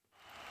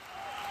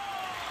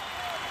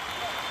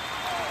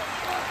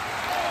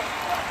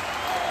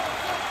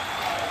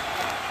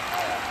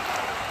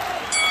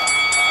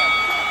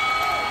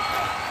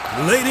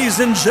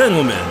Ladies and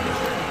gentlemen,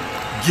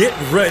 get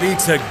ready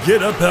to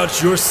get up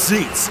out your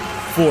seats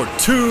for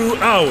 2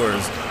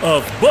 hours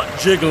of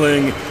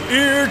butt-jiggling,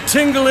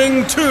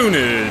 ear-tingling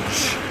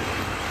tunage.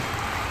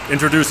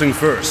 Introducing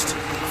first,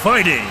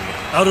 fighting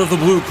out of the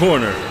blue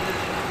corner.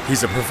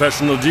 He's a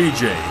professional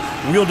DJ,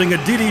 wielding a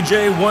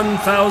DDJ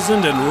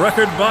 1000 and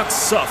record box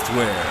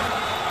software.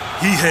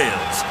 He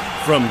hails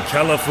from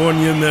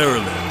California,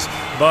 Maryland,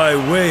 by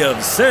way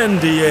of San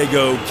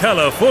Diego,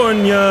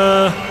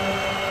 California.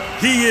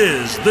 He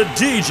is the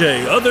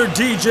DJ other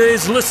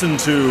DJs listen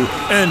to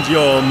and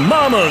your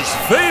mama's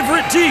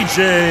favorite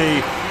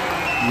DJ.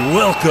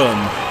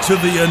 Welcome to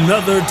the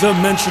Another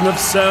Dimension of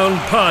Sound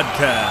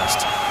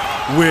podcast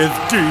with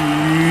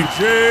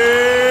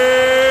DJ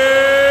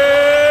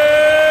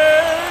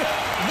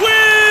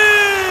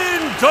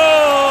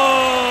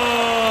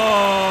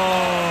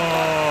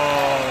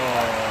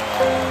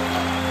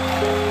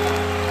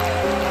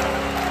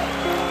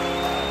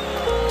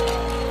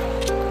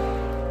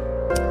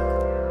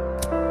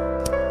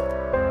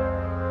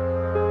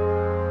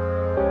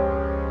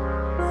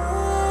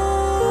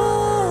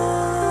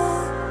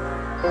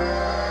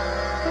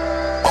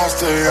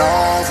Stay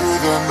all through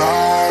the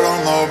night on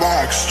the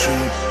back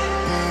street.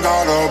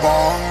 Got a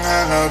bong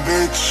and a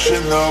bitch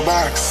in the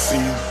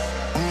backseat.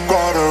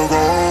 Gotta go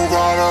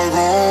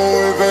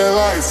with a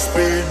light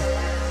speed.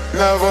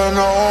 Never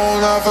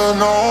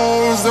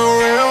knows the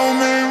real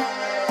me.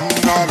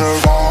 Got a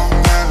bong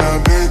and a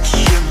bitch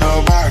in the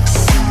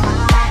backseat.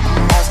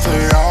 I'll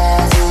stay all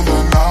through the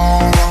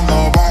night on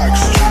the back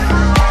street.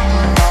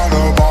 Got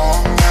a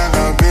bong and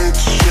a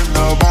bitch in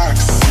the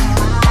backseat.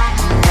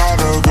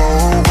 Gotta go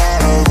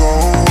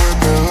with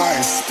the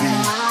light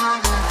speed.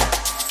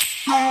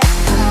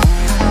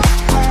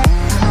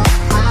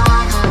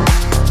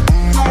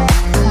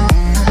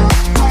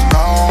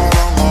 Out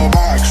on the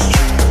back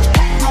street.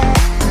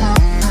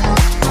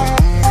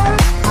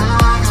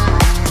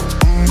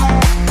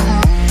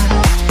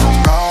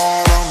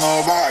 Out on the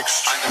back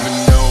street. I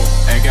never knew,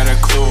 ain't got a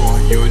clue.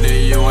 You the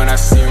you and I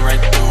see right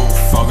through.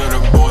 Fuck of the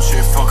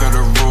bullshit, fuck of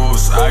the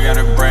rules. I got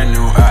a brand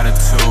new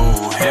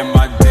attitude. Hit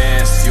my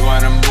dance, you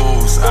wanna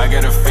moves. I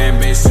got a fan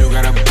base, you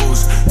got a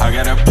boost. I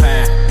got a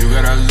plan, you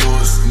gotta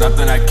lose.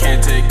 Nothing I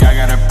can't take, I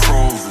gotta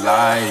prove.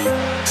 Like,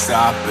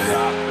 stop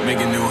it, make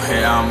a new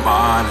hit, I'm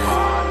on it.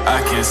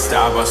 I can't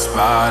stop, I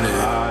spot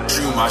it.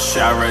 Shoot my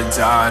shot, red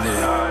dotted.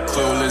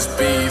 Clueless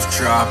beef,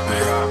 drop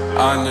it.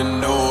 On the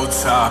new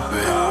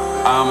topic,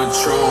 I'm a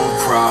true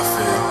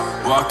prophet.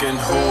 Walking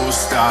who's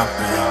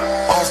stopping.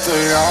 I'll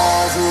stay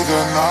all through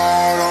the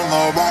night on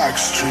the back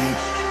street.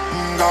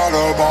 Got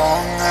a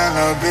bong and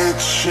a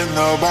bitch in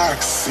the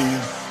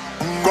backseat.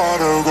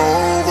 Gotta go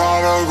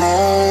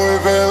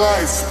with a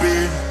light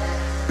speed.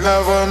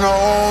 Never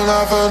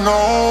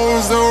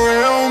knows the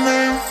real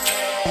me.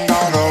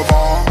 Got a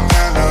bong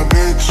and a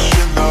bitch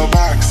in the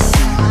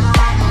backseat.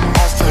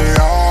 I'll stay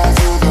all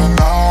through the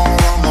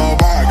night on the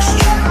back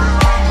street.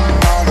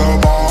 Got a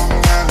bong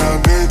and a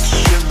bitch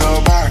in the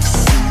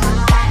backseat.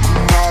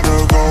 Gotta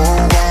go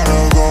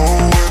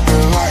with the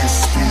light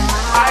speed.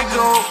 I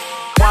go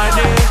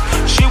whining,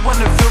 she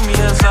wanna feel me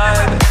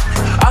inside.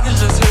 I can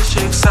just hear she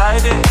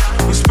excited.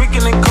 We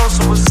speaking in code,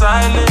 so we're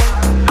silent.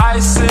 I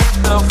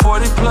sipped the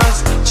 40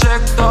 plus,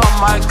 checked all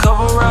my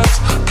cover-ups.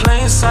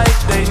 Plain sight,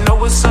 they know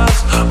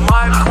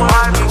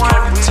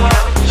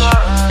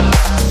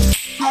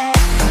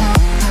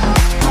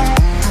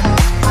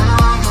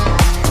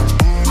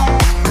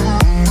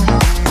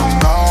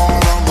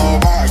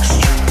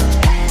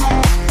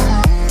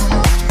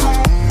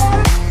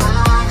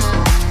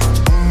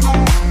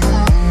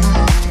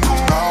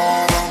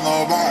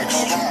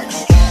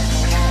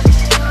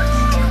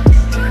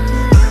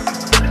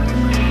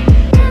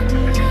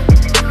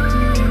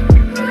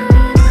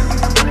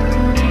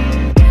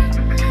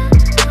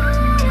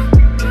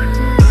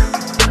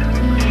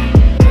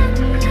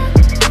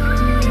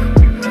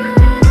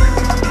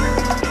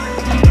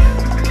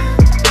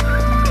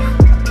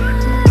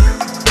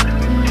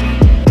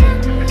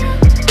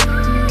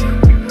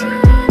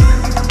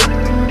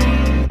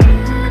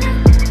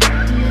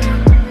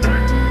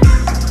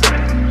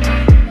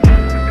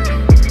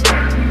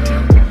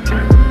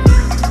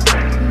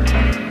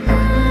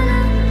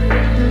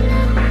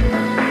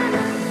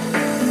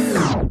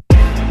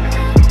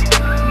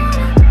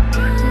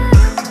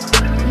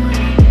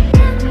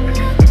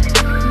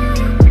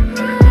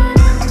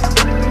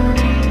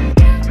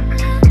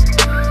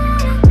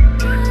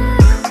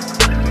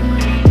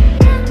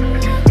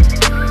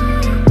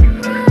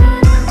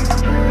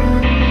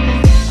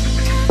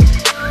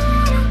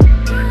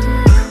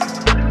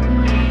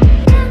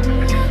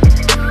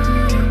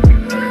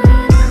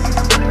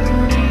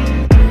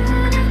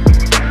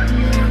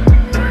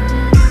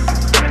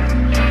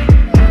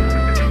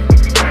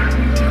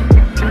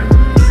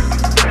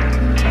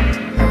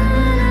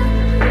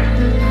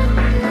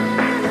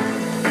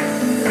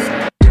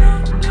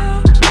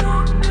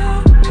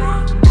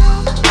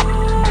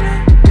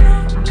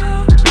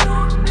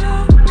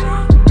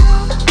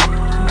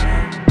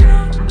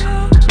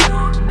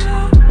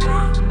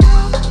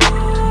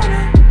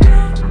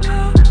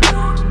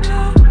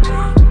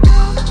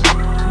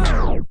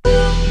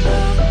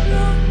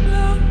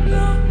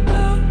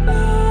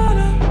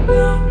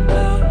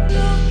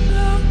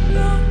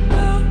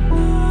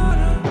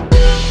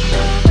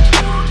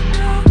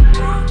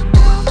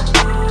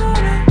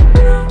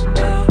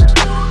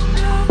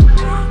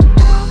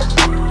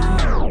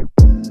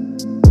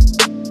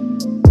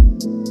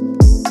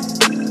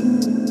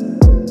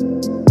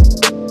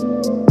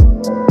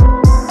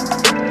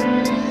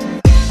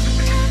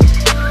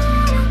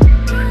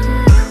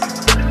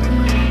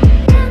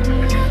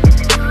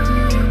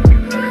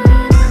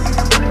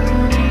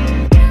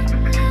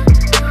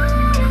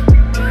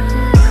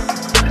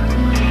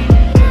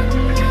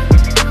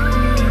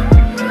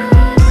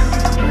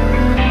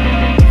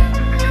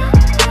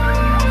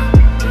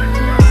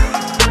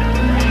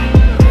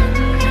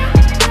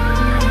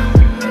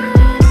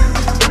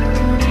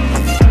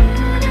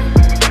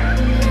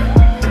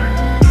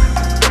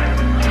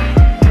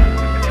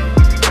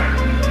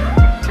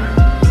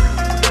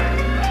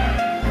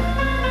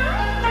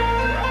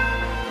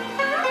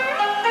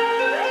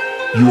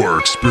You are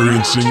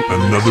experiencing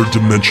another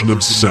dimension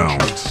of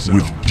sound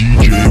with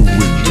DJ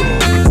Windog.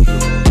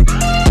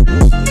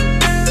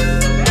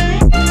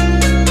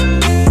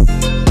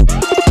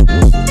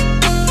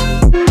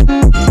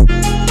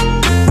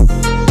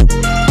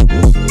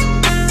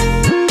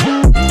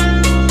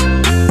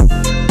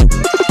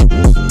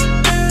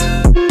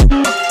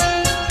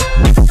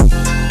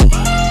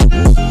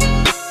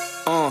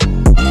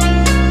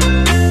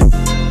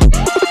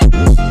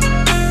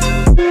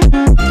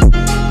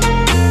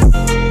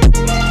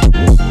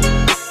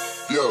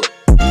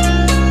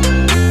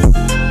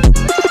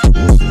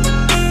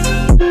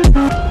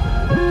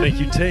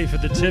 For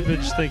the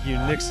tippage. Thank you,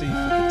 Nixie, for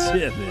the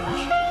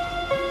tippage.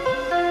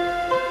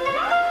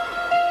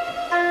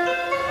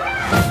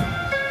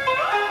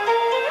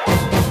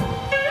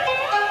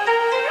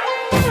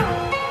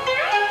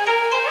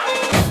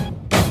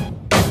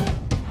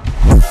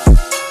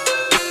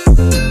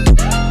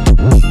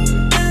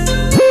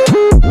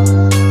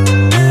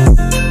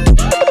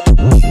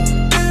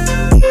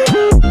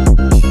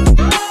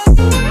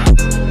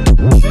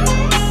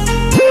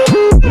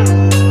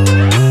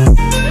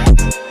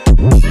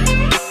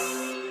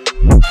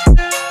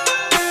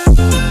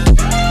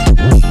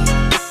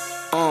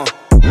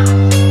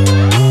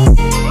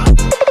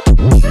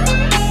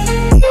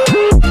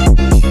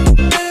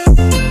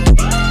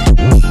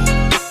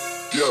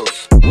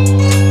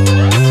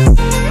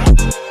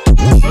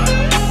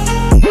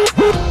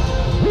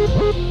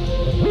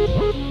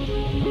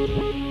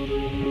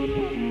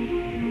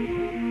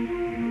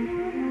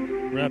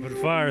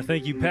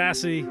 Thank you,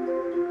 Passy.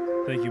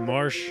 Thank you,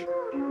 Marsh.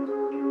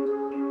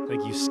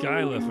 Thank you,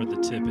 Skyla, for the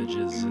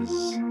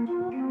tippages.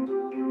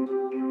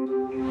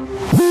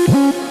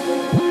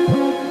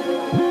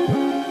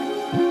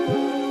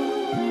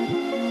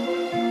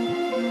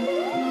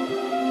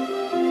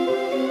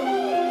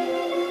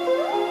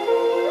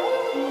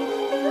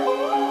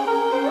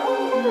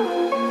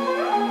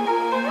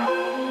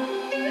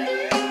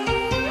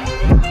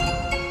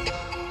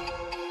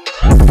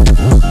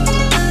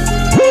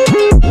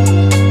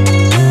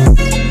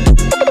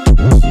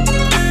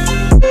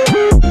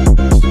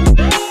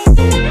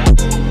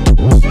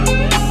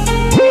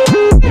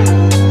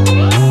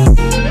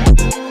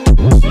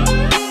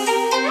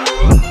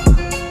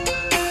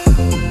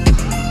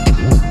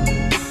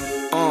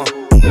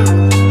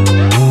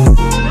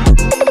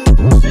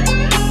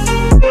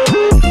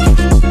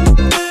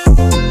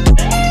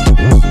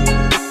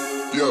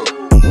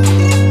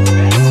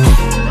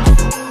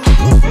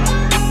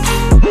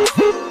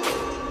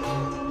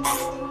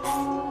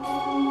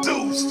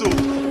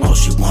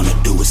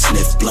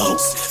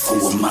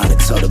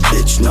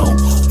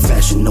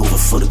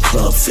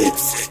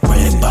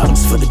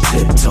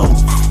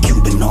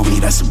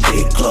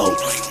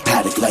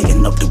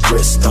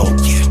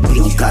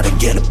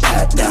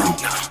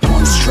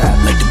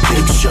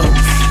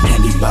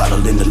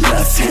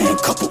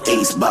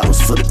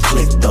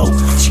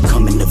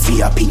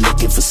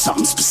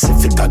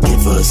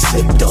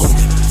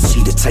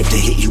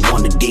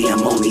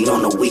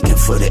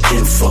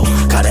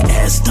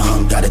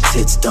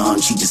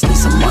 She just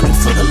needs some money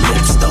for the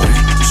lips though.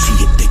 She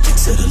addicted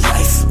to the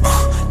life.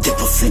 Dip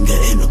her finger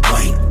in the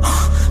white.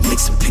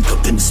 Mix and pink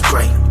up in the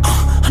spray.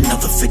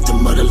 Another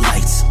victim of the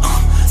lights.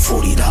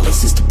 $40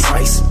 is the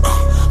price.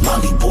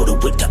 Molly border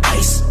with the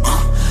ice.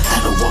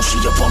 Had her all she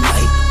up all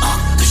night.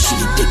 Cause she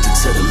addicted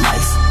to the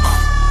life.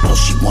 All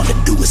she wanna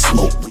do is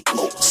smoke.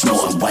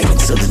 Snorting white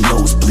until the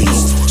nose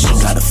bleeds. She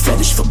got a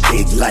fetish for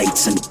big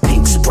lights and the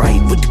pink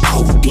Sprite with the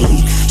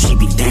codeine. She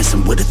be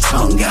dancing with her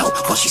tongue out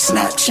while she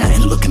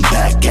Snapchatting, looking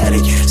back at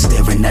it.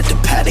 Staring at the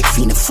paddock,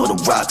 fiending for the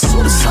rocks,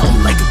 sorta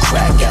something like a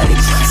crack addict.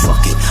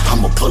 Fuck it,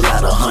 I'ma pull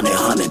out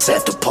 100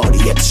 at the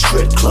party at the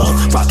strip club.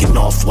 Rocking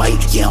off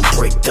white, yeah, I'm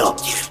bricked up,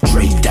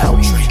 draped out,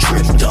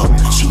 tripped up.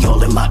 She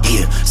all in my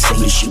ear,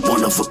 saying she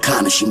one of a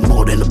kind and she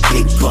more than a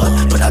big butt.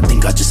 But I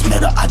think I just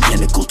met her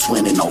identical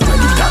twin and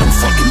already got them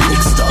fucking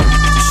mixed up.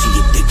 She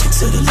addicted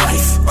to the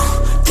life.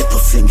 Dip her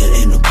finger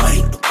in the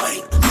white.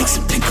 Mix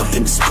and pink up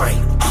in the spray.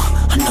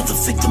 Another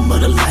victim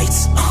of the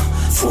lights.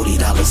 $40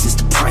 is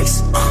the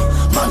price.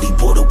 Molly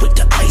border with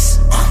the ice.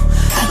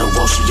 Had her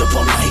all she up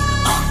all night.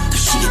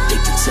 Cause she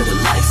addicted to the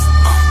life.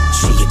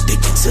 She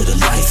addicted to the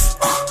life.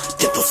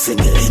 Dip her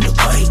finger in the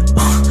white.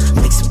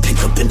 Mix and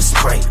pink up in the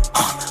spray.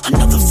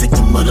 Another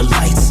victim of the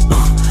lights.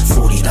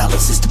 $40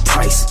 is the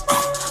price.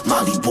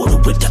 Molly border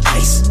with the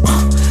ice.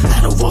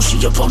 Had her all she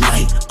up all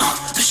night.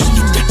 Cause she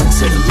addicted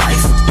to the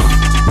life.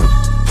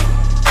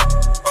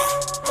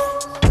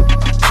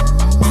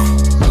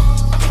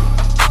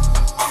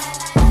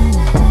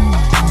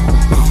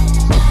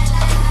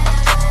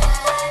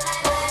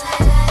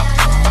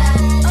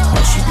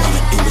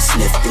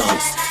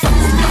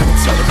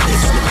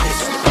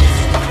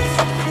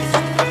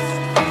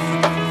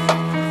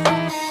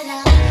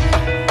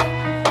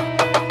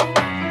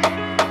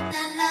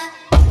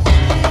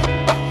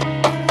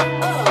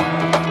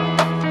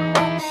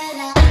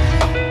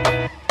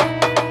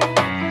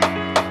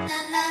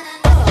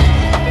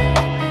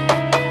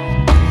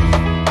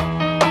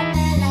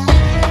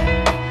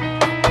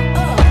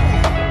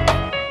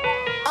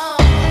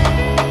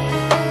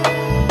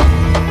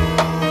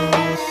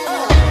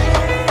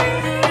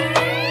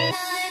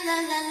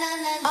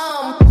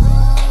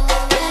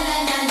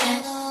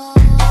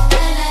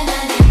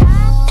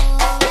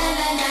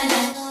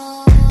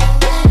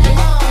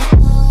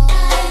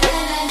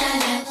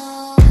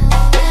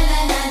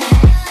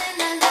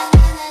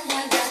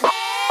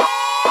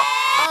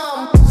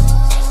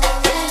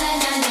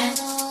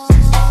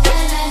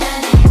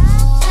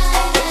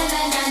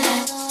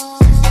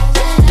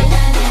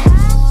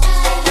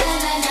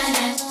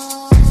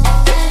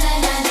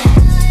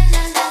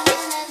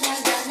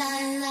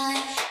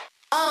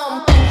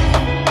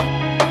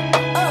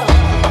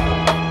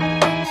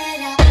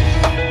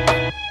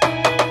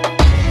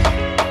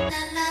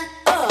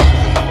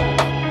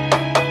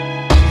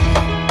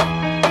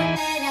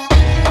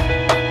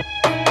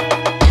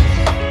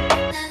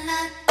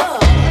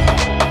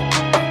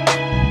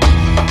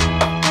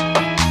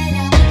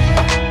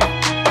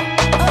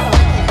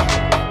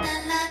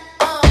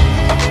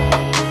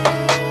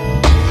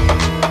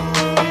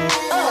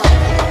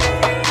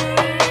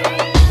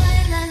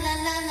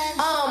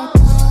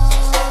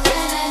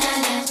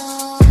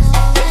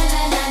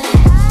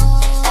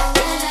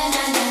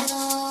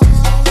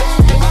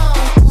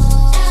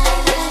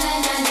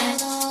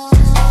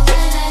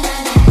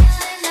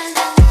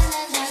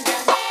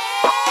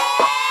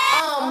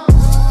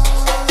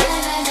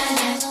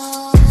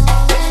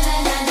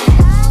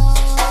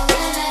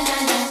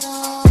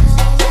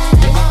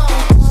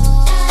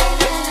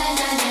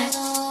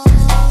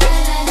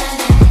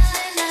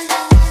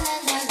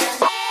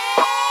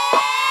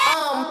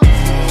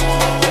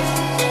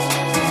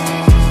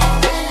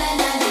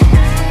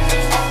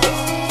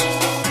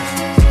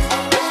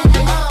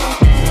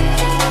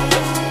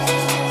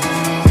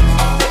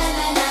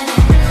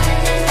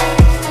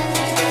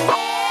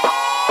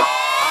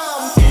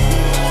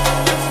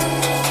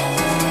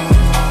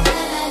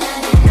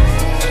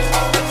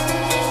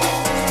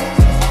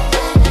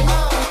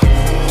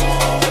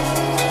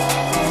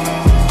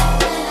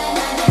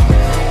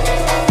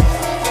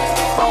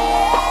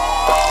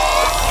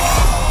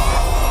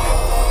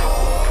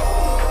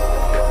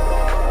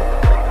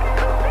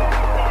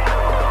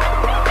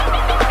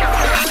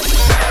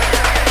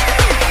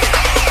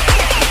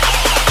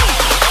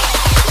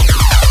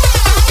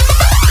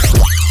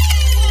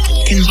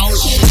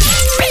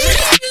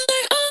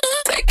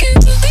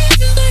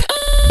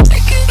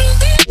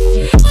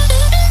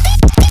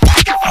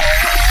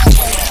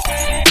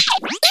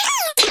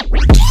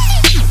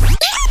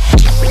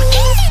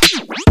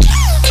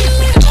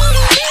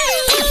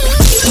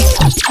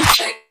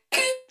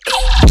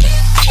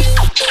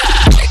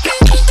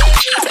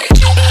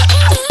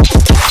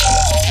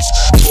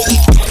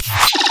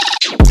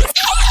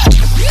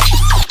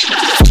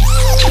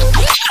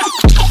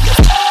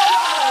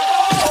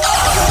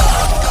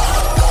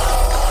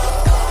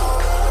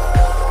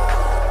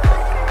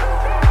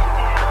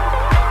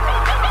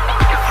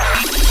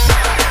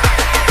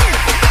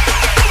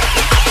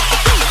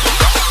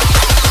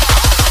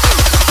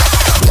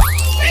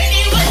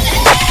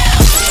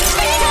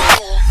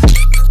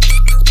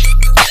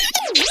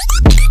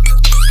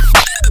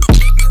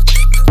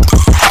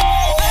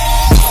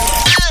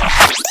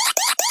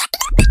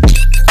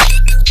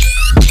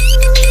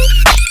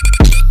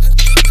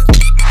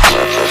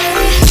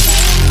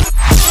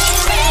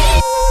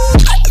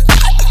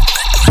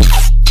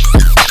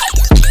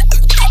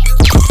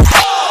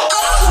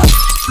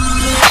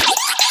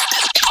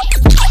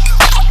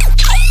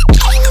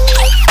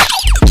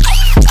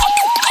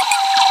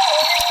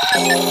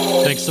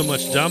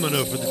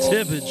 Domino for the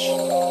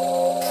tippage.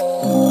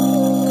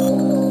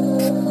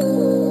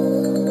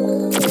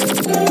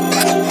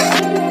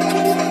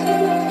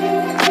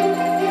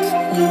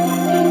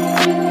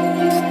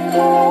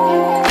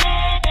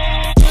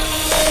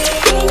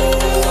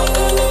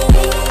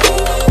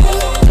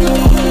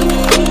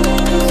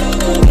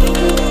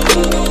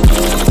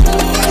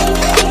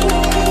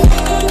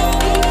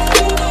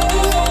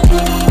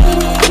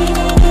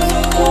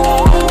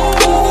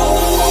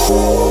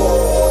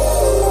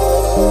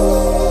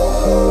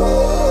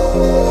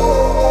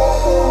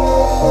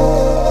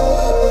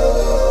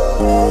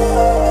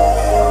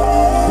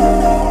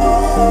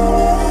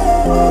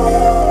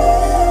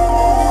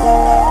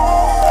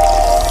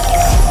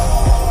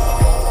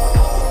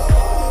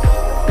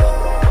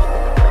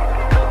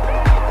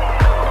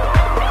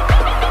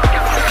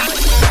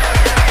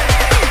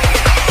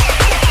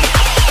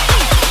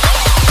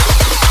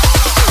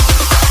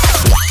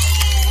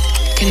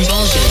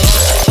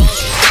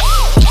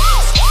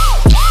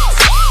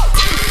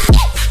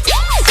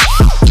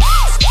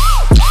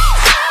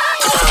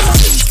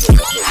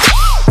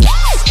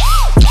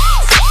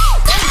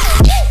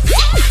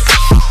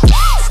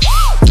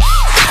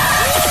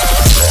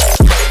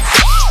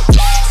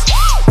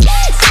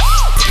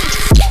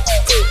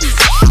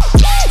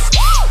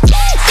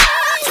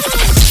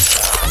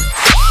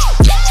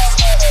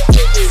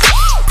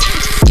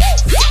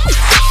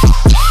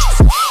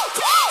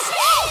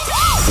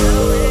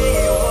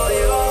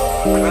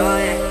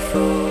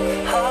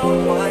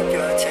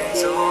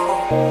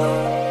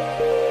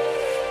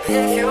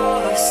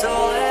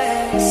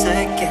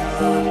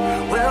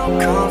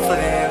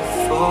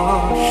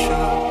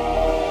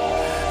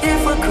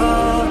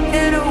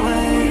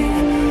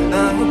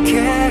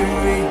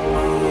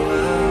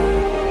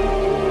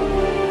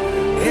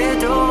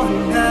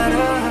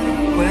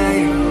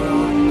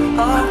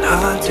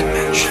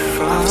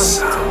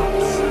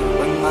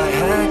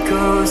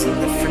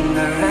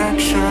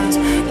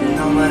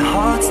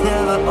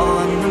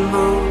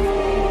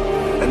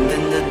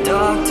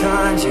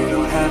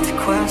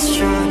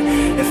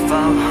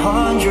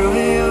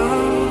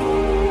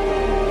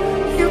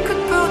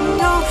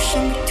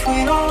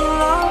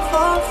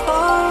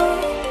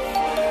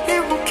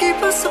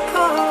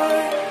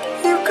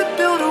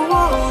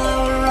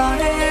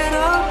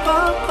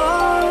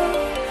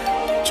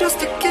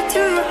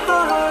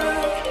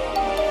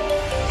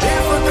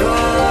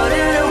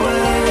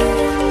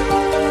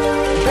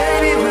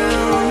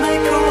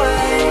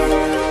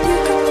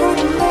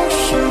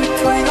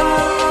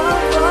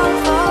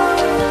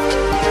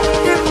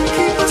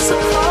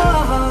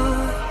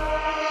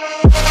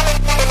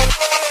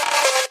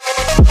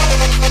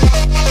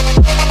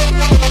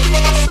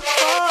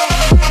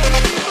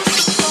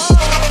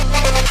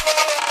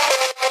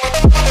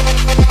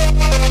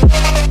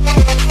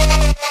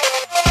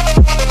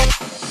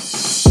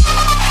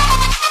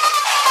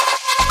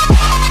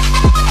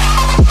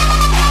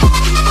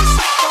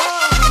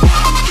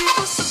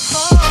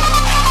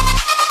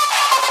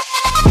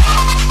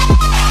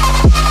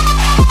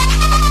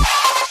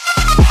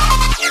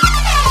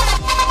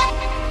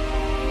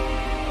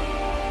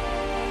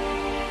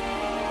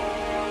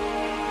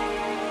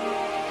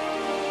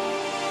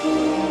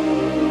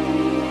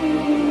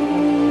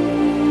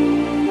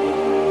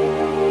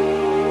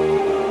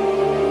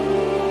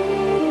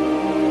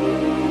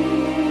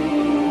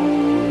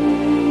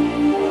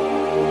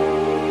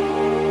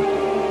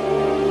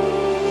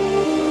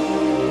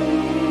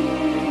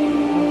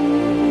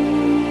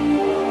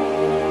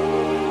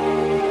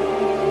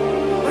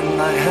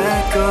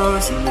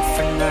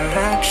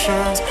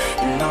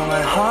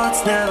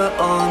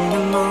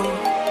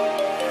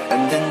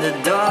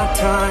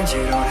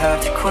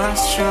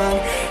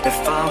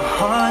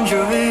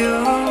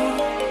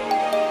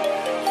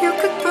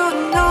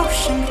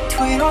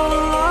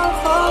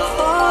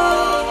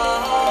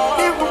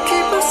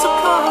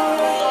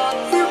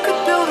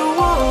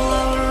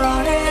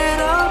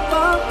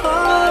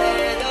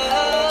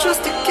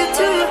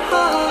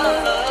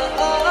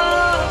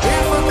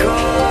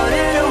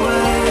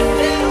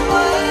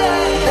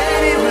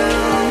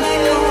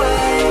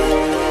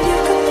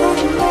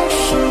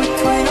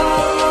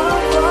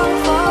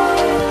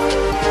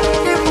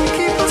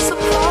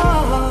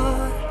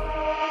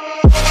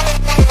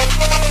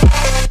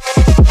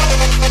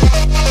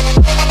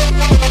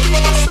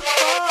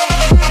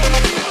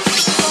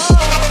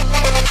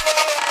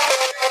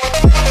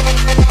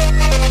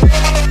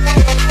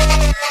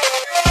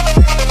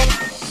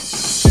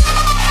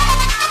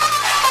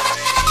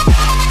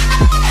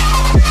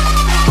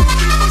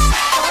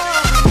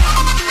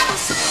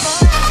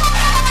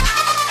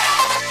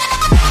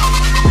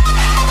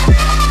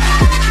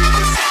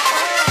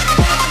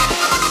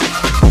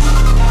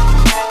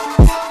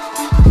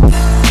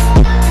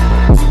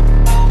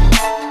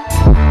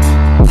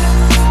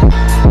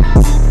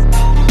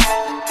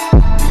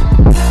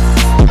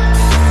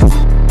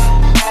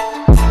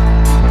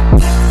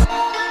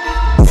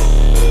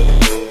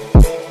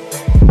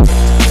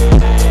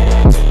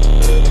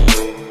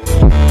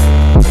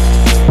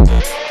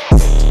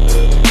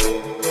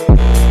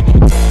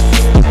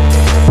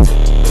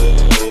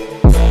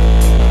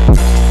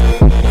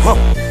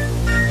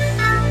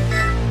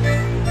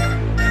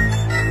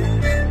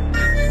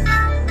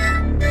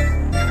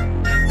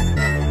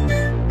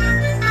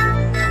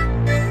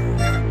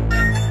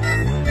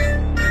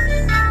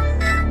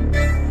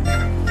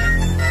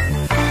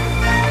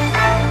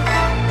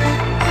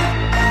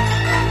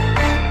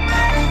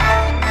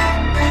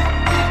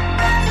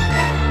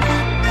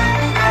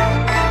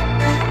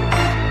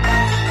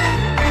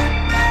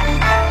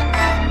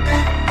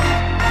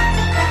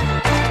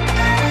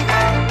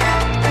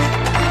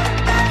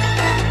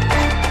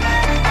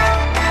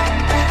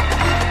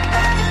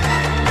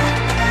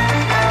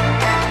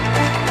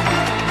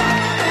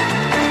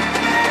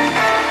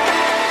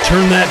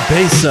 that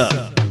bass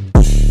up.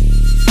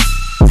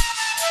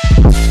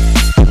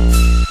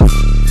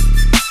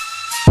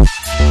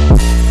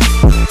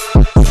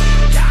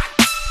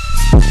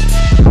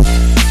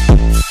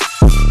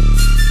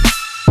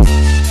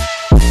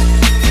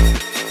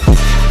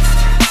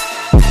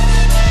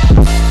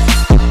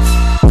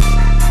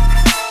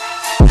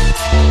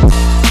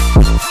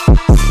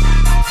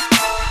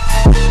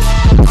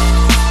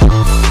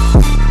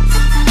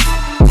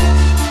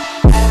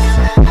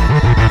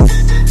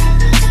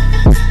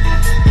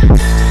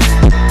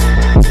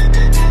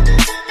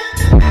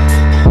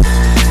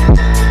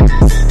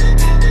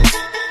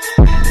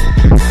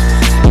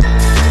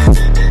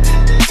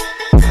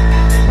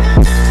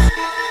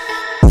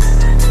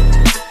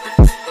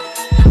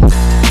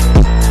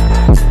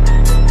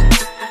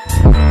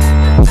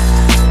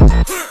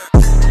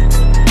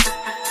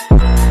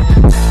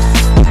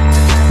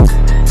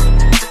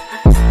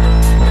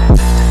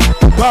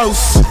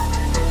 Boss.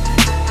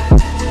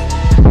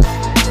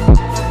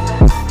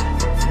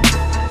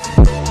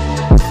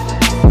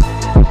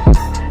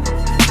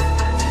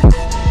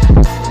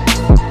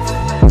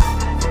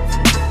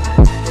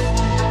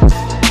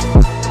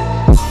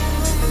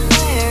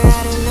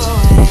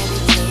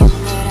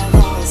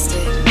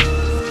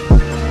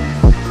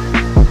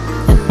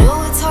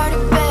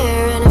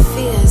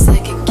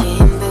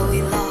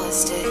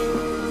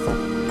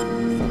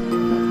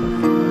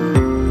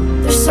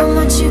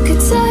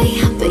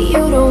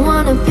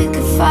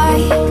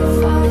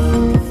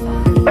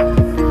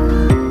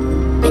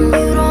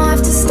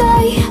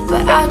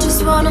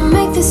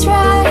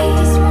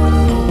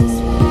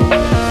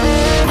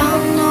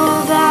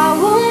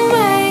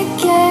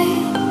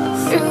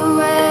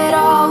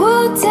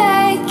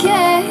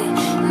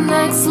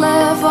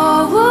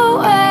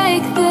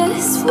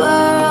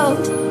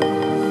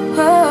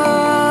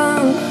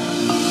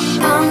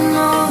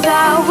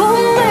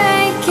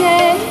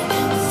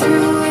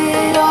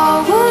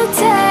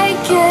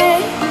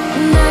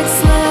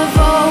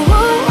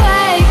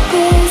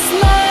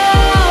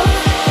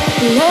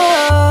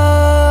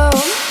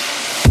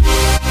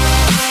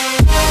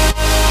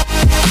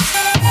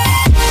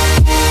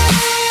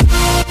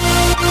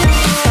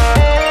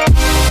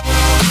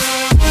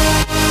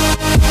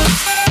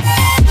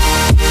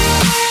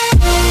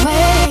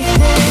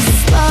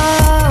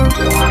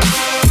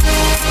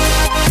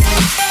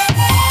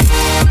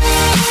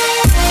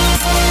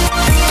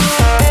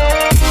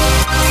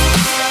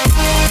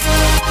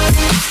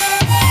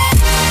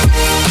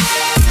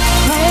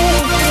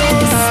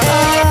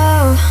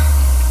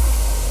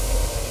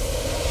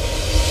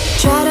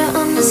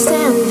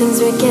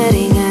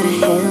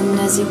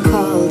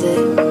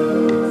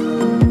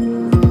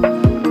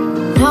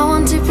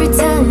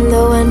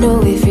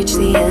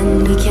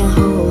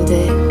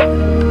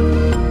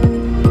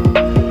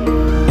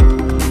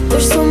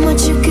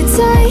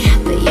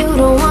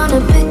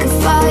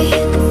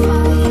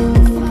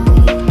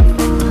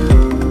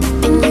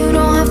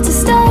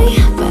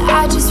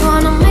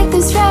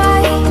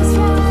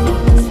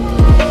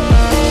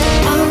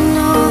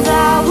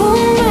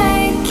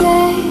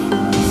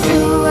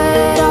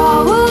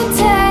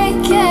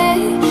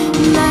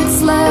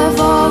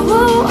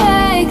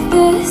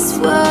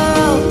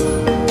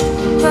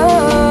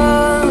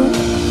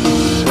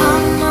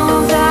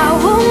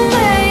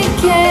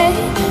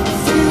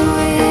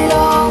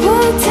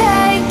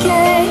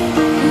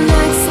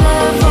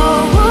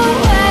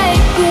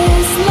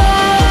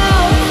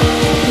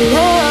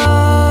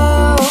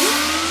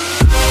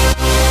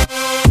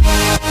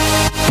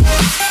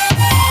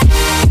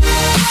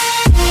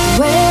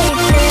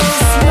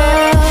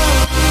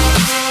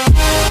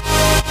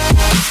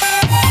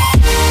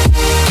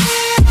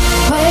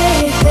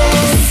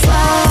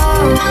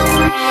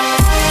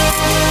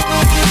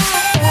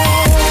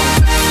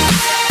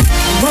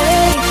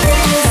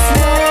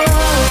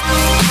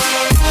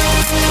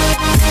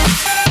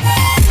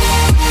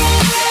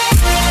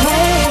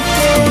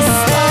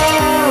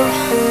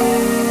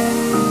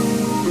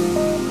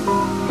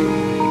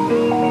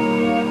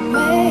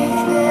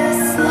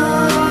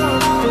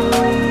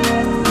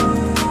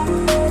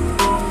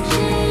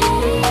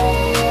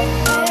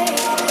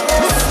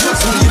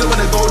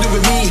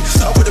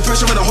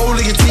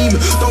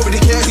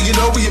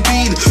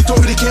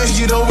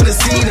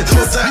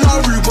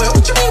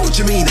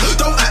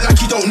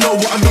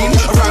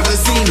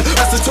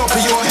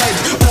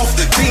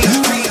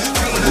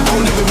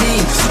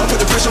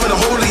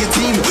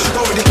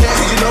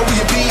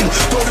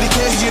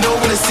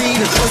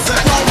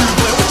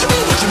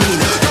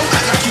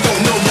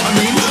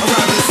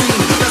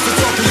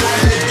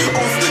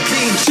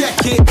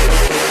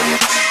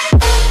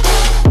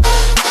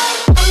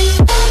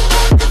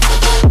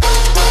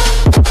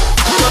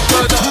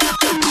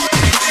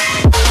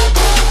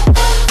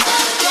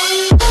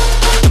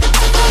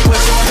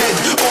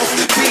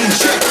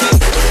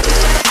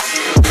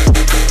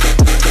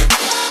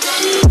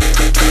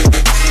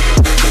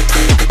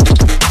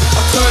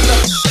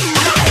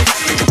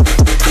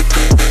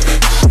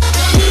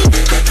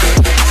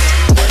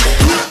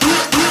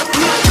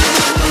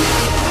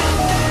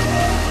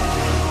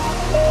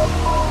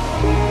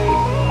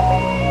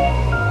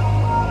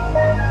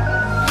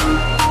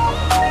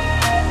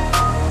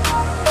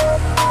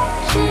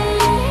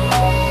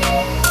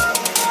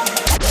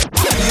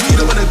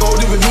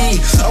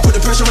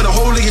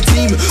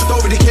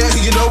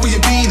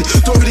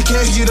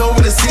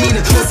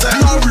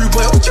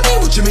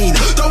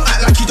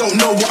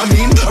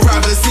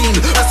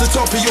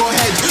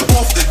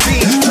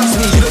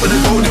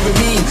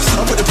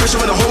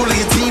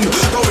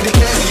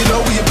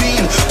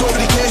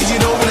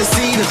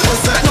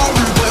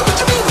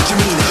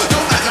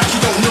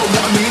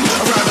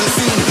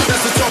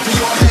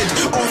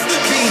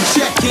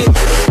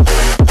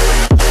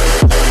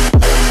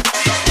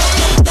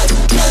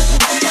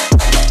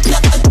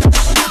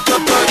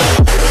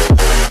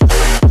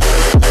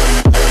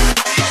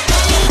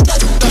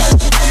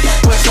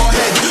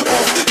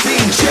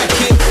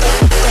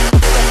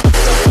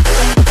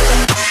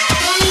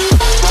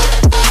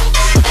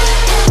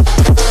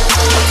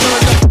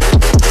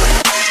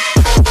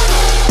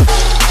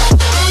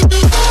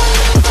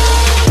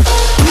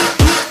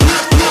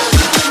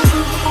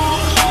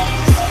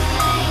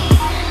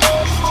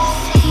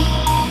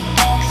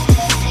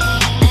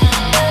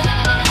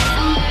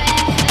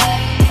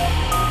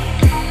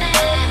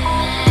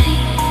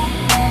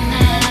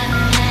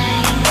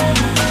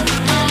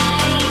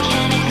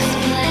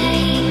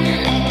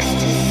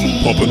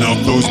 pumping out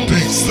those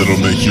beats that'll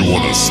make you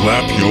wanna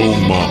slap your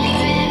mama.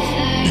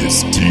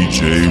 It's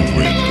DJ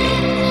Window.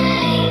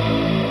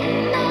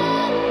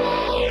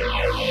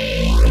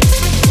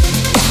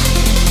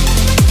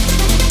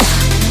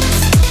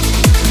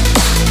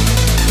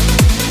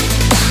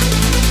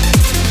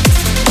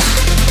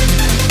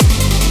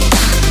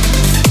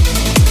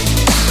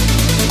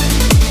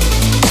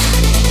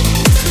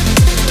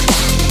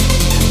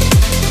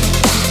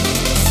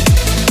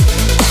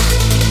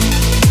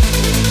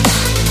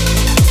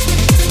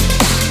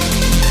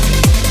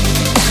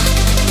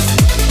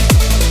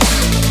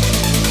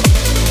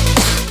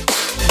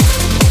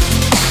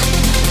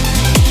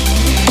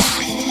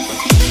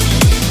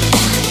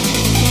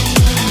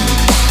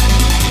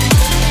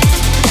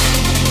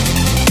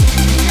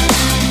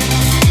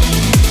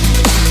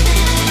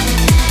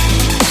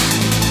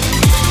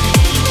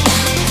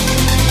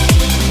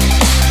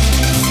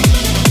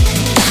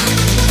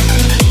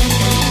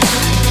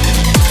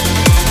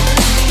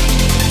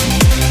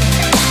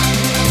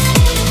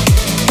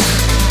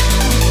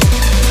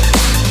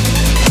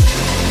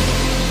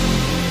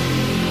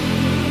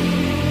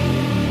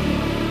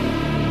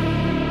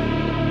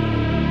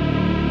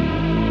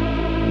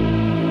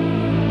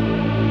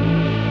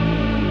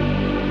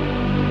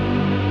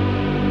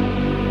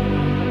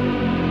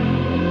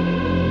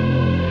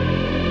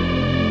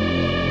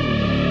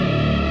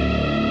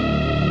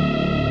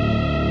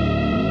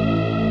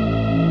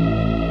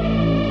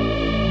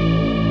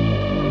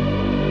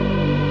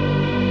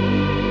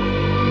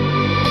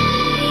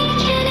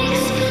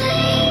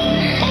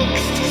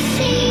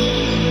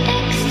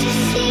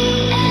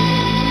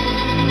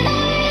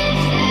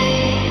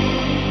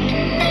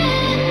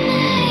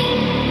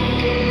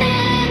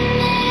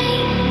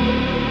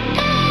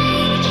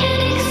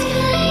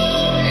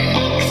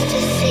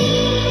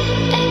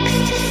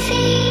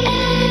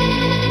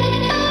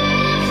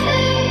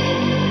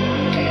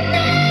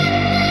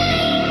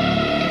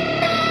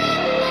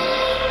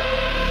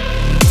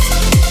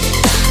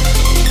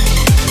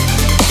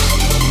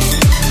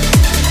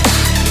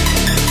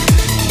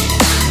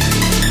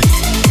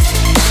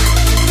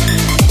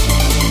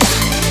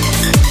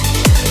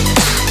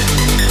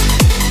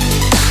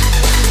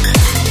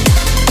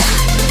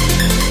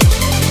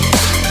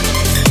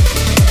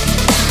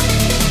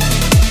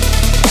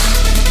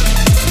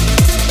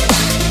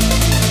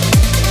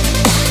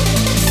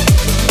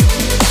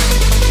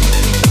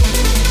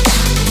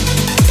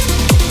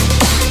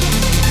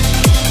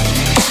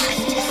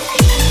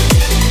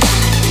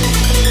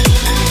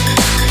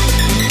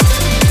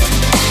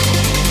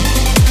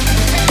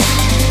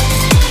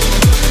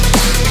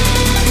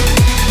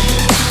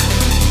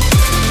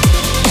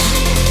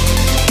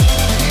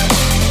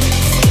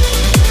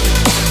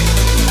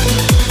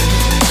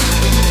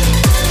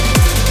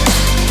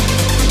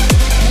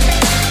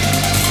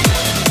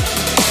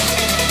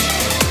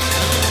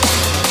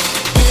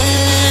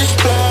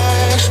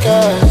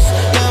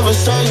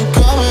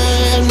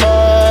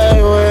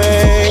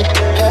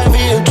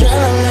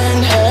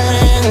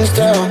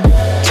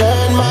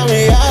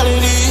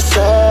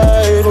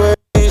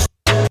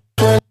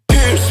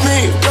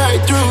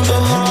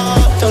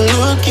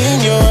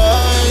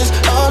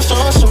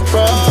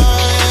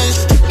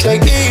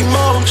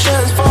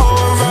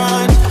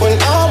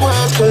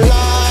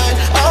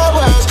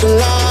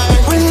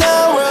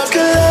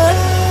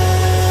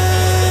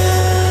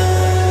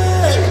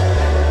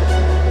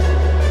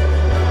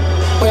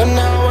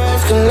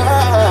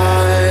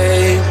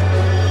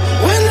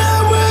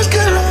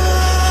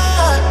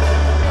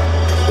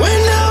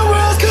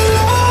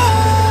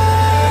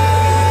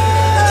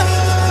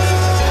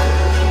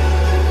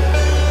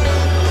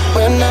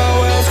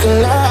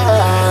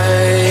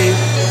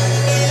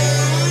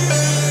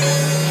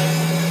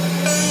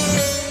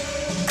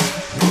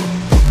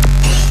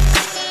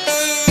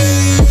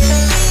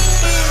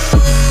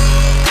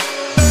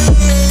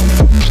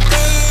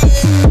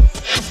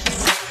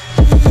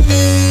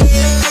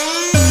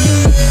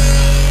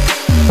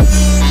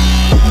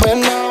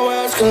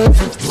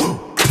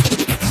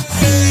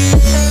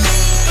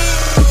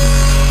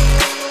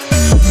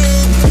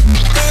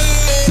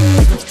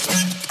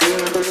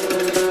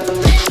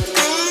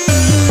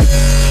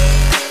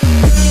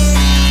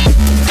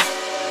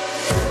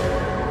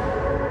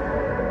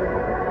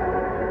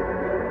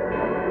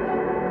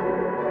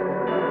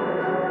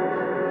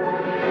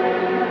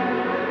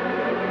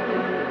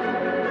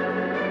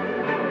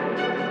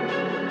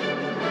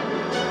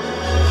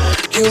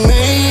 You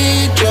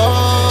made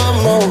your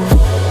move,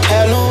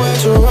 had nowhere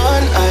to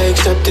run, I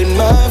accepted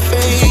my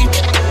fate.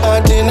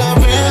 I did not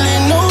really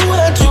know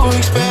what to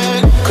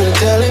expect, couldn't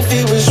tell if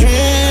it was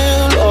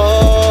real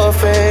or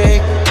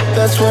fake.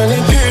 That's when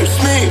it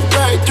pierced me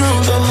right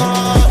through the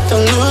heart. The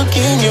look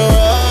in your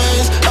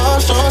eyes,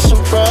 I'm so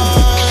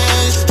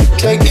surprised.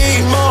 Take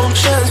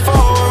emotions for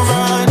a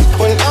ride.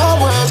 When our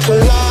worlds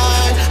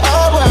collide,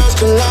 our worlds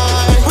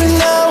collide.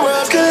 When our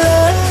worlds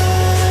collide.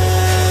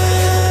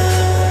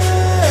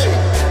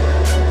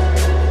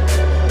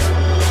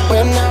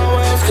 When our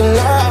worlds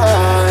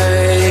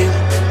collide.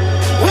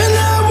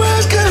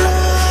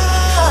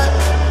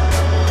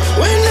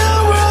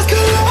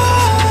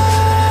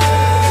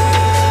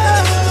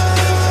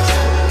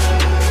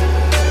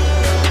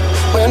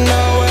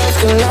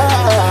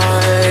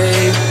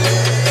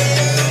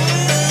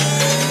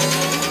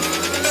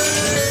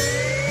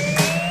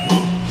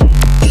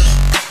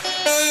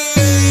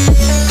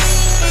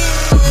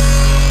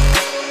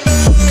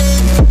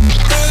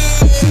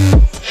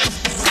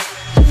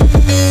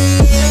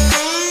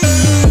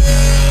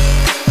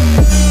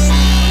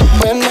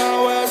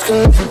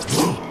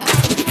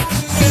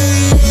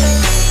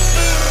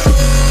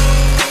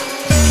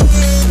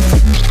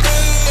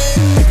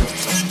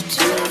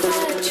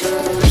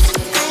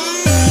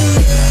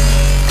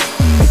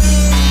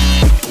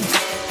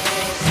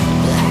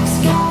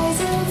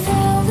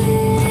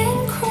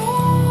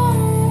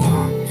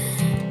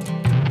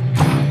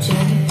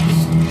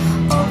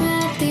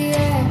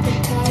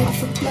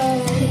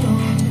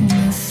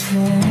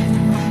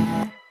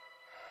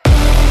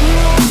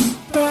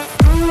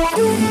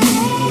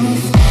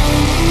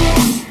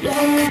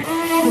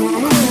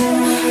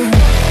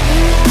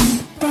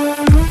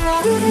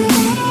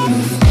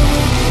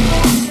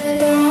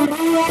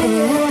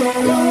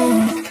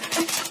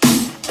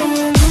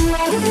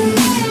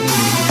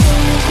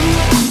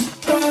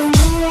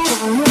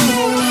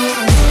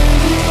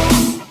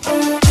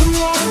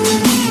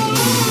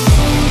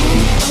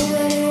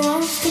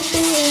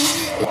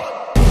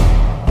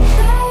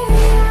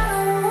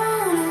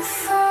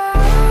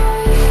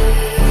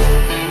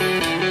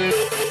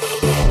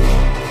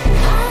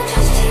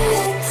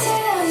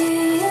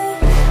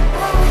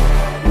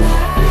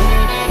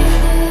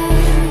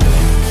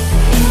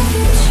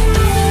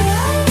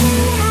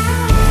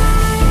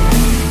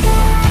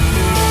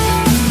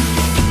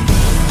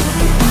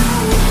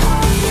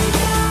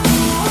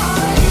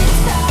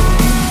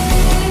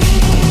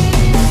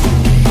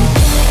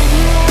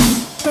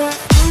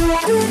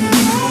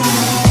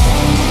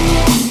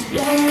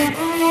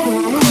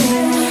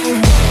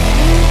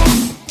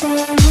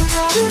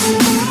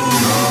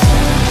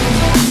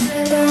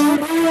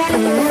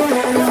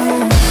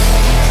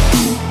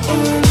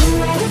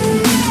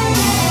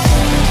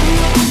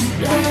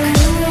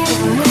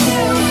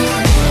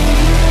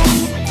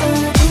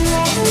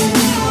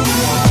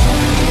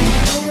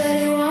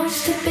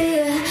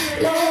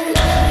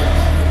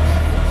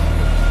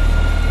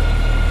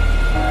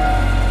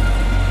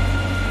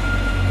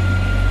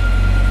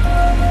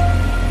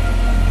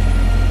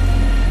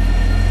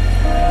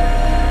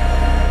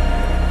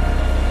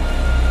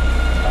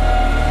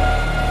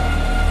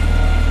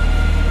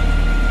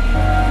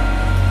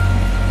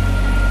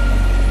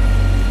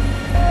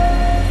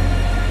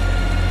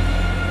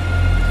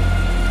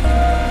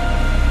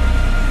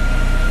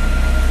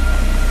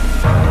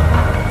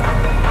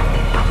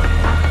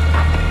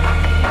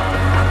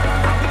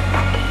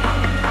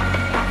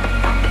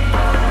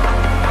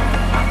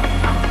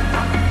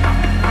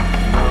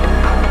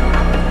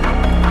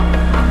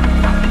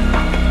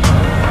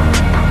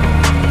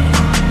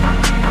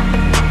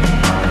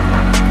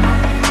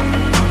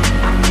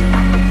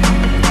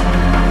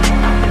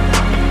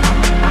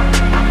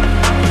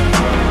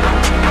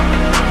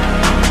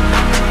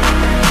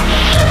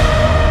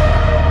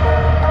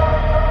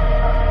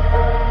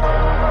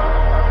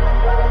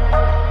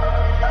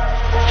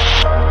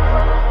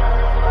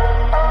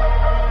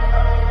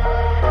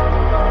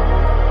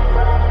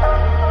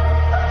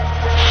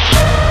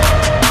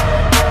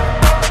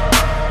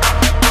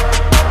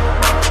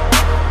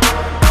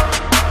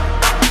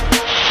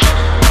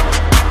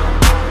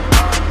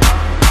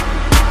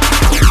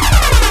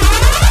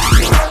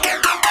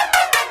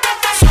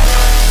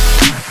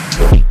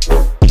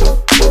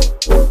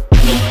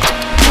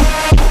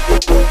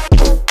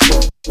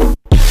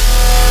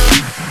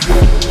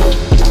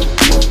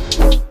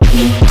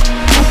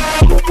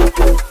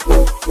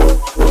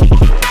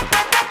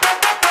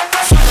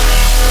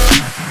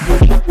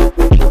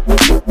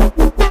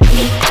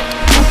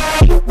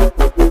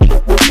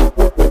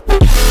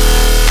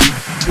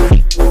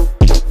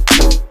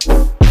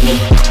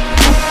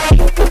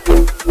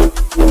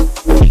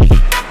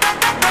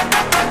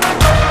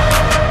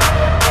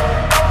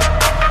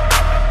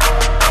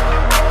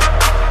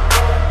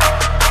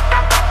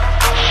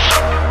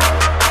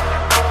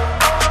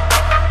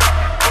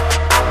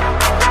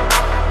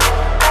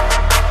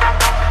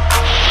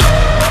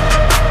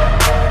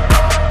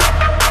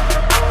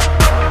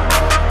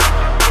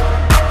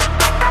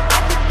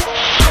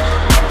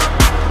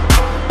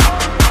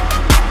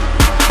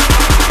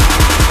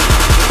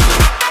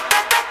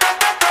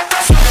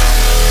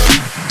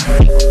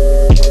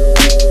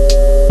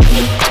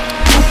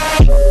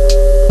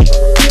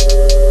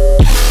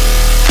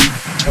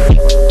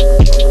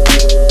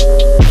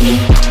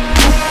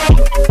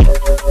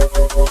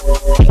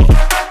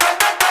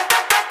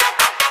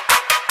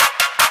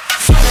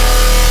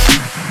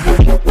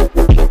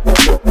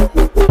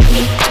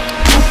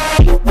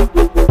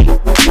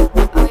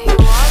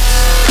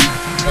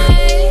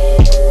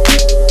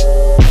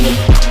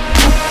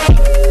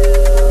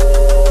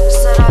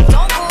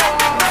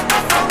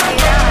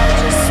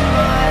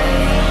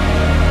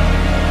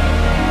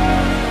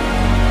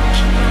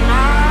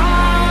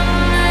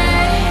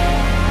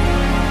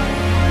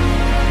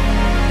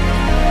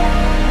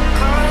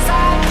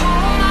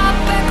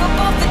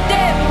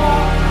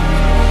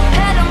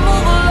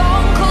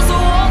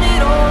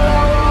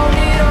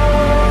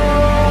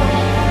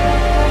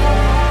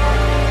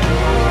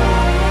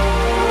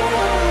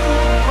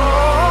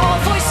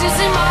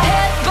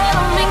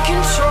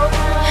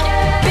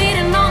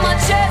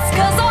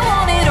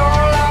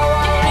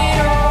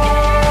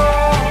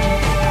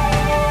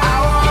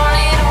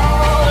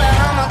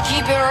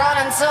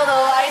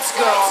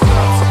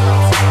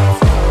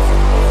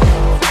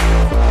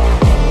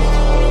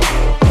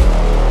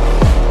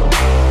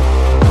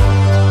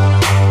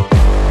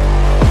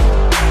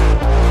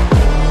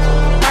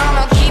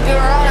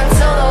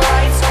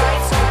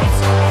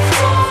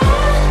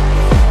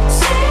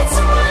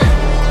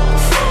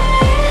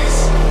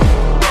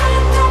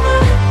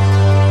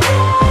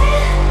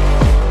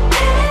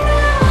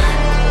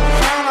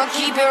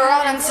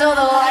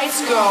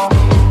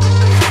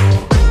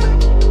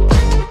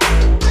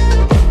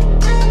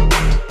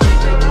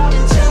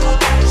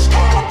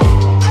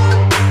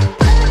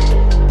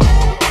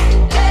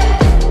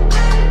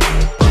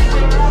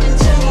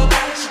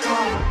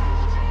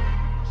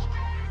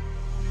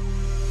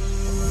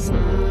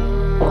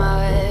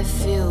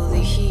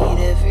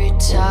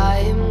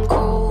 time,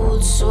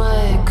 cold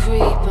sweat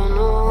creeping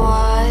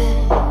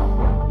away.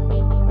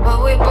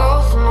 But we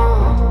both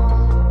know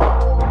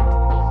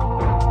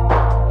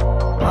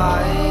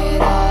white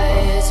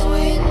eyes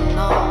waiting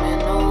on me,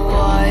 no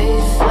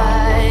white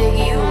flag.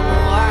 You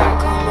know I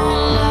come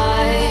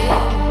alive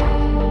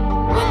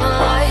when the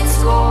lights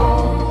go.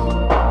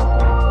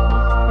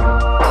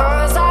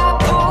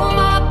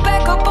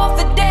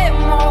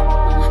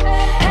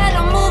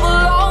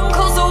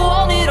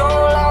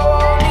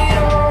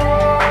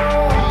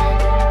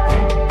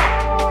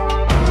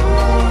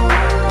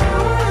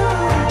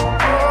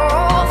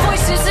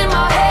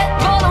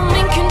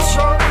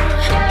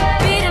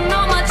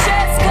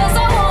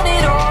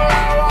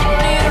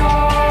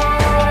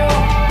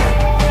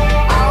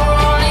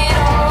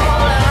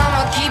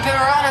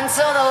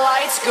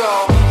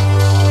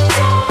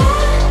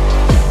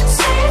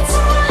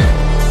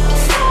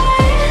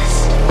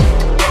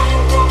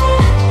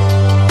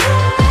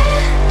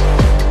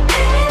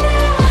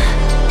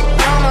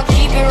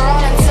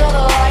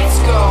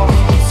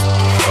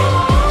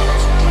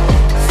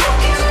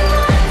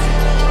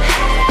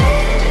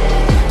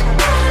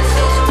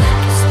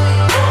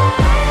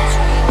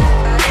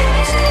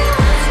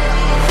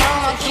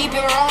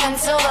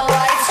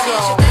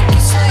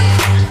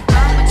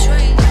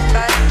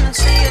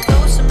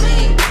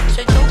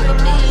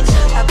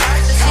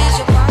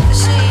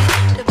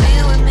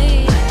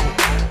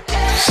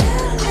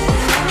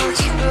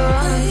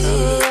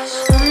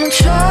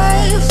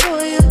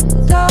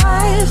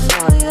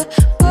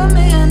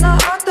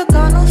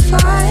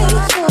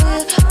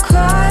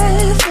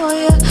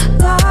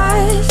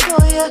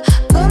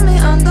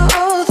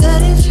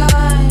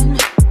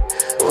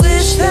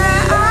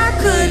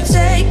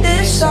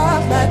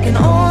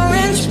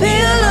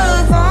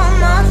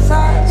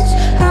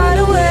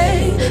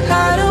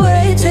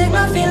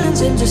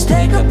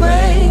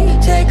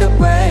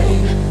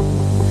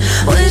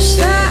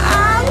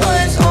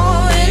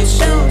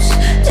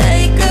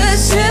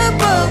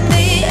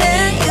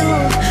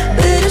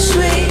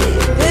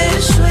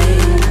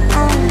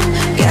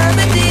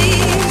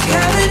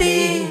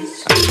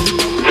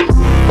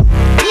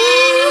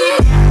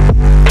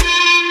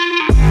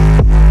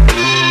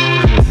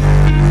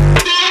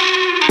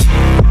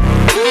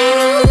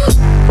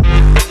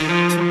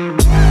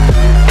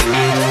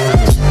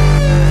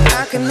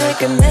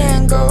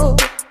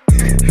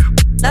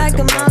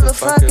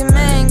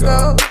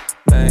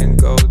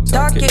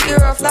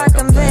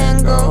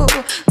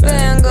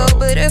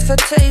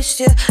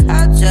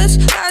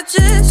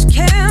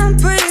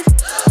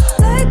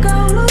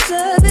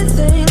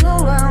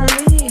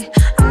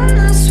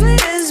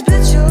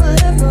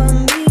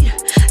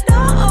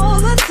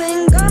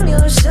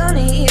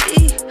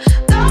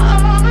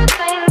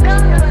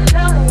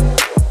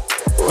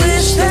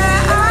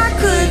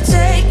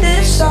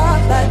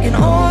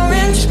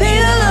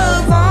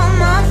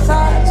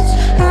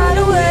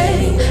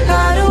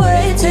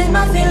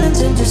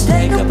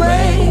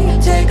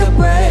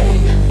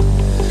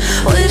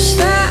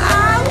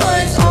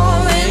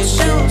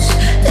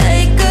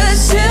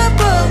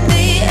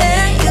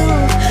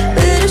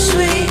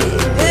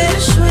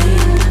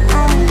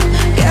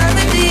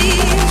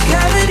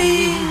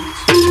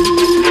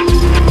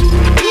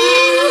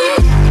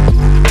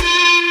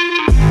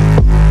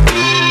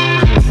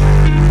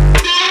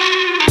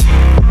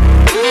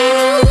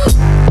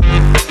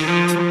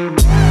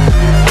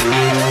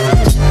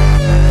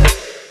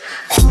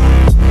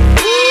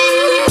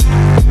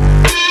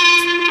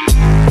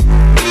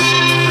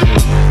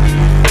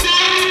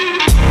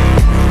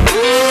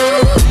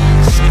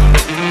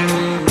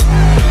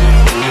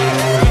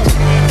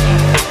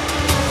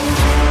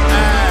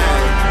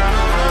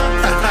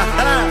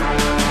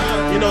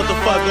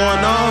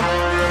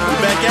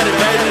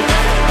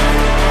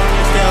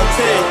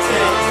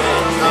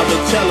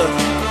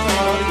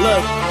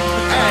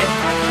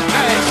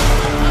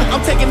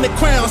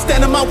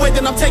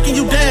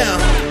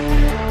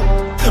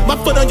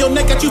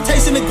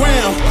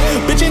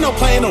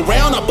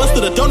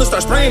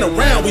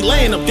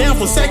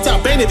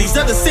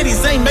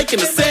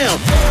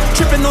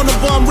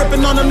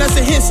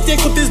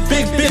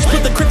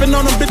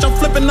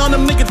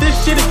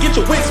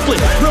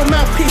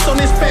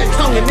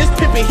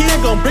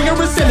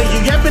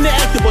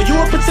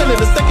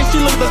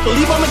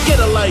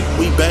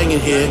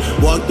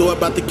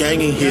 About the gang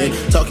in here,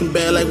 talking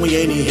bad like we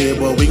ain't in here,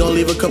 but we gon'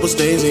 leave a couple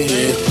stains in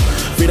here.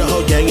 Free the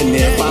whole gang in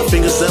there, 5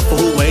 fingers up for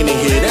who ain't in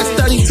here. That's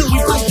 32, we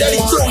from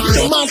 32.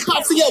 Your mom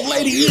pops to your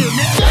lady here,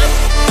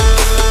 nigga.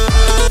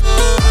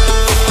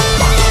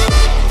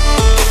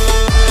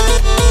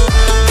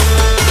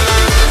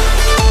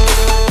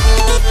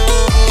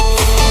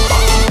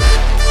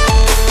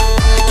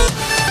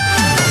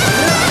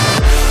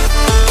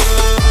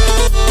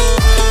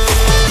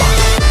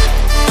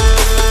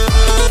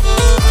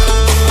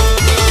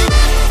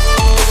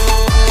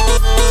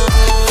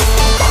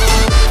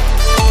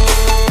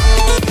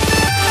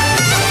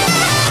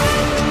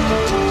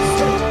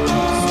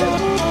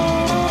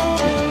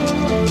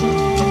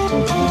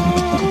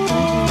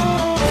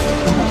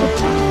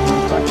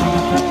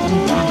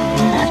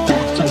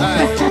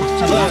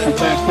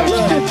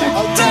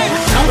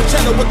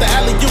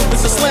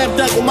 slam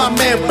dunk with my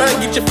man Bird.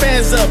 Get your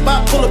fans up.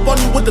 I pull up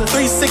on you with the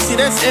 360,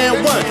 that's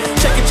and one.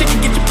 Check it, chicken,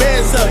 get your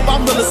bands up.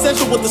 I'm real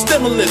essential with the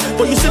stimulus.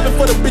 But you sipping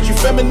for the bitch, you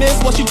feminist.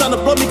 Well, she tryna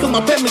blow me cause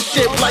my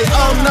penmanship. Like,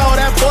 oh no,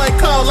 that boy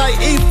called like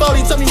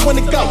E40, tell me when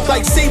to go.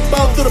 Like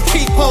C-Bone through the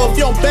peephole. If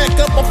you don't back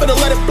up, I'm finna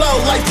let it blow.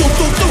 Like do.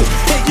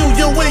 Hit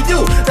you and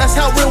you. That's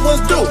how real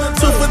ones do.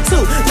 2 for 2.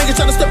 Niggas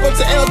tryna step up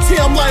to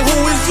LT, I'm like,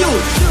 who is you?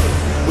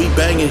 We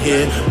bangin'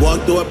 here,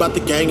 walk through about the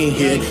gang in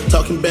here.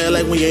 Talking bad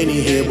like we ain't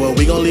in here, but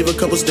we gon' leave a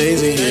couple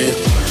stains in here.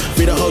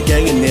 Be the whole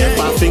gang in there,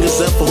 5 fingers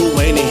up for who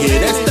ain't in here.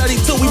 That's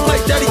 32, we play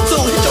 32.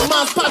 Hit your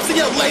mom's pops and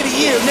your lady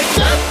here,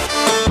 nigga.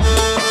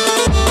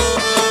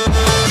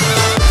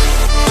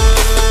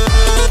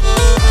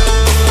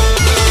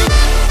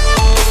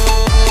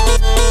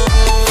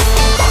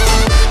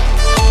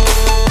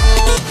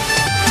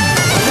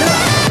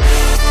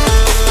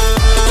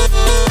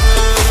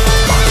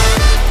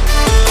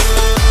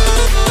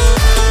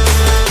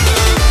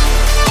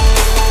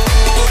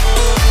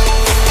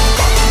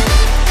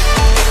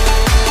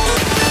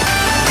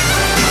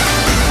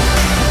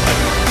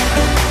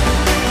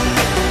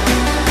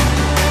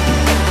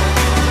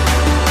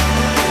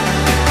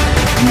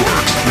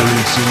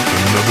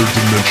 Another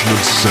dimension of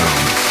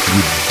sound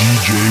with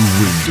DJ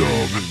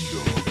Windog.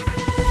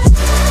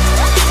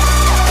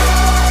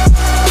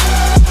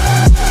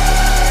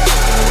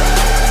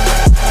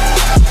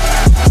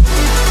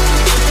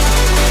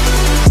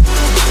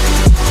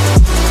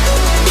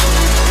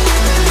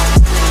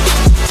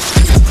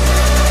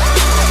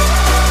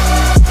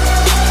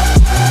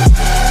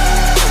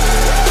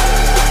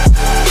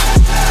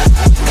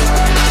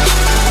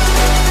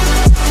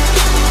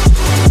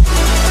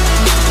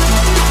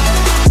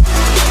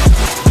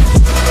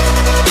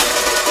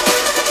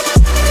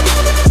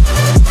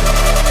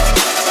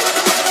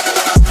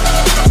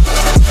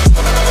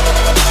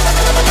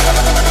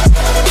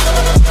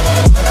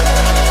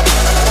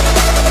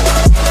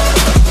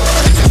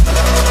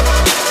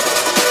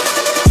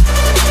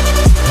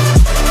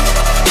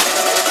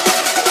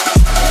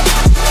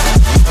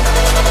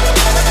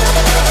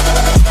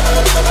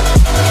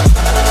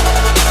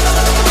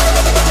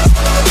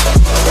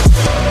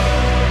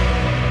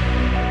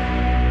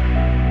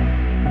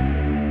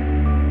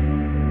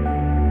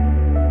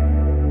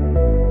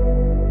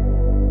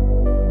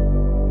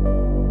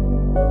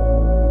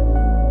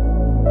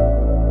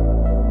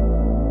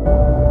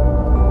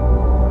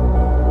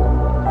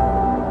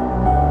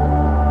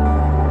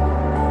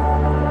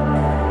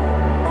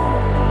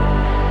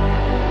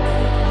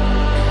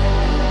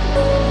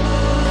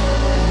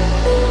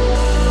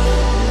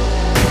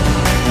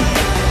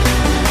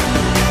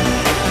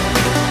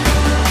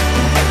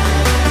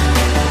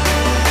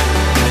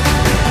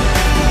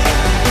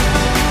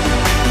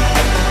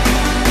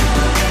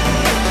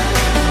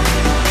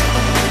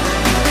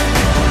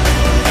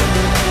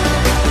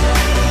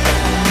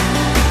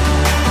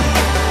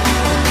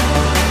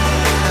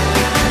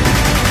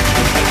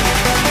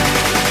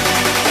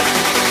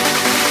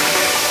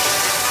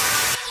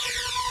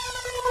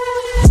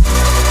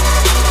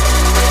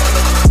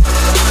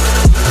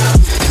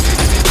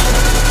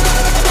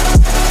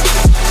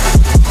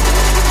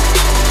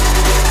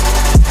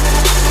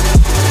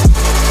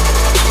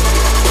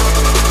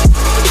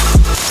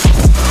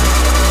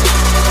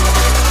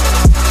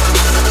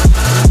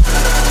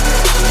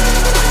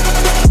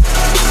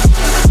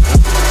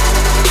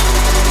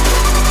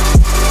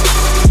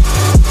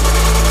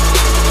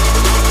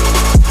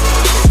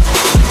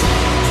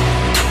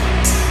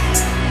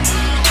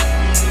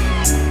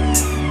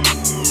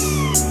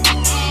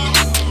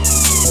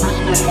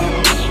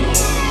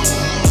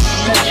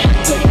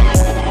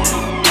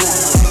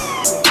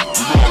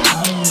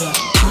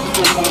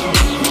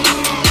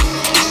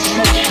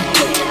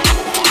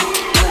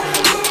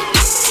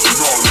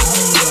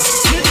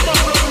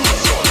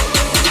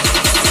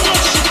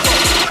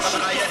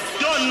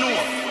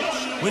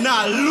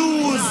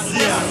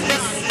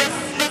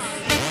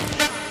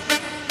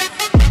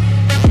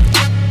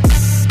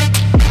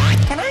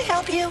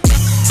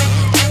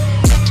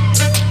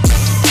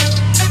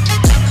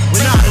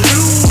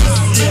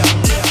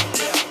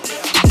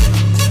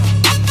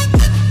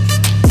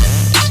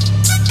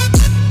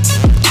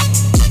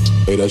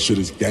 That shit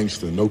is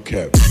gangster, no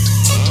cap.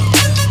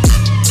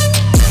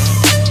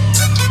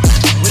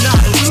 We're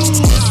not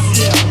losing.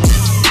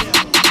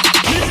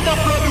 Mr.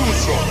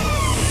 Producer,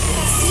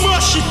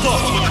 smash it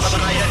up.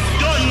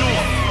 Don't know.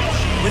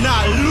 We're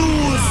not losing.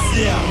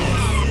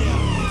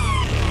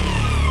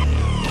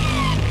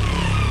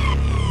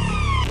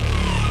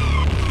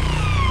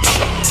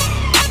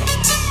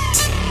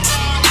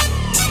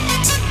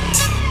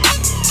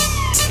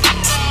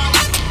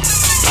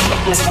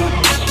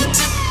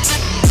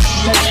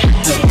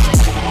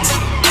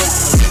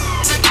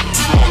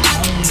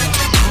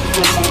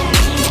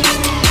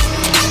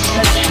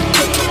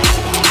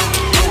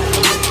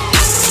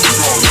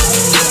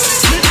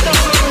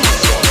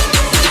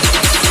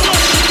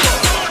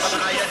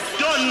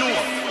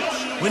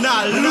 We're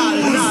not losing.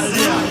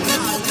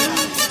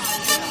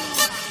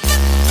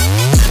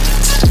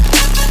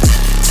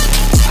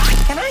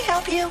 Can I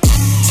help you?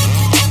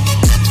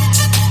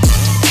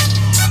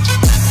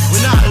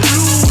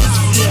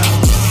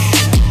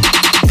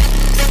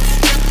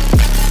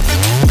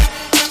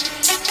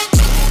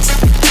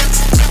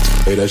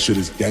 that shit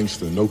is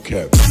gangster, no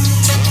cap.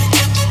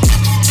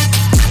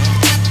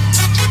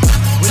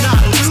 We're not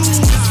lose,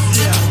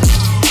 yeah.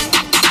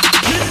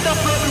 Hit the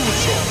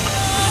producer.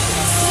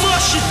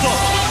 Smash it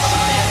up.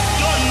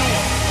 Don't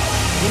know.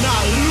 We're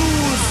not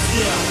lose,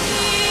 yeah.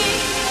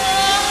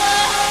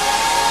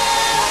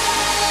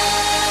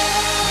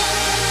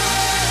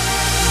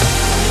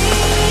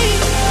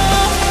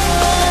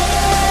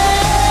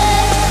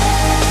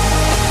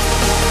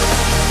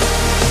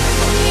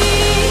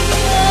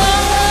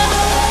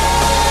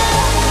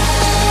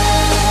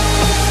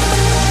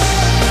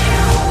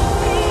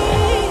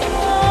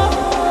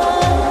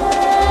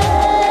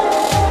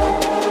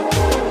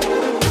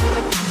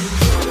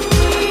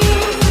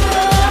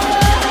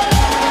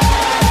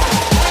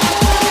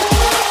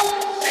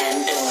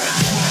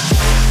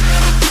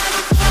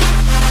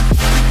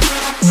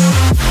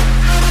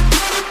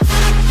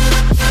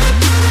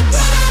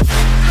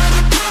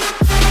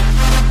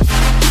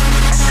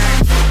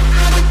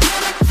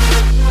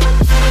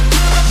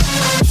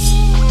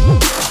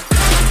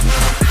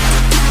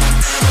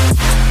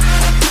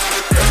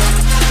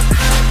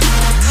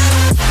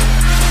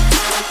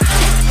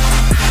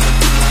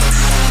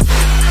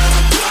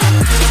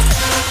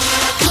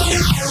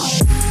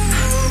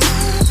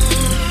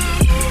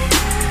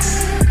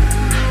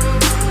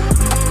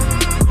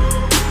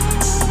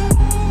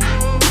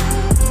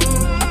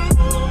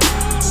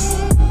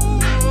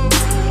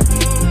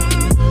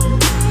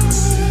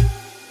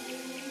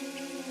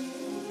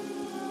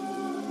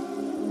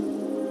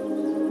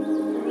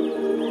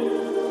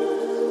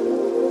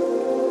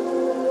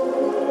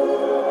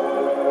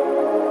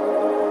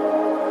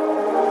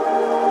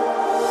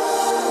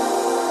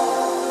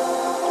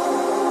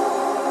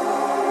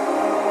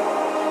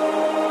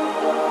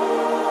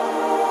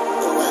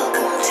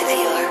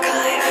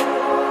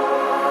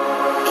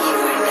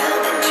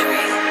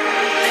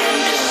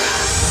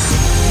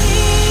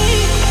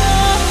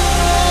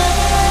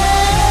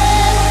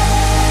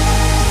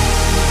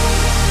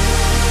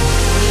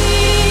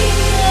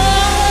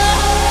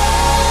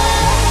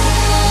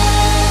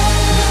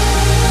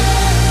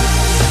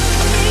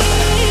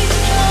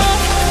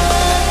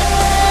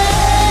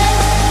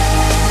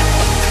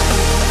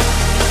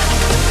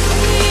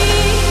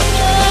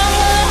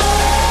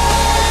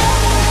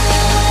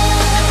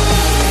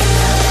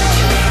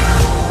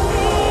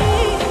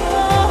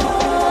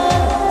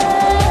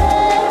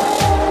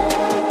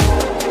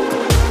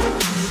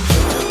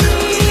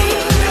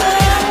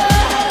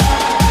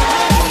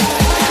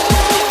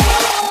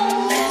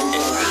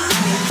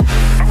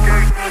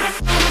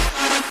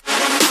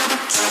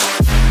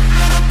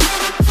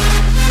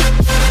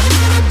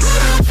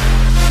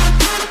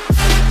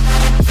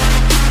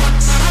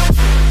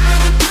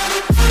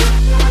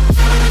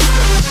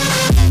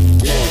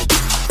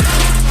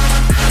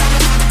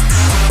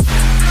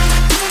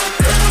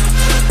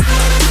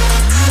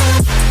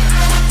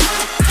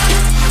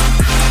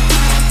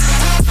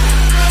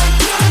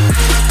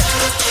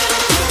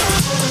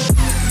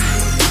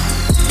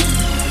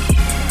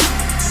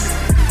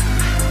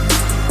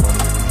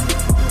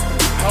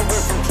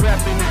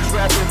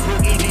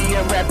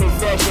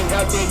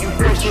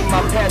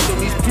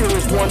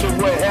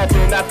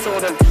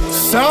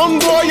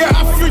 Sound boy, you're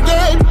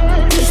African.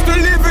 It's the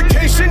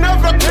lyrication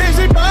of a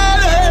crazy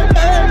body.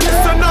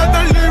 It's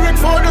another lyric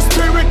for the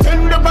spirit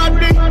and the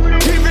body.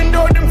 Even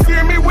though them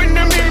fear me when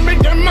they hear me,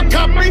 them a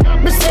copy.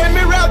 Me say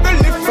me rather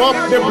lift up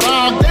the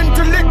bar than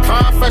to lick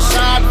off a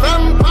shot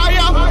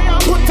vampire.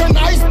 Put a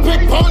nice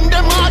pick on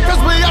them heart,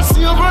 cause we are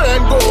silver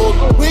and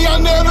gold. We are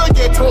never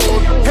get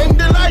old. And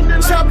the light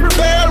shall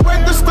prevail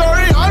when the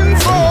story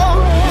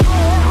unfolds.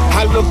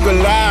 I look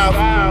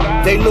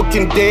alive, they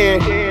looking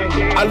dead.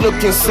 I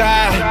look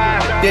inside,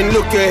 then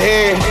look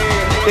ahead.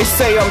 They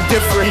say I'm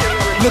different,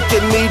 look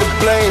at me to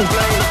blame.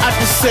 I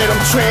just said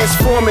I'm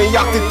transforming,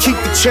 y'all can keep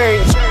the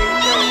change.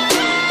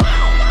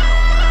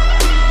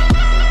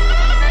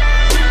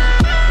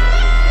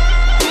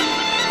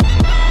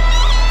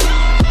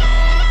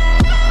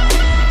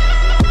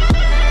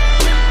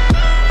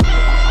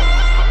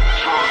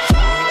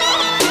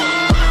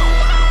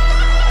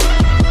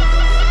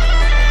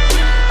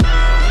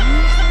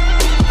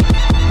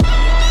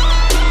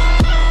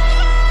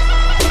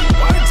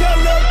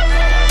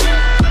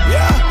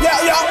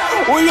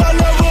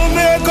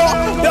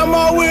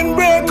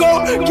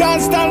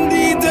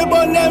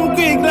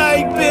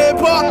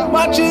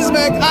 Matches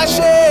make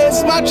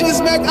ashes,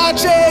 matches make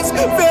ashes.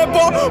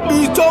 Vapor,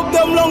 beat up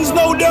them lungs,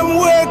 now them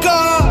wake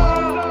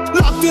up.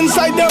 Locked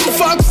inside them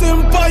fox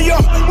empire,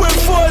 we're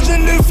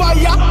forging the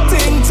fire.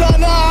 Think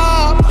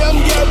Tana, them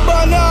get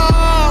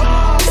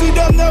banner. See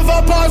them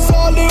never pass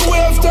all the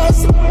wave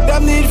tests.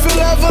 Them need to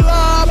level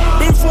up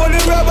before the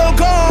rebel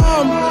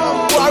come.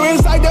 War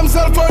inside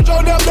themselves, purge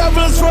out them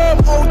devils from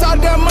out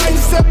of them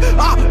mindset.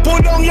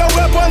 Put down your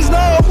weapons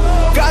now.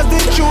 Cause the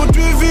truth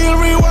reveal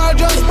reward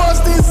just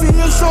busting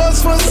seal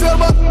souls for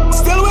silver.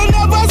 Still we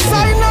never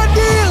sign a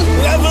deal.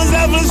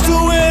 Levels to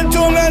it,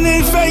 too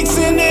many fakes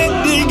in it.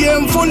 The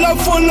game full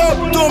up,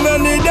 too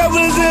many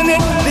devils in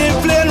it. They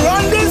playing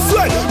run this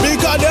way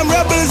because them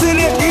rebels in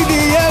it.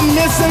 EDM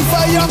miss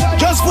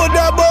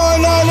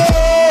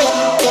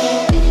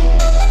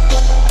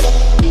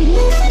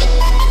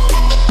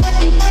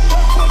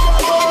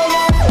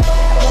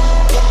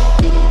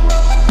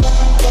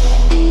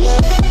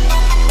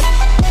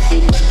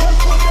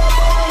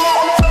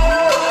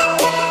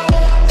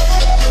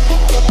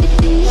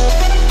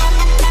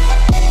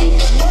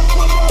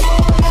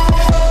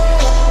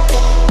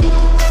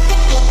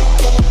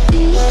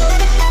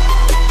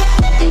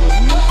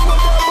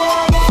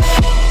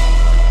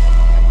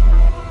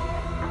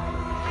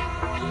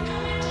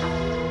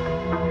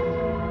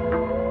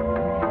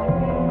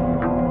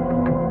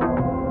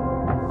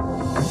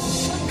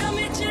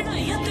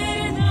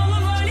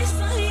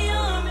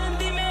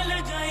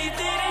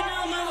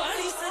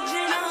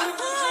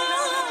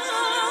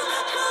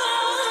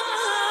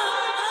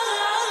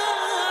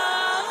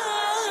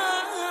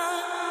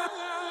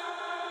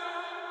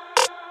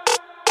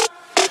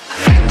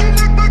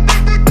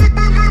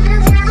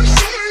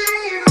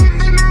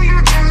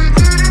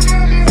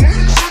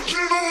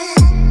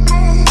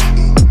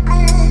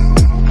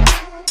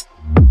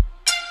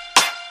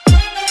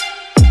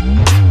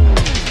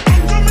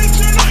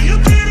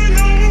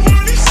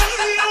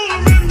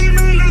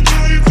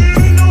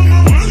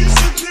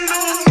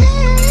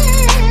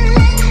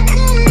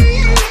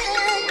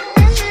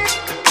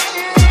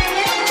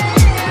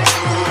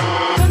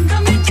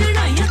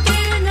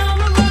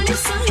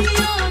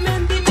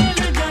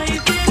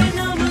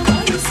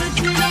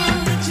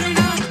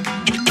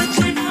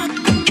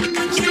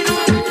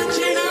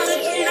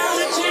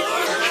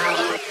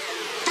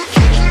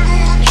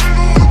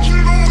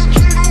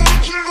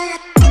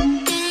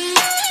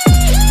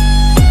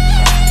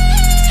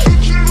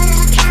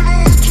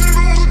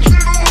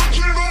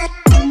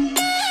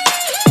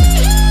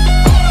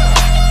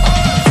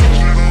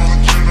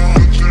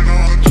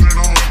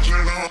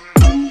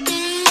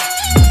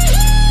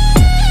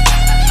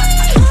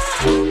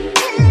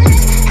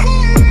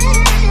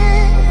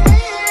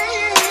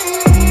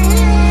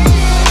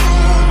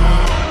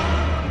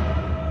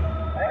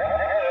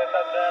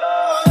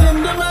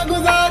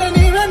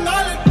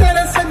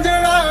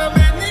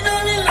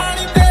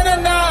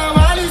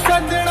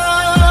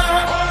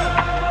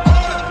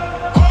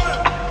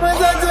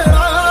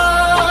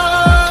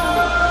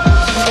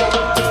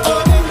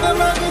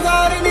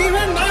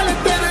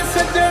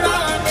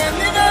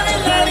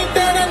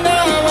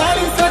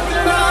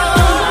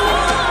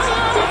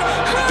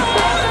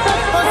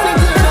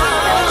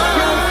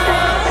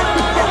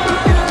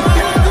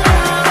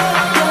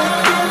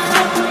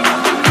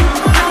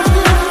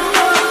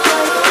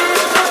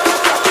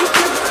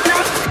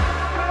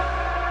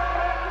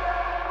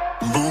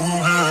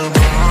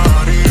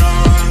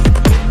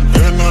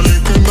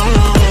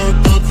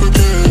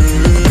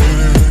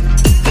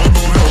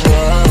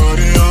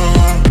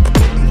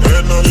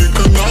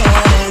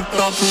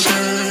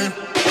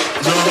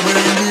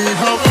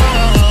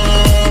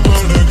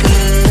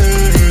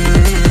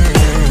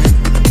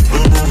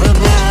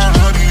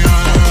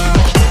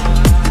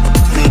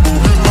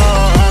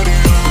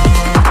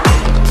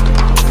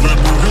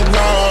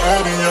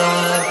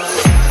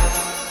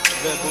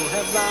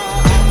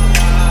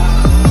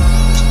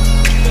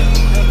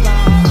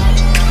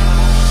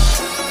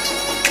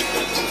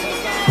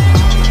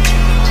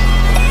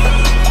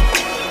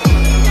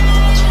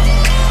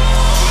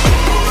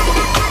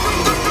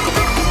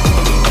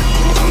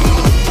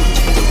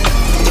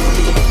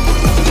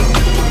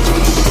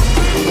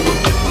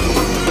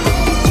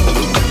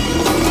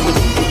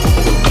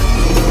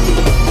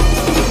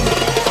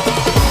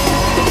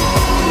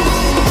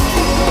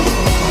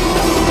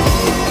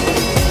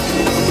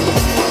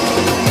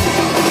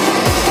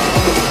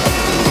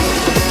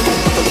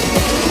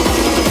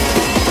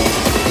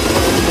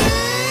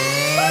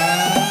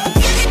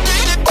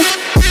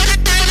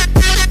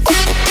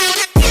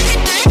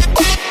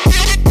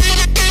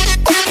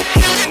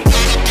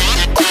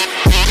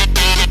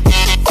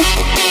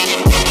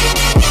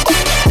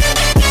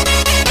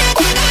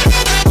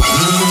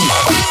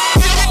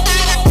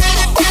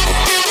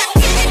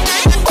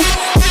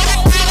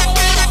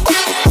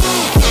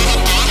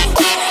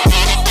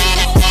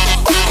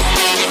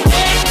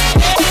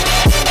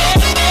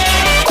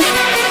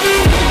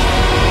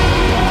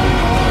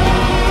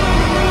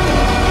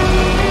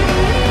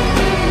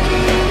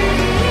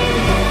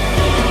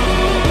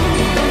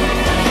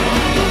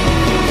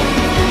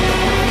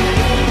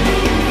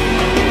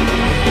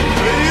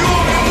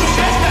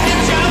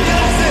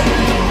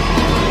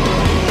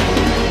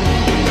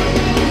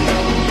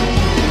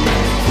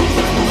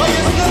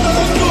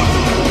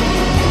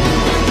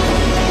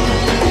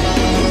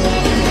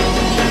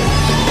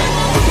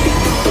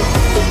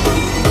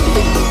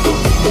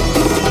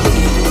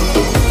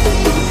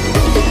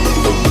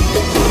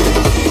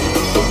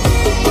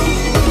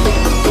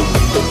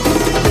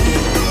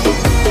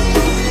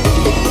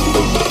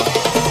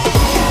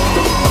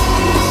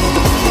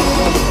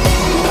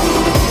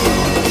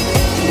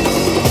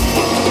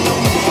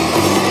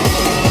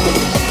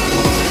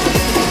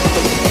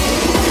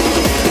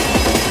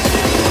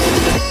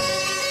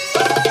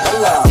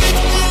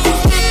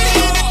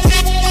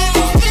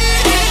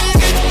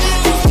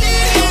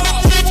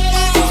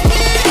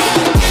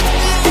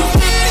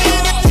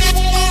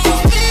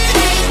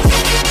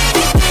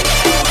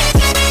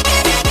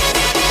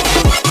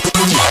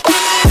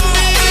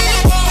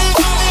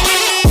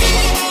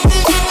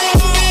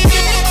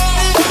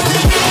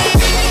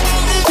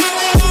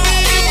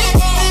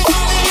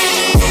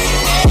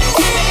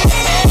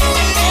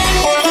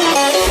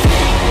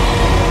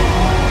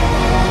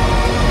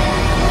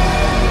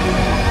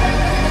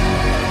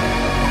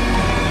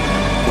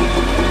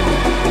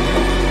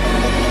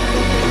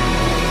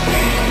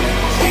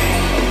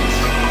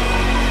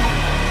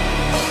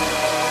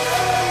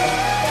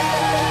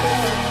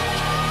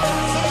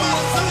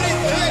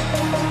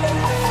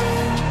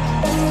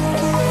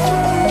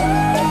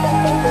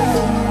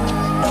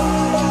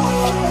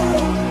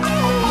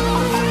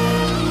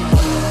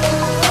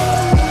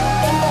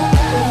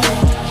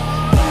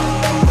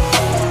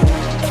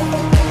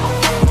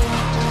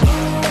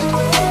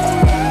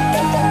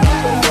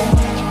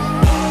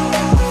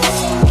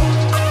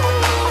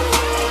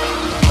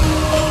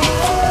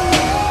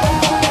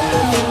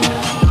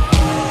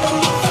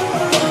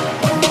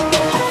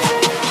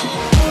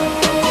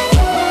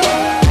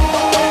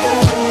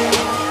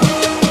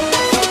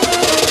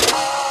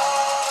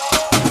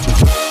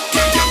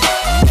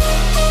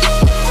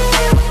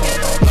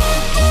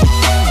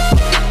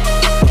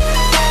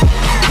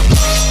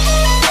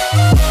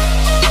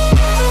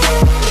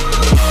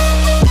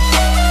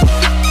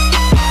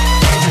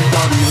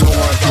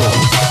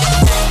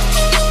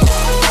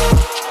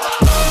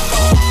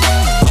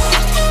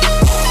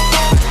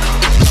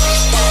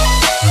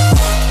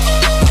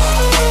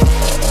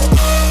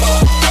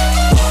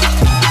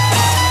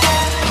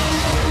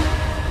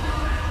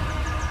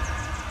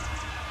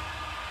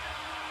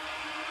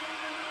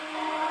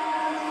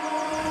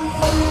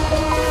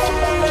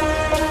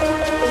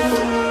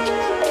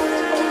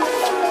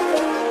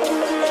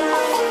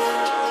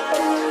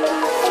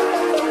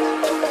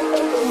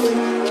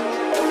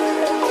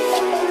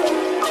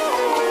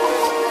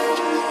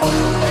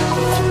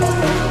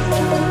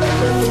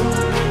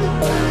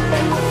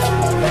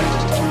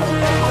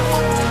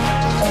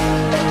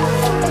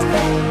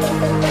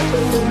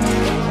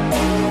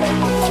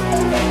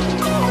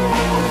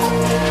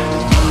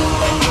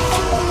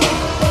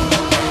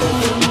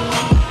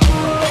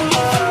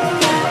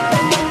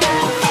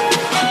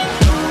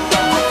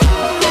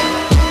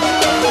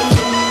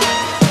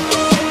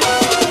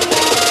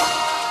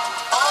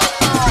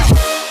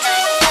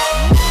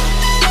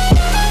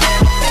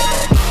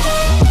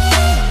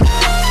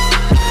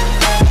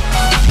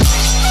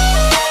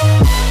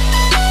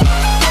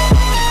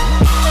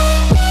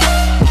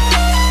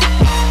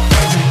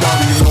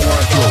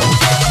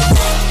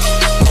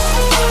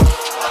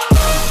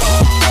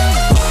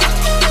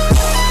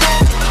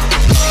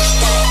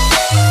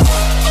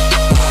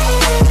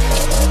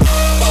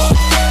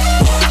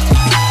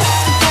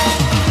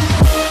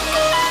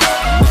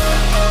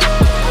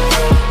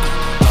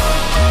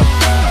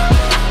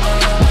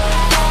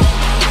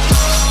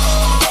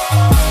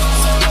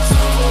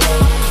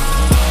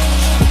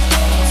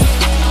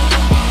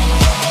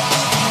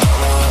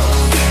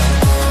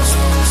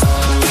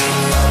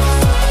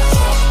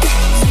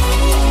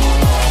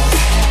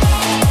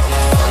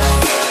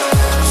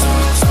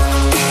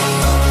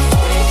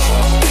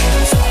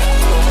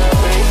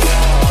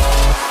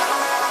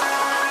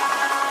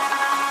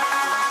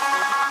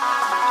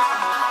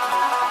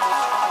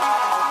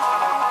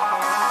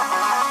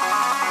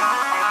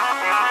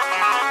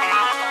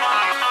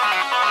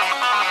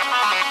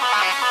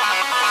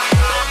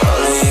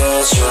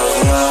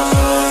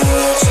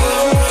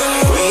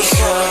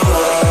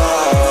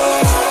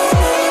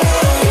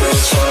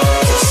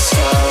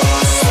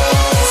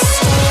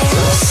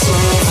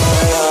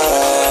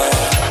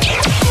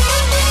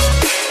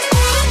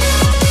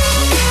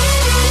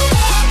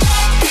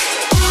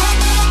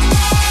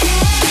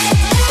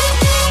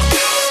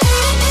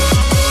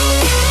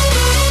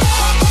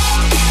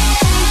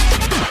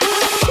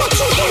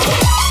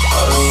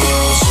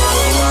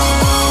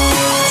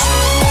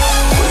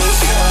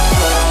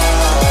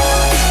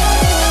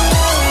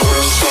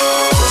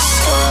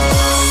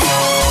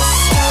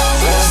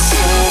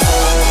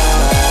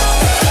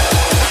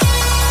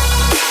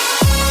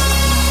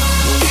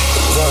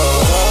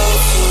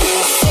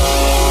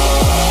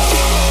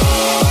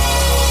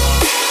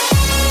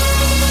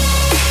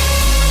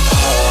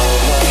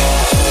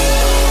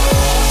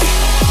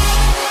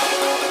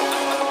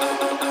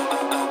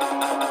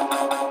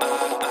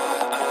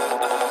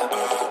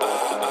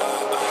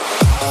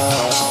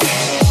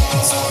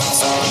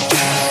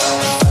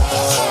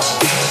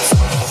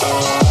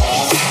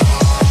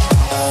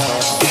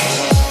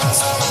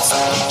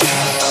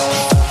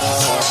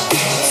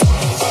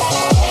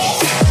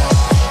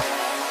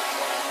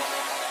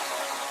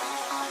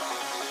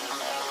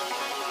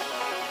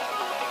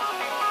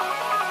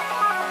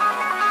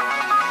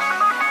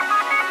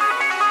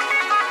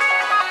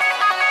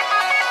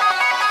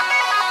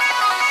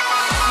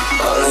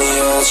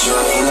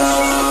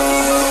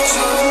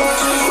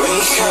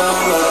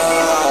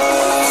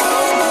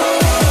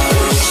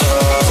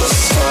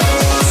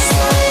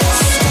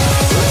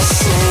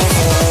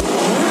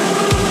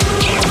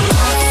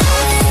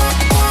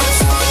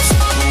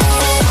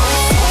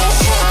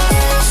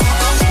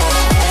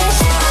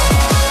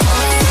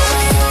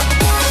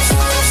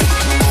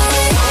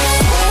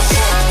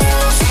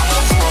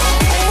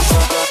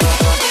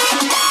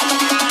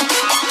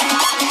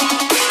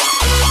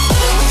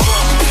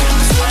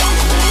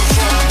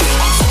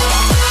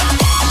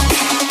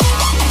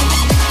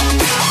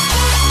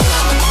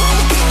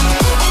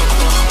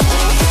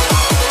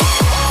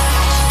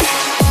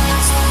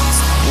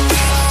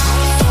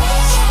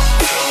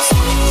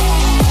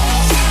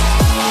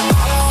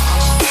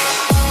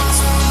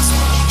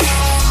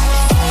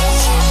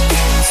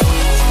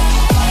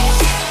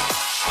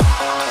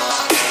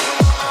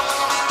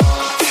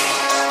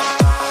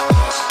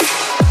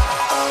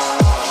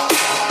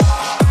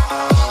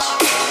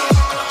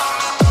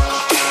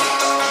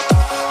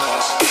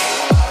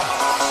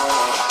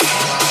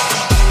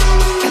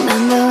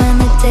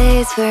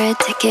For a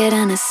ticket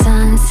on a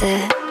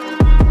sunset.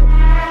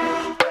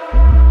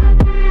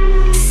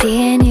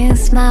 Seeing you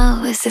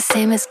smile was the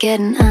same as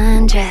getting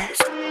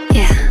undressed.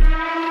 Yeah.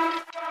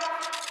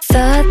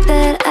 Thought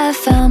that I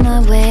found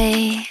my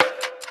way,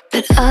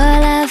 but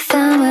all I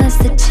found was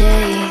the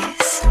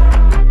chase.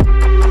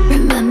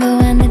 Remember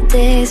when the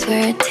days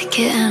were a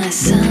ticket on a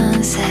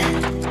sunset.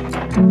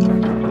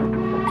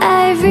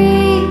 I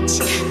reach,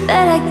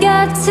 but I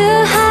got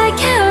too high,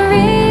 can't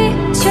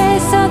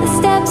retrace all the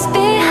steps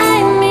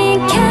behind me.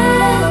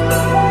 Can't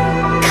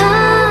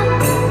come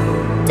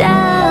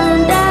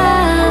down,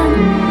 down,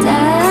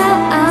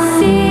 down.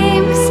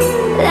 Seems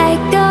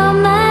like all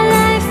my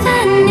life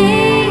I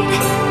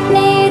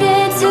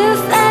needed to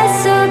fly.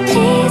 So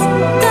please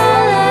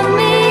don't let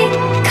me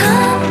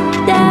come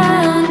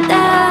down,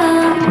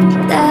 down,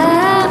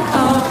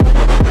 down,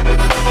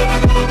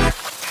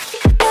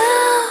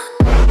 down,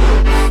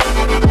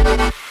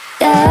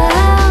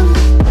 down.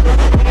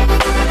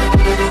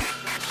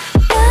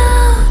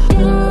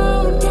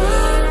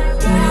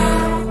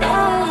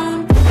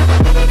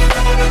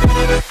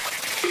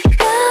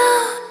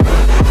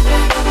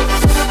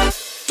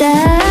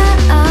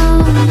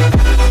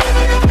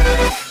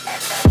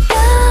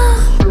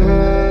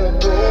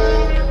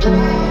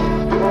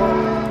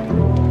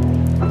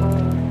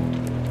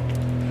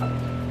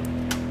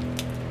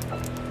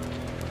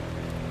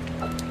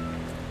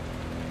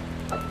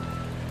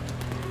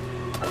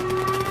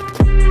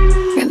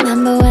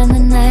 Remember when the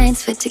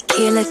nights were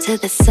tequila to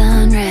the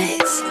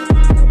sunrise.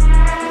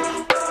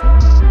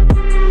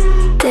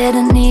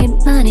 Didn't need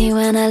money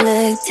when I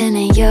looked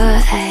into your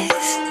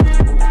eyes.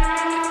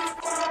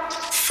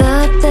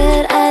 Thought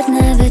that I'd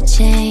never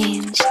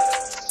change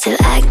till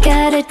I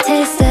got a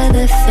taste of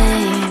the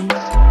fame.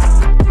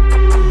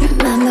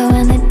 Remember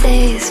when the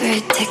days were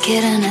a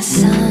ticket on a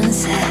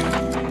sunset.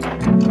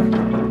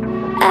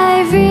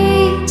 I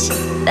reach,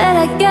 but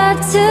I got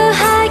too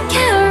high,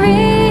 can't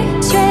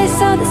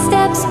retrace all the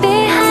steps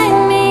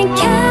behind me.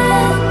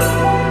 Can't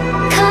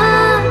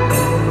come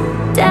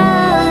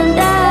down,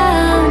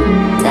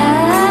 down,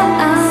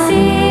 down.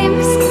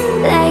 Seems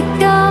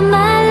like all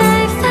my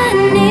life I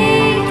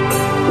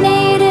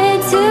needed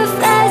to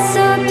fly.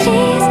 So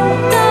please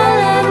don't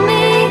let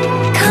me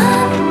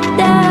come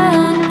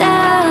down,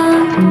 down,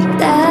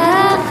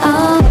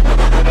 down,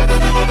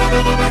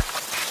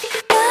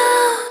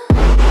 down,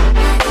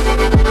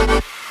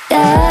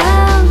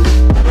 down.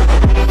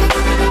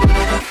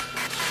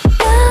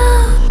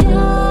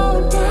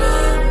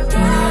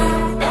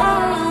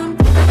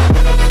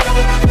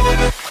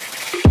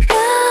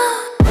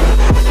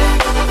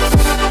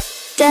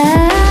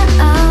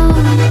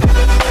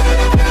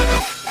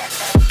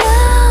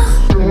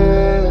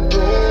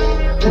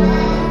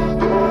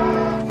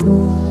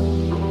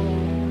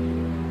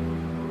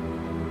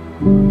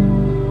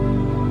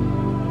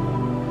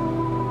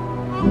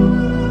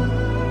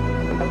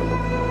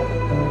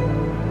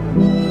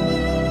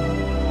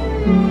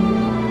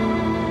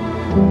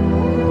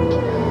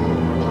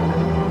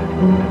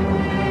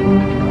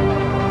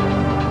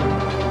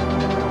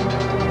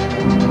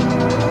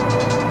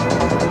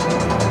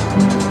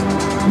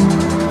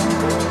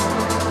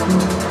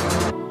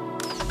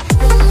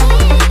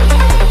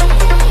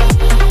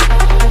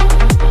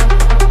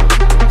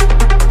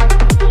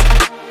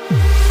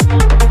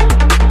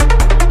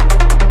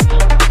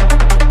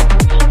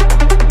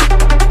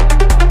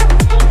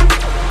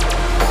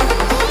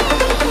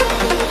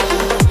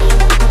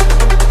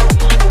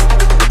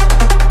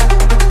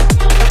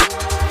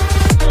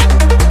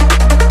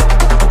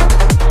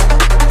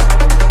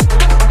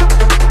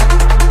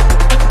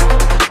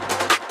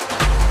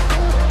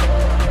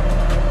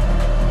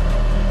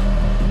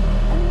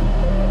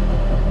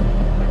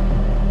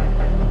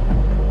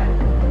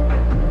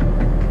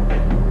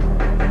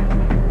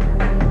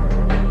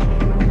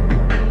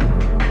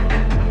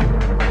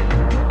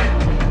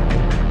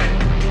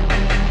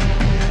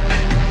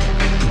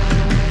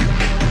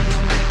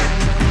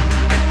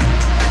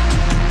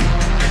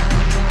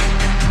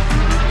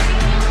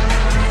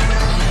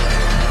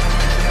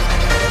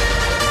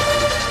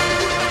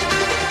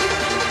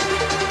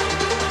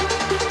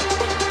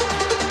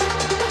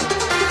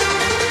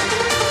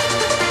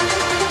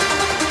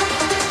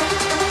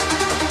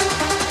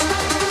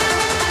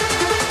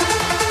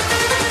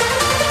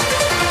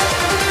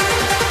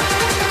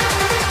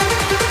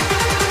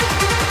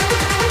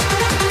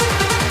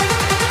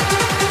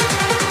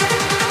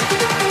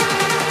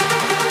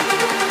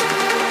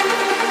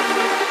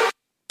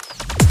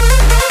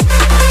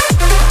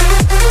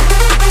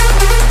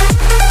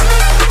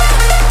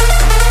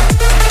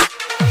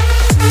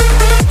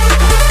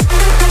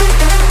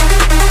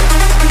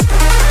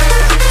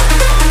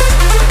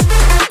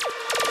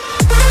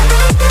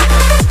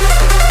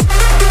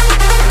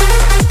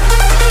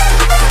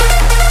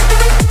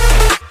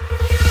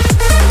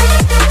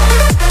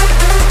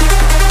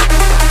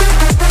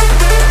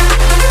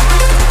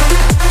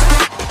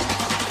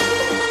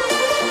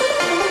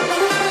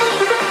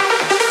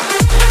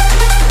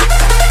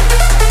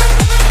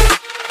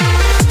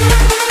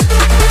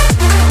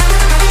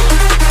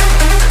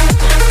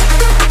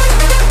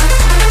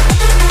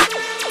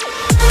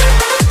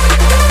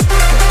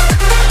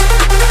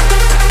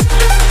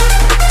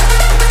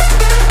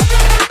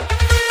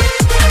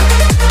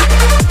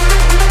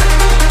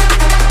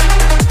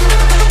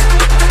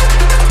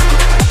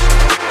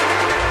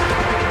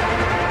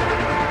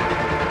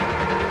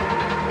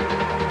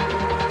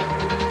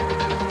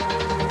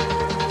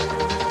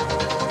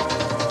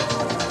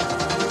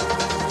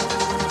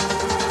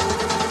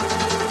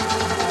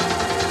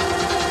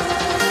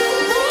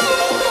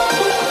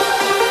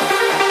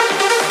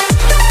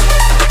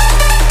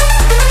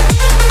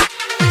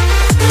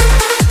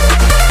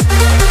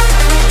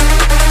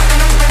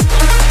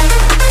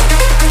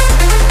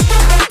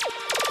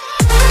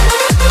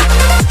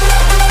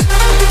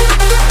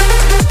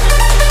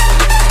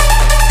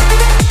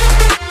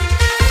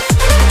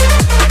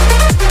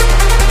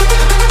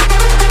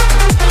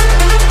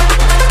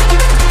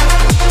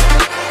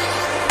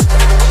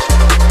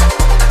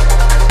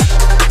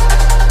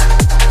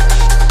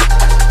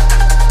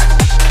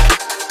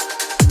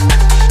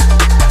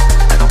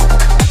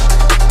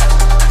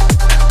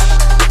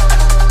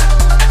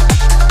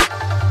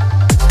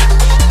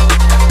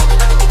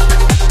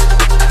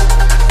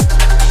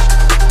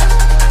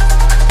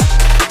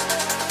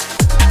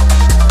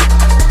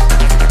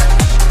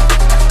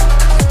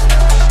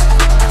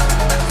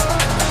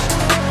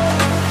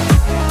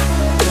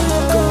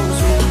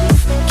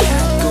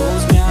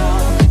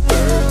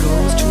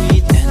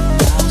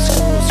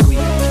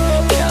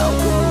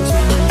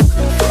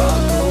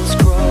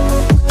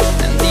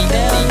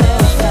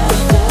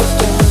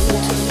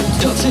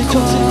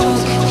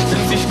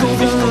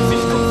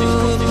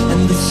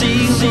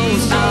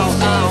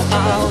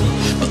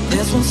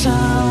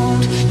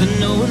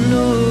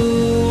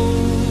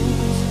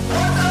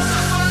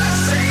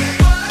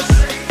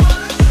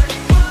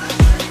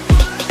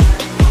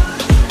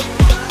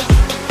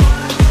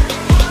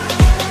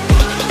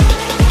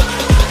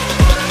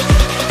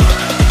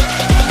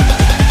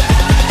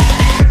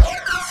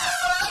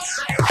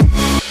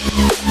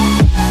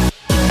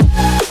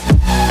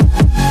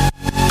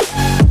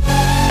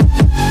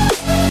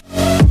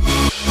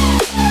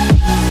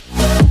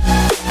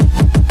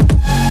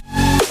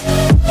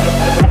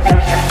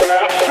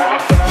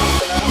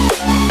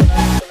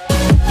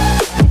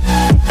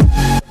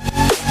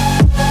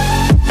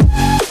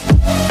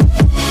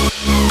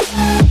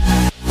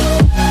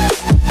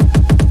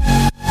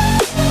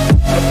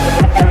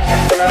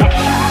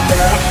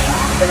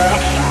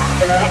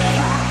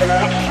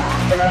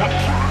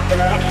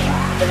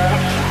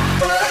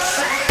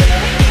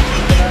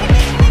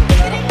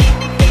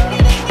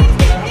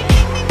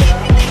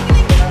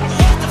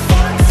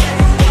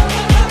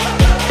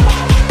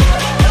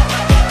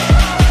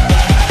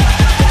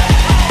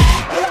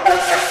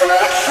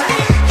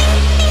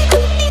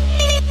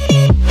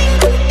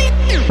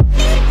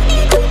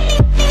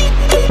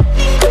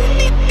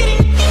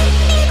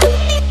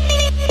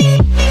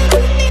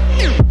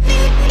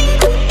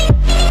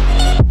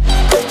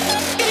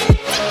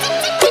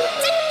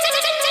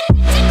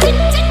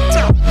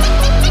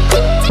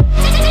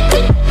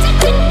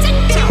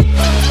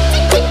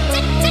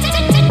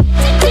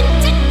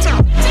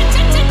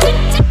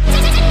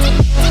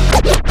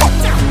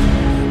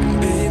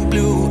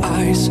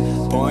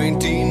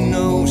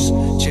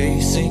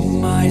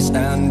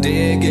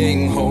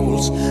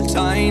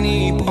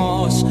 tiny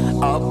paws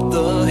up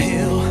the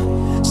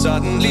hill.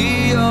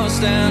 Suddenly you're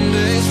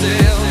standing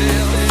still.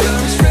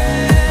 First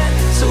red,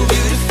 so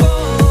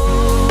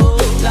beautiful,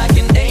 like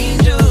an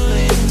angel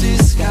in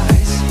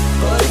disguise.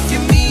 But if you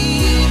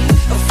meet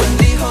a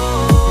friendly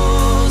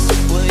host,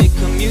 will you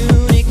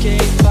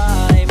communicate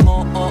by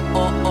more?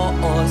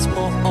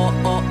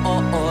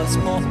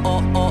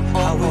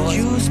 How will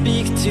you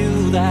speak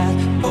to that?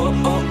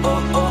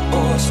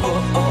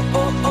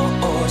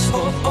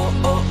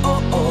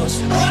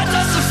 What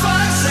does the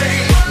fox say?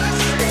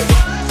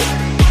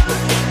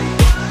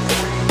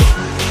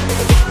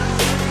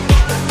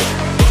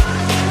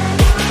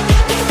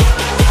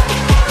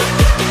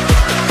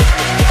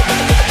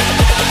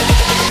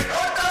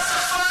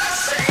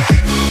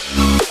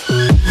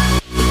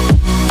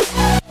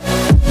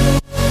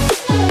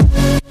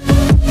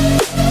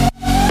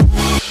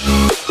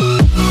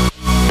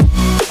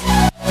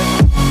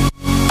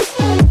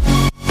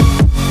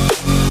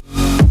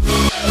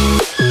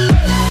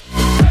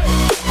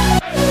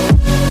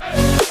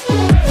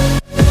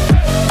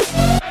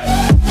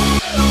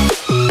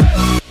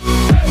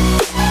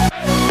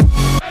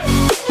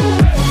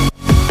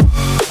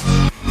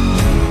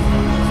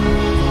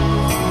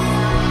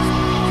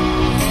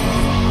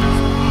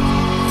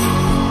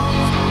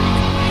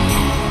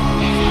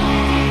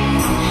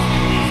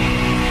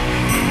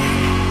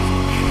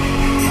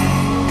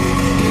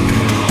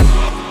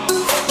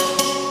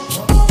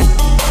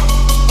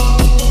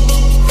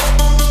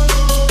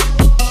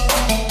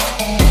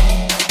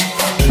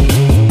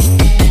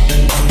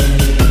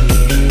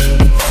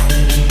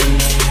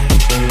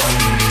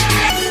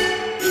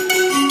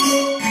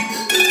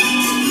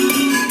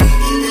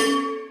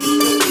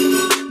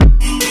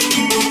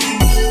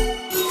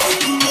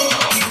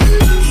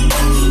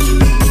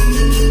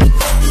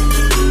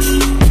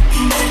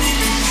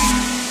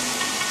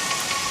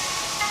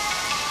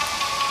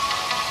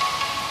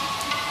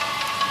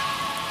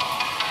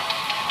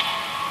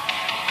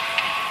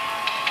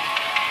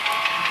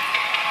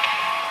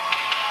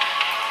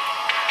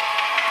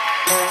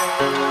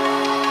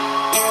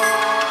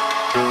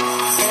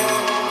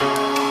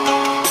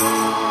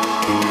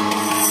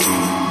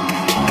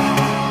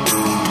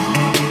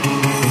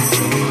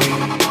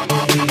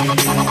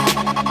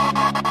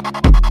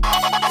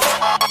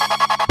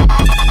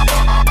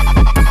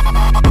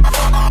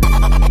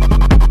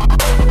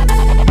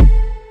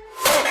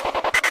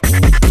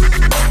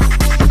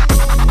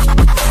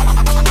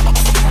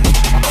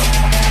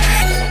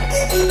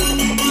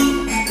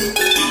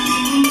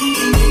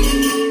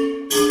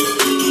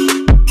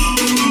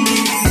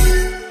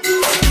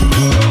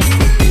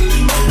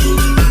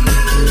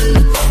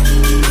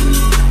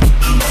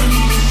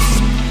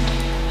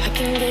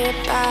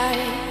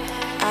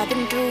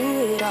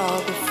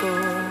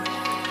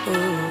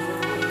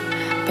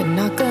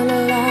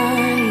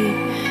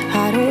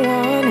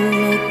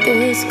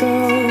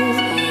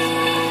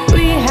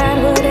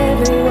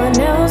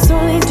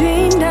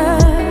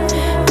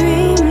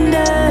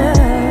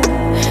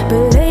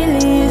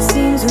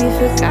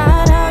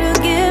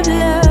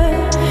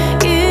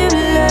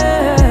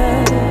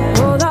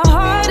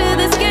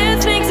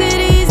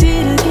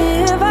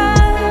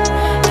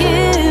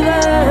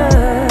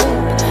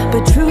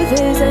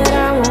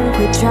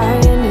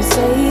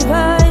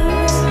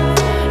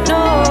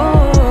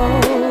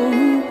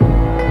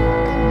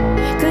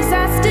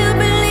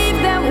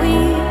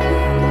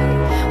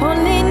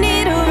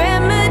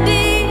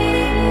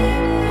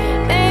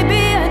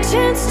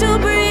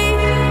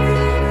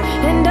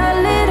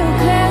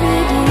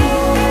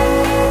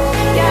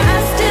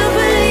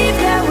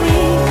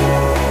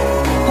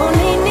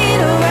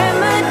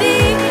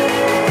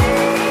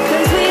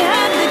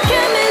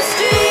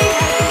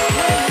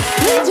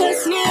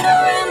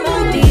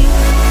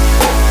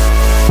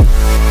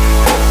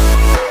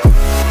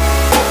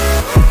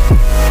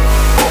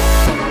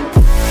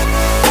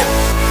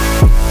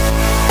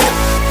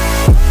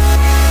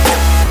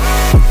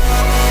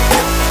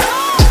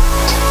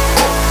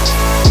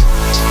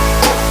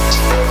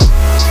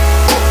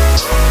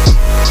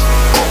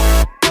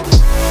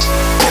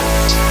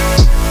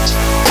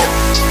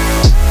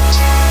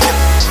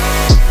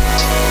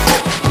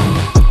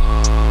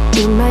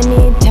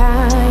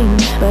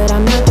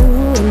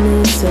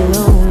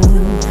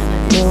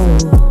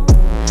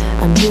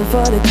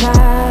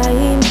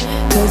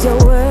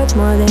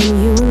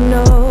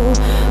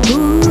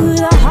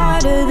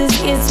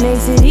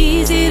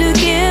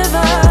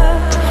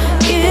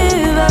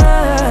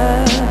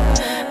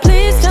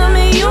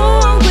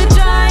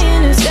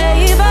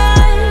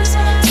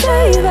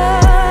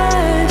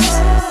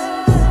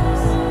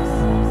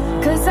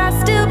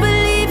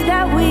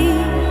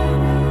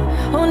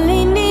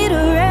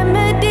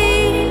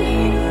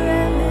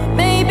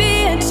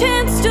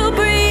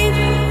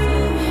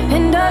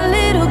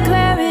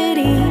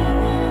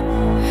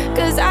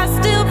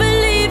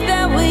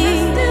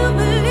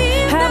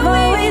 Have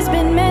always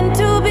been meant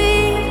to be.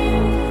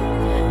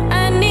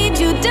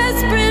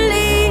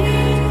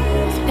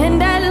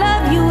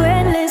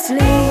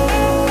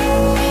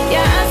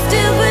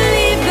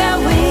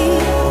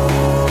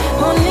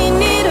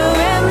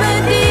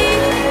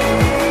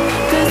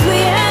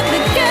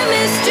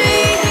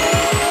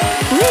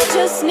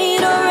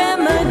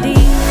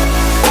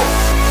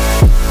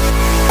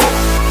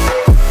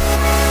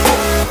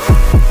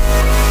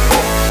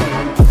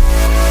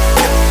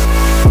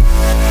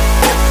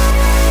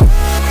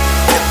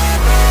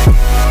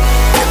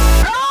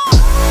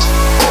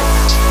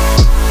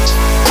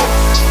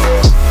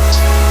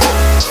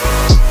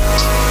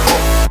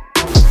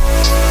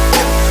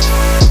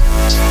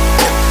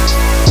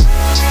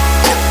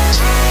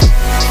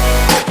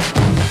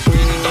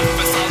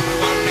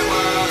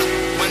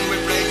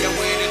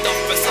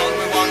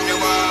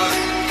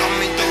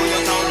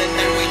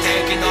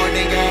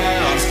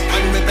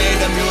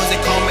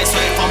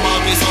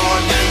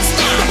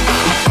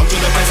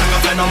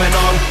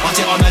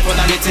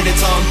 lit till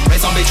it's on.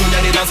 Raise on between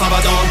the dance have a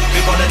done.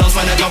 People they don't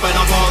find a job and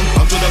a fun.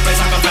 Come to the place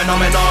like a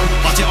phenomenon.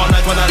 Watch it all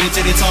night when I lit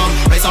till it's on.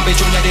 Raise on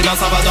between the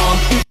dance have a done.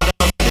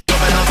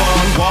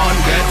 One,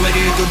 get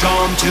ready to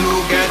jump. Two,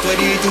 get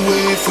ready to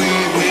wave free.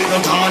 We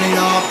gon' turn it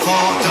up.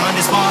 Four, turn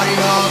this party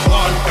up.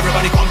 One,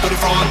 everybody come to the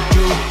front.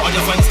 Two, all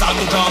your friends start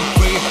to jump.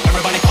 Three,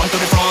 everybody come to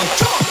the front.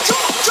 Jump,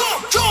 jump,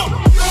 jump,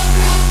 jump.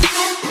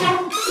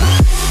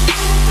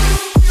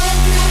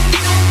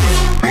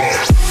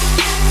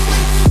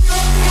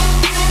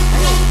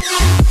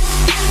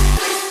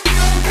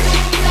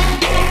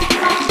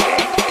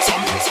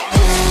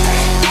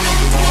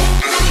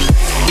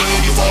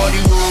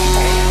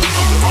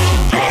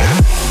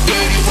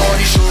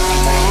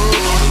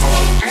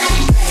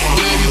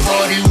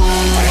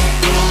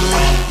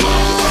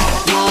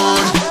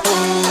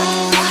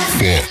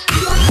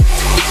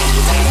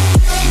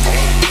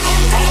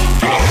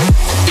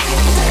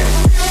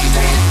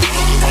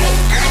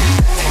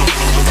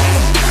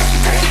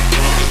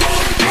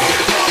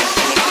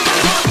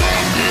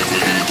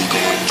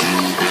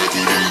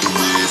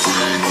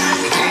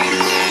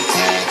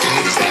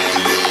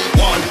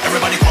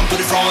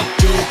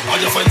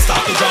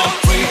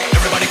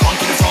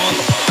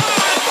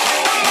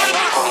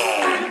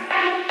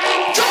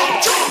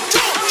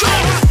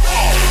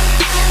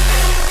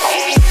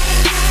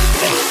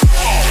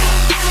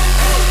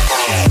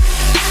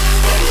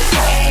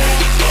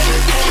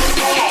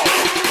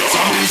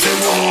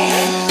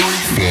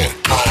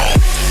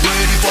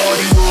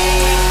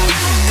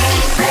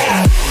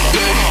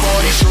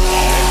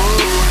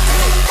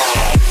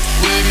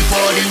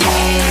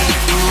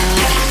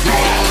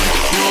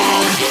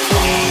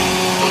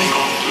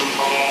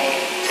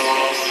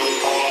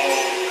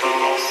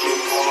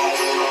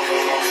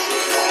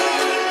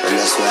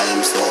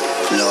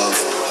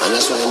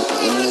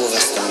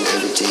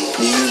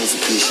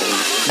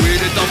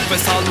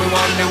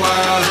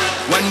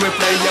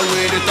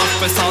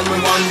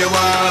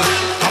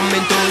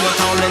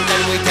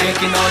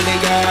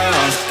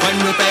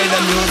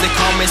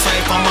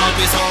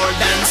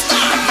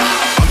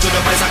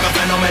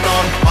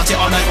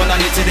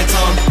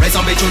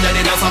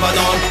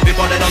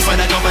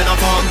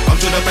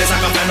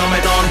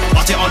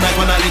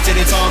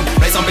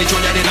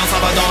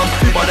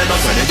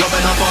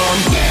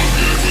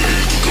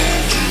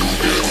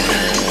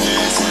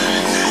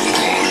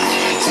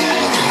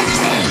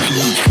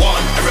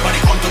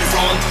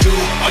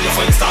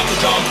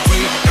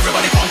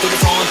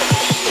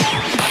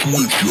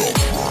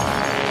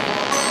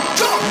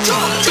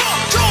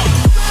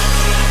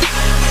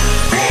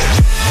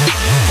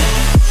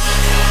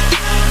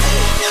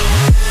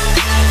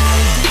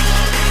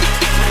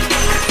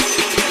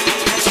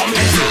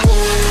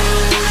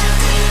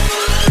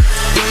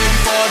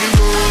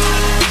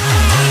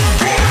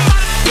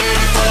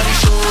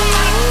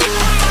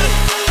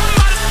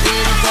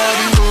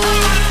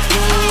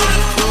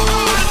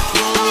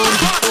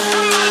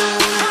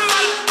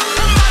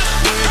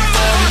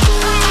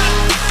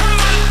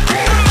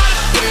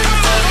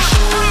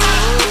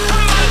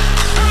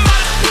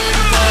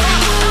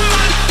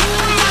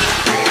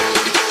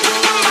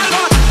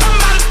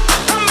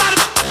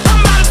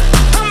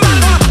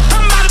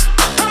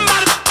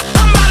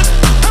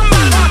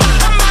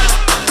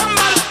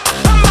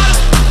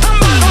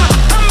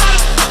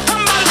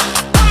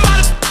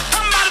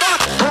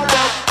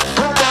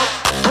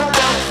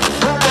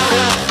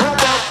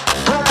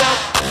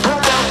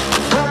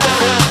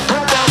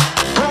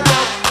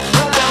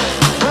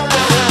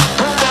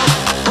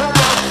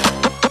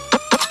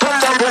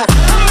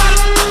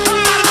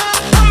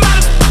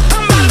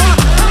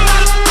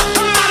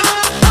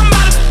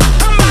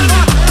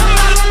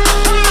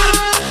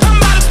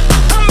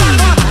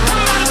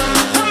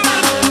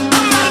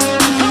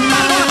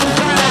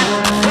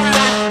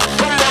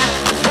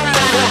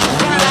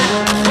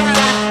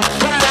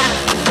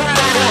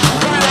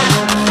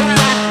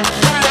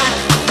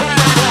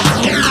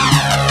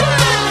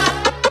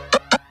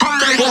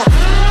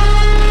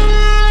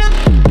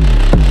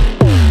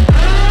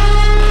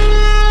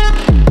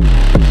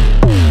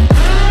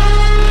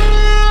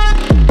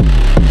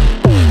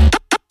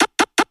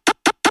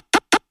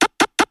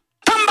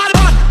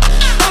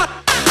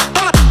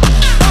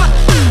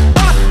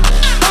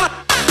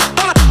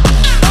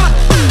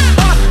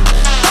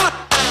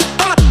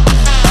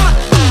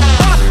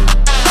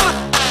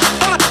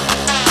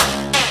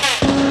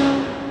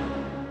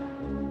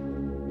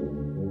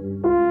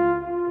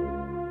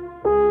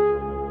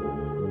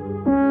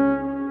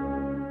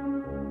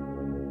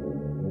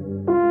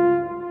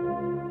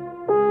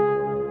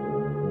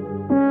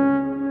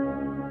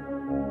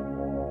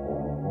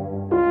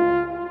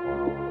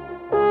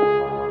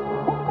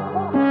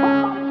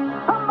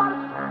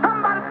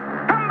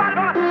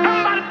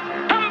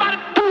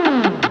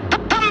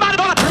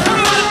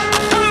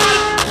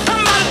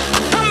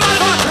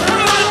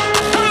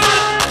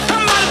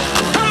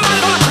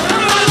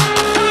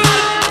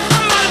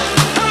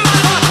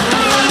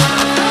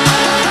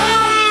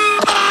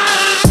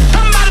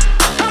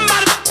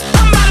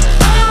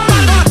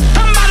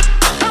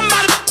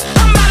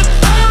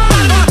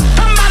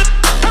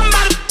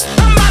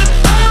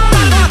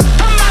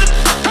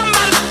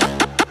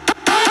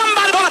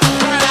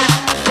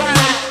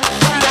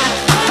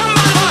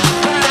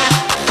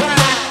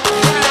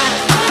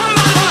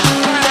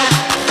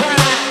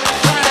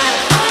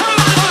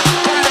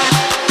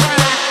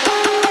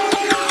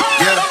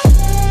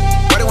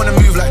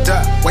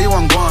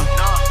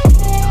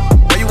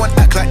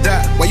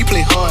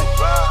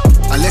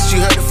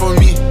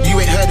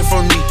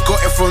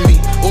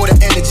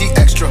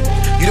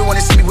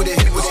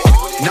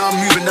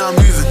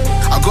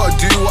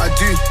 I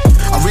do.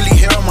 I'm really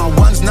here on my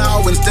ones now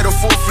instead of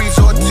 4 3s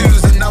or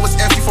 2s. And now it's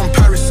F you from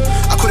Paris.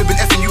 I could have been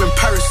F'ing you in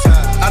Paris.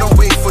 I don't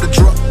wait for the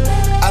drop,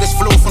 I just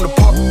flow from the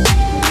pot.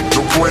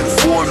 No point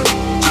falling,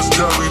 just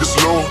carry this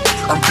low.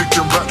 I'm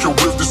kicking back here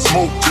with the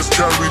smoke, just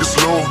carry this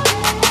low.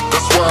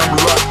 That's why I'm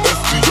like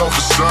F the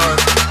other side.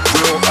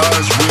 Real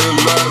eyes, real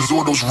lies,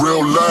 all those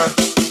real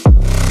lies.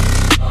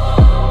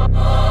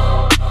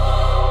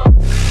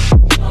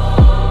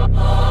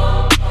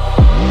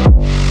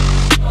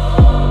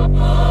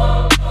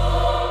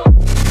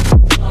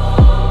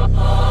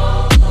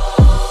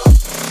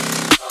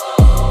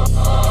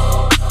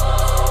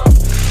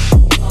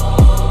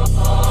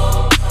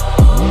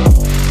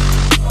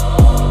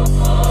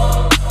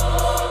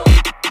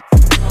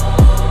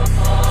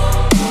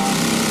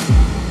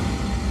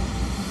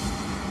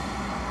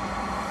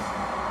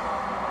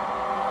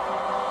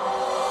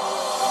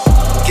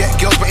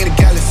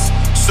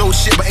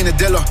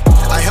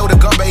 I held a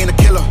gun but ain't a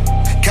killer.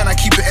 Can I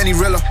keep it any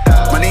realer?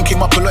 My name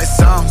came up a lot, it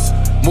sounds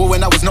more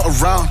when I was not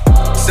around.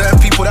 Certain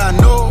people that I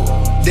know,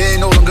 they ain't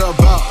no longer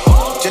about.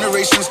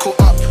 Generations caught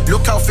up,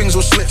 look how things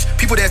will switch.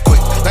 People they're quick,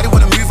 now they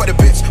wanna move at the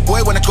bits.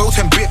 Boy wanna go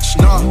 10 bitch,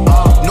 nah.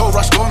 No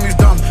rush, go and move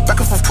dumb. Back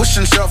and forth, push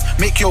and shove.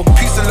 Make your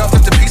peace and love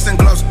into peace and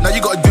gloves. Now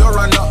you gotta do a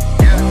run up.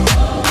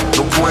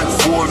 No point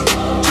falling,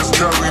 just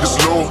carry this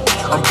low.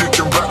 I'm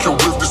kicking back here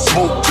with the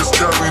smoke, just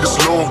carry this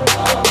low.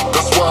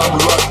 That's why I'm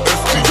like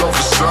F the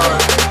other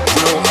side.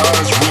 Real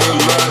eyes, real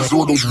lies,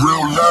 all those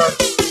real lies.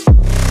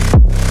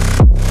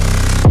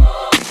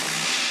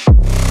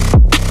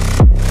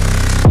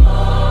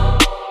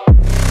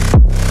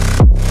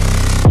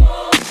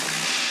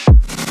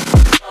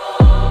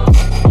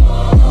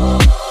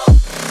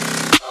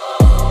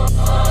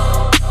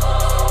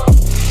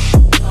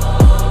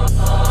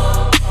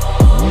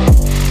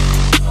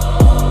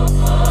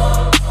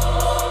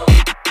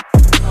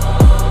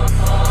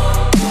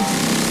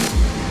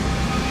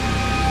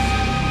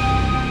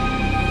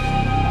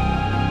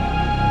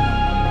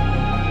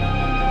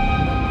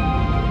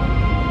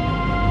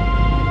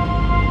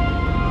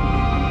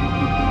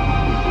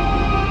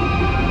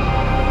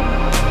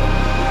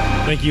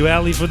 Thank you,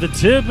 Ali, for the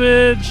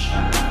tippage.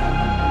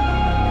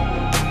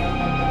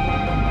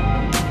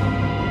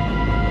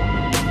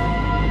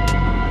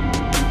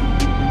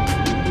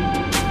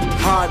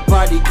 Hard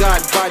body,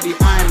 God body,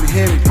 I'm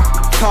him.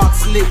 Talk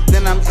slick,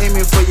 then I'm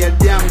aiming for your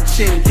damn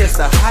chin. Guess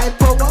the high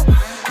power,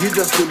 you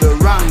just do the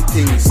wrong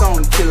thing.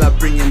 Sound killer,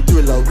 bringing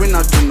thriller. We're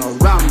not doing no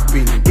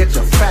ramping. Get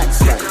your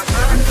facts right.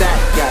 I'm that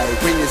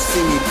guy. When you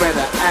see me,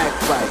 better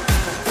act right.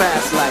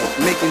 Fast life,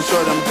 making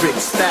sure them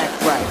bricks stack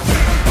right.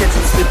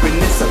 Catching slipping,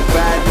 it's a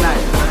bad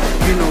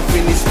night. You know,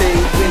 Vinny stay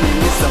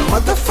winning, it's a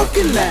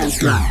motherfucking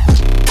landslide.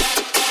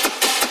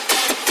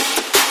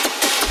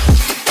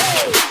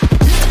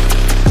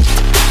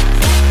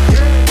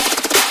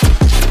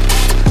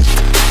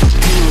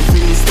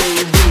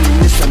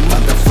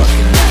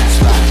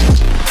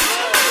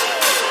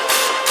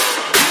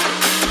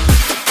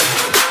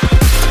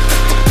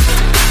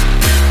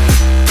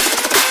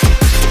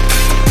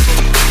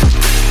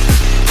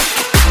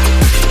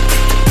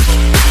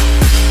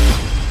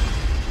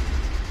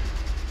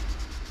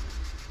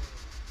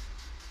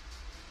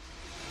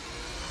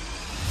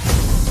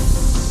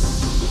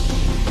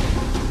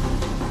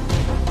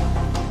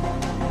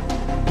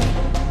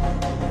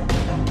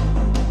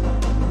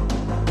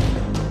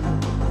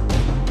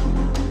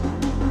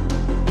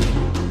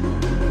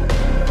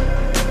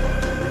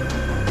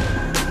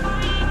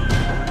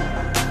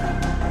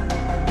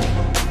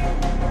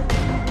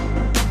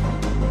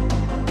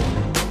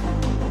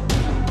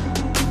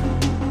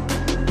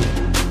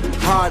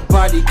 Hard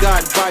body,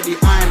 God body,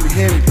 I'm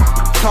him.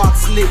 Talk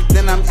slick,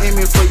 then I'm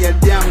aiming for your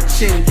damn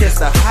chin. Guess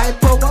the high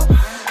power,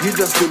 you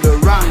just do the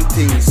wrong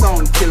thing.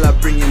 Sound killer,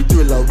 bringing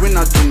thriller. We're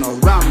not doing no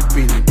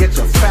ramping. Get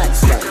your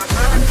facts right.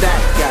 I'm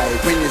that guy.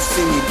 When you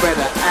see me,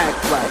 better act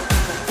right.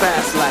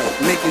 Fast life,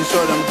 making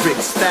sure them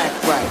bricks stack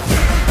right.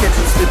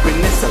 Catching slipping,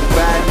 it's a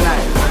bad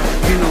night.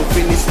 You know,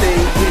 Vinny stay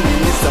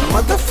winning, it's a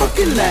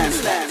motherfucking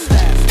landslide.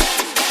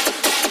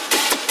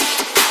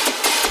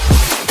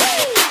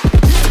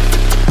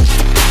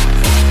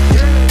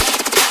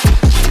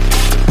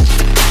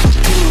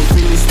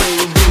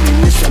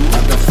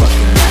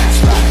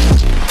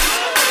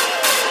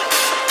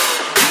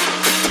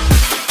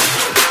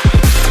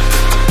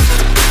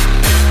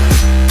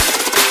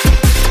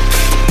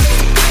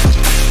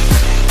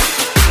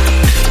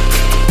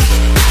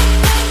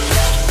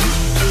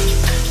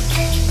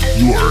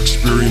 You are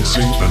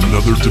experiencing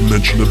another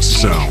dimension of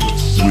sound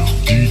with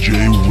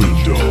DJ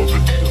Windog.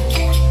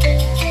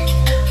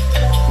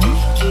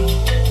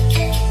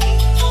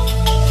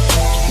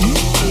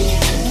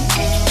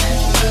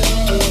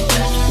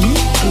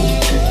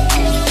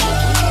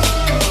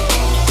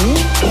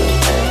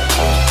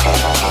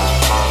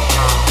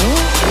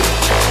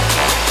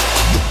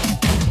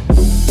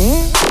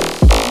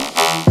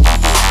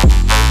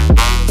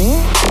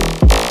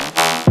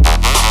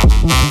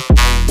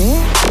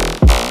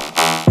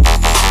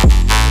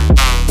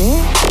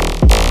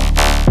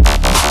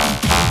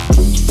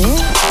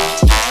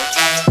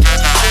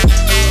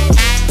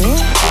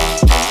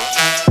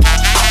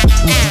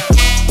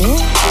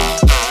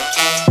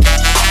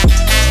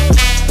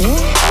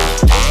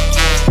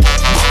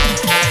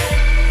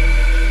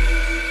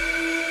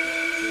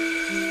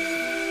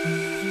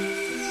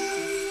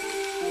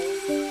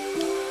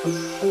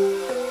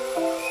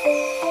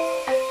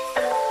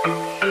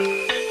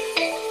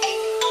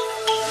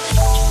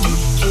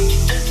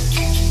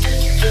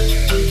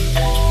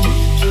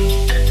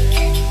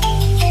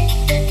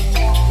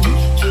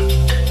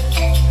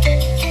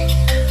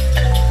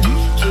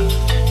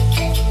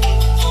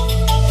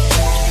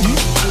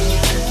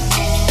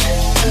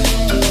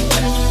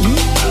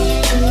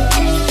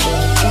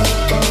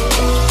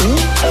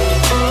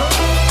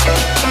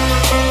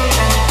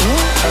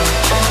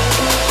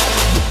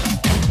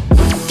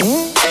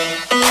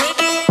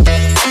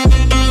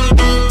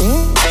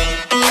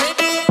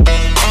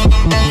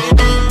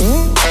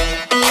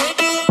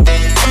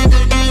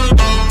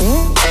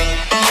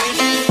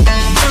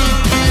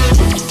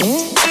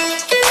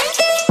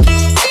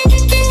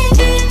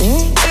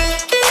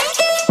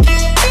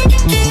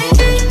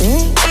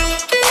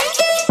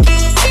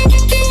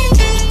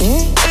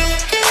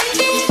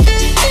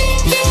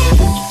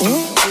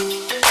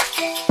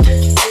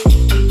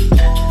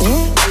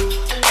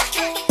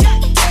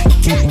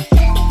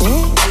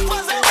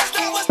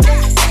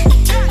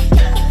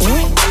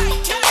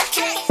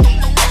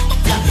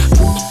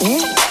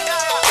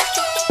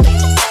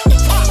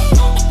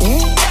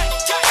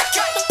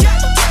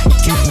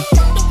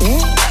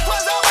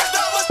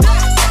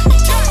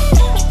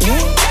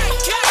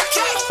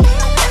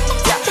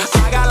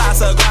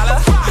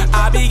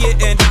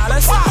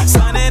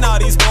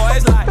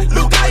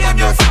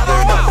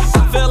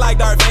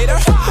 later.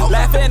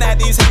 Laughing at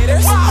these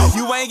haters.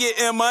 You ain't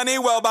getting money,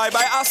 well bye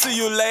bye, I'll see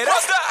you later.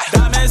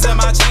 Diamonds in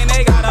my chain,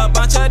 they got a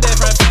bunch of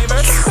different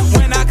flavors.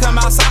 When I come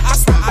outside, I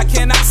swear I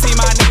cannot see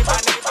my neighbor.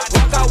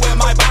 Walk out with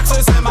my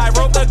boxers and my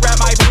rope to grab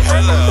my paper.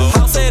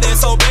 House it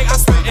is so big, I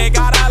swear it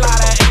got a lot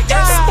of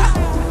acres.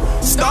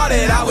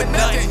 Started out with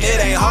nothing, it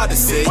ain't hard to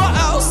see. What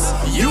else?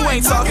 You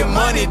ain't talking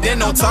money, then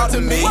don't talk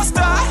to me. What's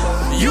that?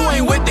 You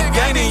ain't with the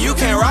gang, then you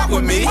can't rock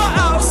with me. What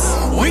else?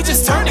 We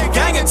just turned the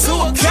gang into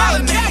a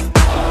colony.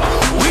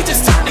 We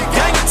just turned the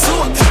gang into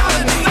a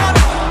colony.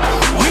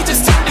 We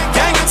just turned the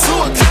gang into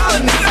a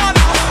colony.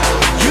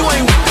 You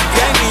ain't with the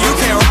gang, then you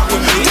can't rock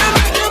with me.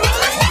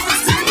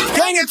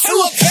 Gang into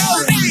a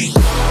colony.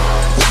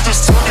 We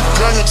just turned the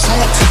gang into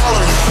a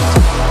colony.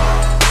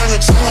 Gang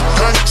into a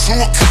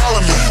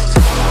colony.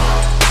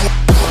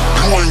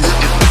 You ain't with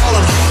the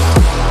colony.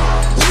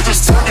 We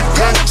just turned the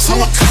gang into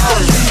a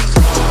colony.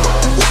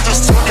 We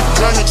just turned the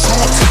gang into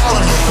a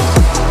colony.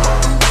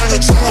 Gang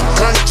into a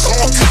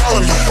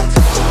colony.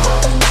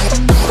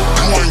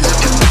 You ain't with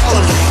the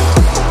colony.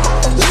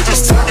 We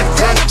just turned the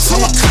gang into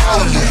a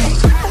colony.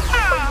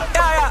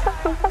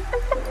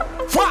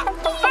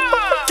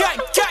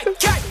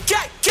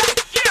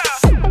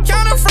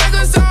 Counting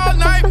fragrance all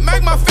night,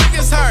 make my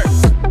fingers hurt.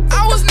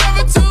 I was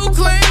never too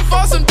clean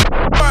for some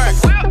work.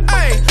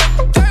 Hey,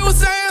 they was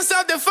saying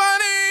something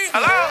funny.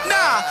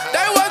 Nah,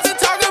 they wasn't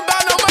talking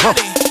about no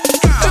money.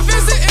 If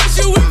it's an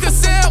issue, we could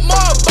sell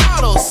more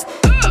bottles.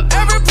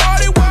 Every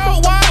party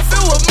worldwide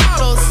filled with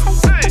models.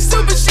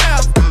 Super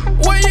chef,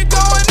 where you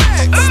going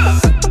next?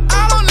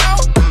 I don't know,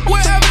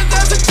 wherever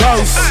there's a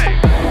ghost.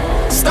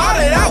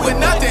 Started out with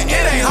nothing,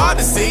 it ain't hard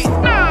to see.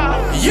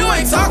 You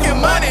ain't talking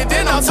money,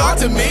 then don't talk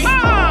to me.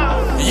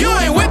 You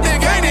ain't with the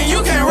gang, then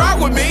you can't rock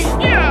with me.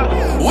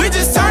 We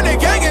just turned the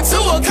gang into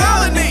a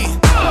colony.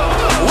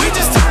 We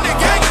just turned the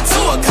gang into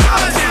a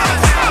colony.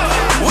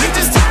 We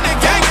just turned the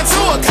gang into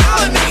a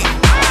colony.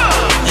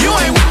 You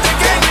ain't with the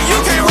gang, then you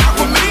can't rock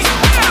with me.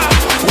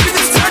 We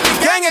just turned the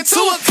gang into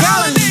a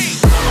colony.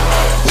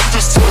 We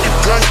just turned the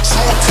gang into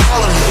a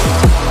colony.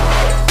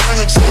 Gang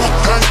into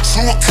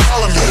a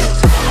colony.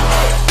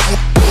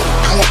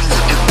 You ain't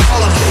with the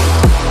colony.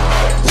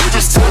 We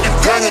just turned the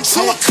gang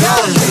into a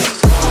colony.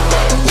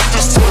 We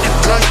just turned the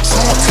gang into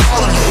a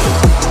colony.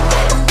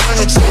 Gang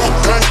into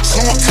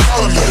a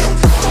colony.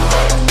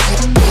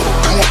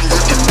 You ain't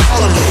with the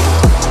colony.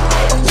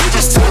 We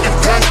just turned the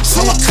gang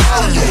into a colony. We just turned the gang into a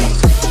colony.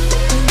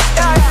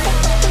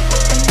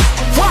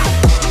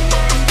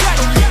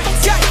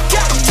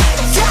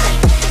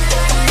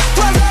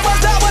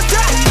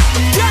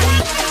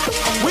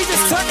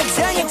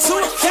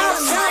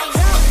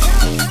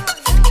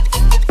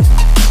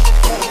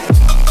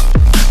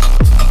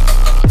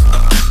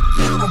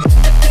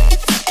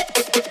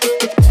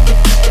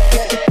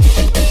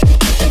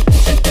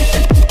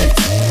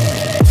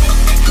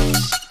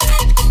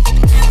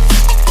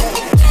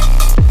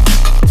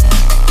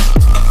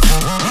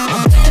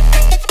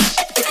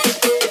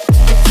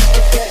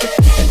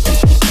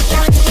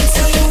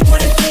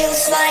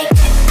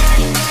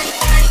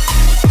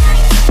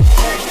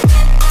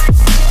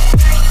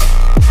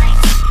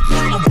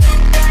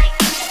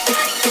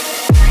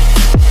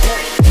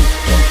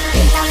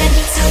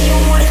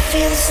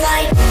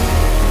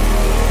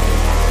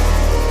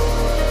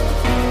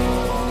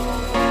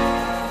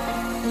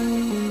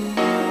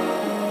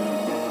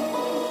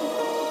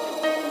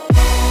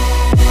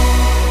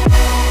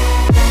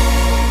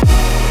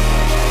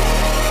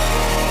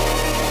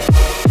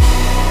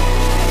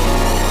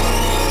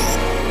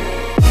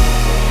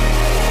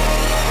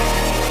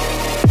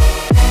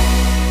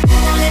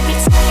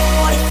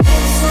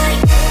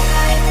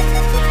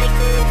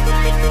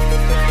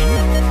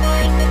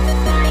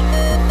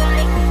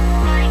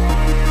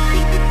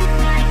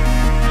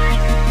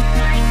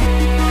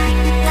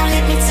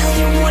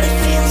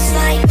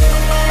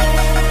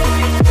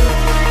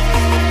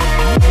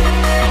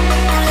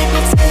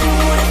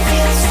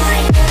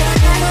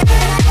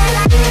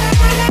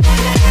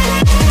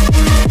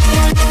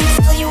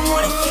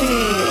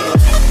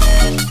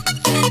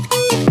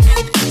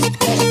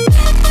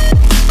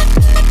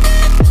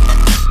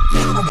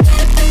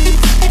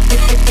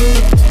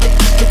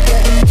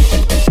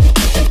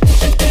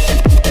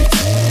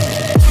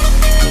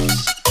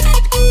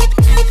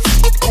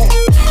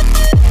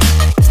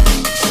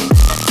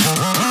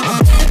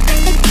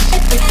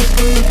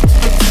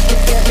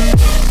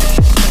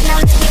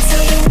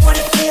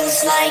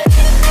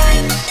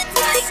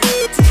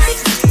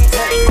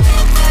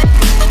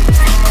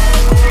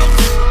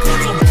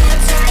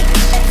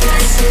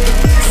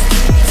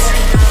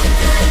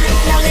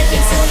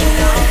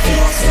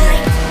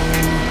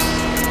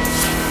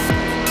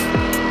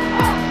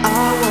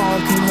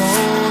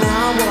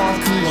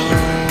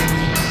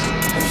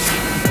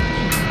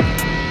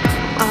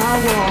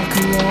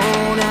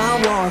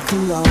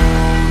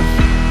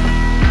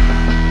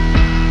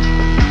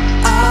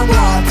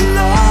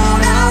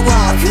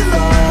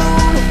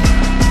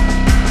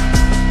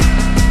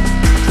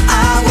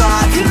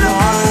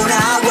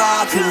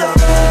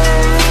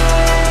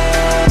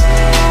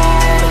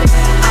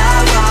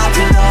 I walk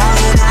alone.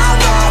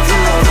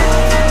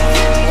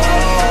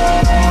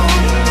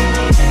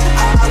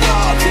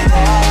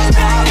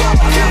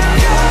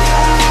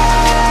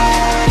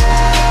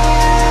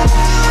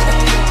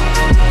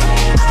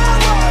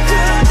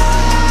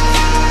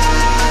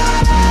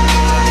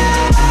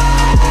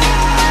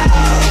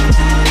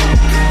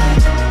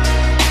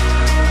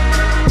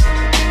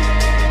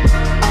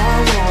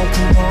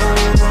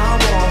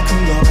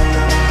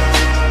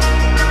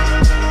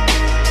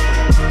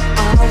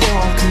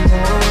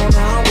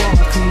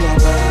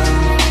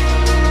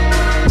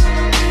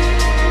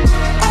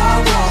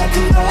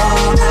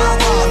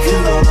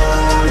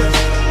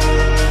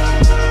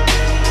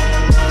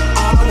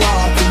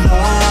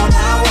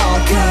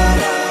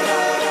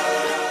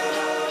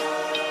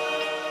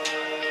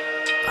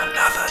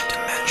 another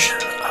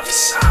dimension of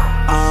sound.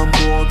 I'm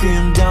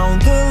walking down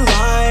the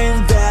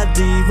line that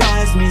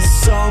divides me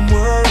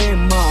somewhere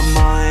in my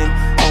mind,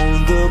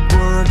 on the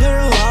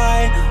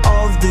borderline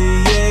of the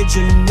age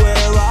and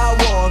where I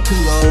walk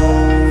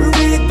alone.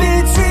 Read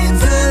between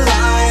the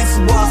lines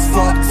what's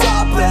fucked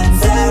up and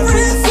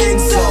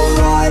everything's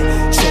alright.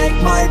 Check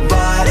my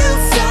vital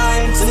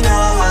signs to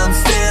know I'm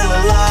still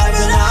alive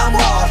and I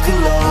walk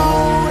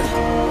alone.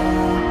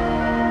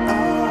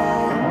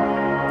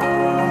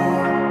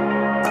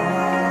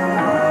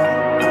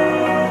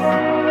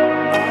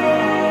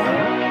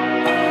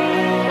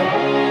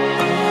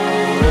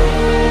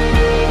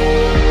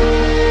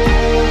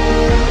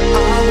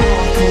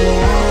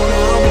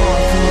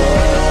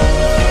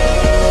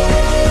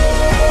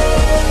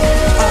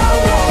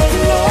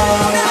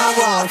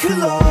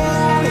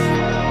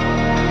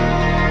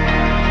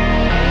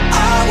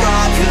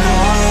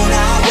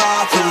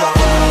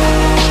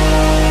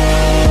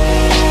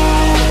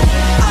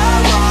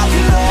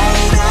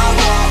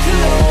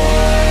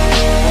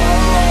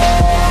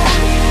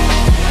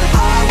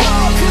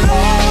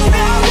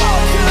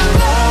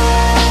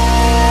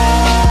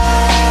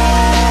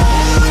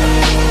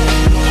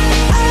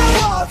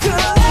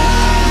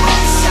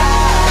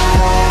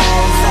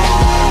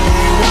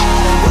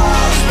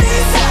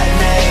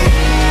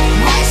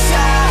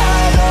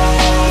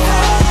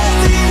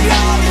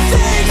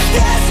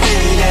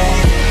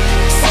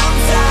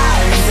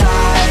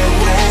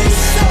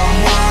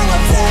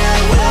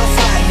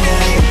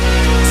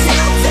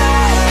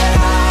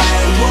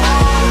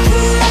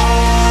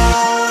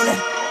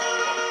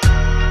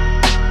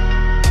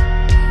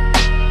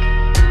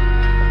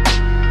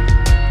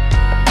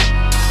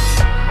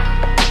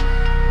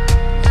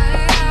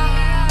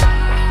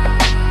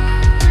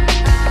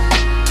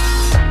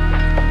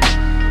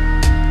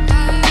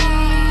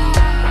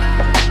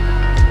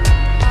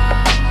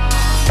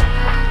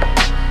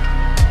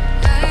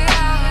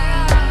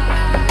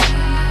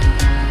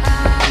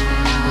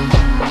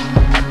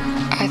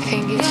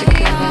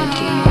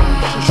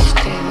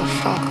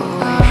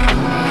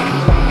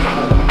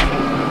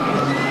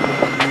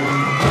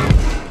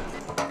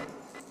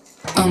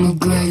 I'm a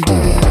grave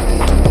digger.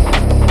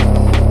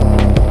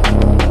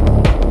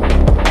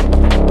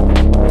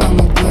 I'm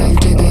a grave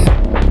digger.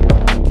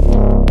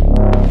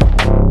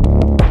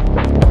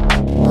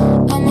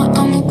 I'm a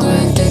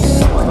grave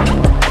digger.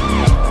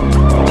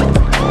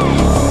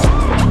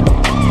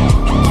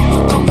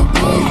 I'm a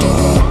grave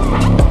digger.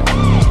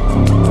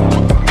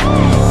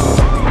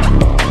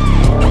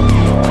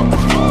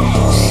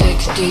 Six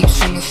deep,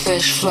 swing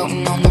fish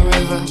floating on the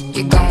river.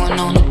 You're going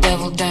on a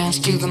devil dance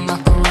to the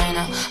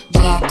Macarena.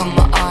 Block on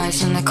my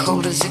eyes and the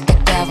cold as a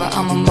cadaver.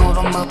 I'm a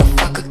mortal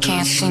motherfucker,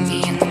 can't see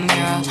me in the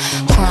mirror.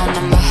 Crown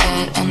on my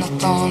head and the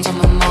thorns on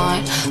my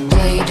mind.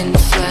 Blade in the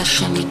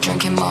flesh and you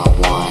drinking my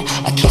wine.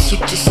 I kiss you,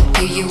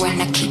 disappear you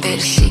and I keep it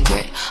a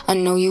secret. I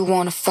know you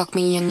wanna fuck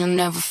me and you'll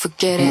never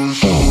forget it.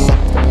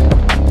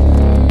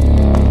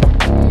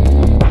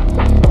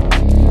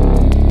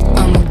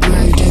 I'm a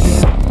grave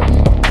digger.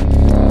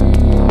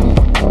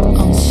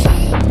 I'm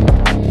sad.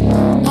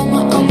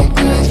 I'm a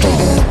grave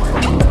digger.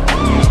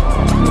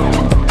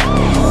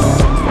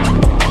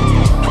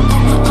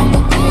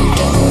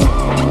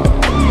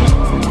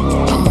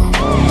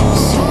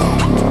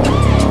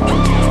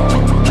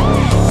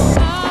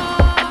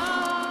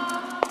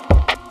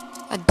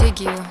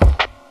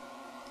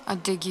 I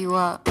dig you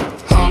up.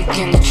 Honk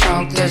in the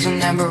trunk, there's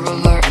an Amber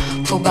Alert.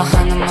 Pull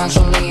behind the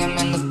mausoleum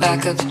in the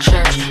back of the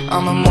church.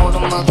 I'm a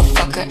mortal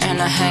motherfucker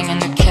and I hang in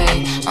the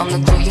cave. I'm the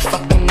glue you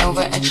fucking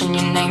over, etching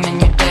your name in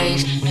your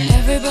days.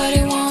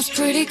 Everybody wants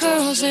pretty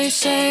girls, they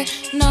say.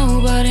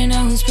 Nobody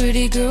knows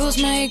pretty girls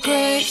make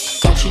great.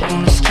 Got you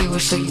on the skewer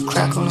so you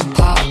crackle and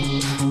pop.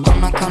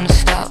 I'm not gonna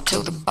stop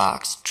till the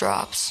box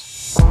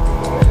drops.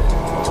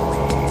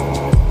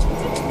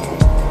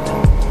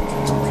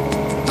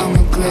 I'm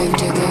a grave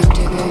digger.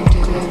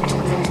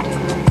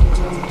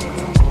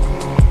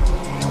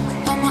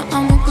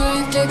 I'm a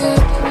grave digger.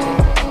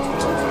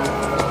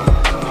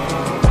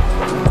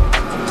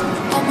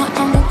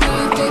 I'm a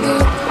grave digger.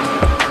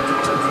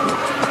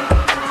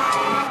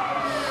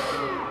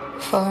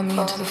 Follow me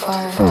into the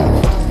fire.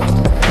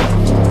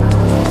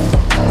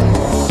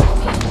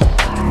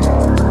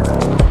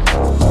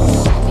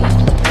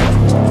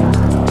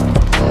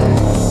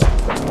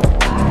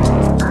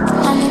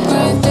 I'm a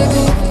grave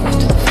digger.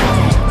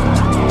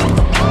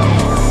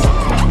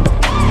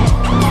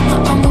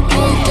 I'm a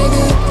grave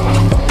digger.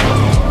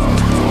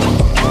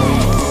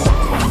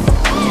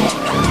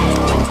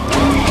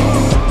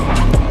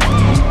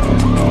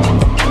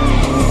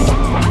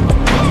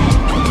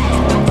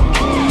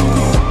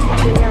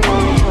 Did your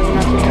mom tell you not to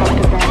talk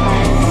to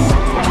vampires?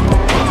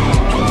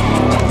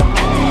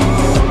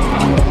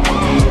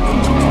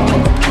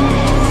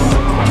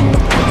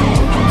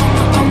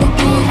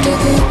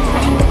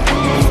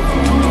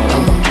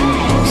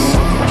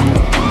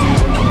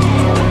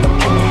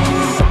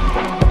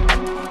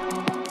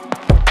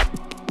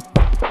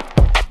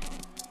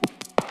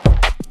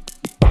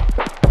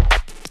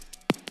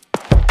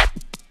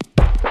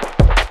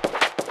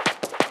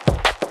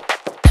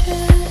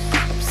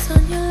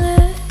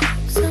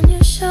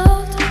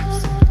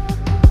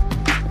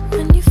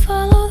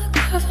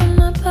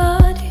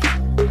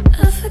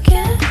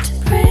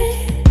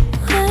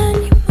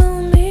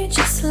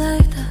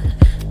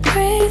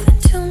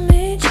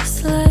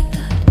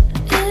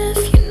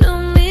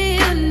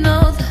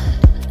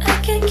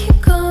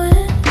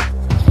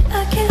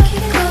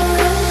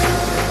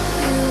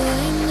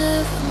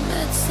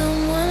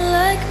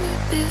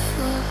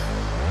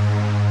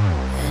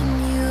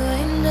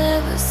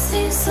 Never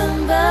seen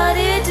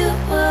somebody do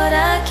what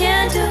I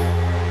can do.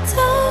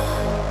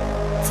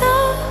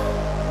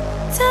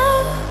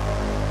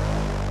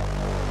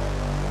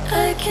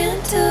 I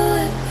can do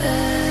it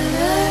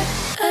better.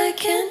 I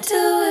can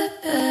do it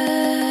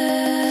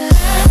better.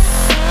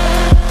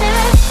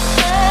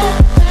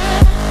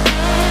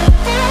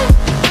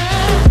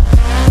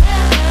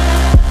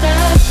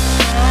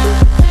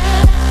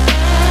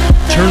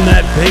 Turn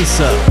that bass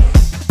up.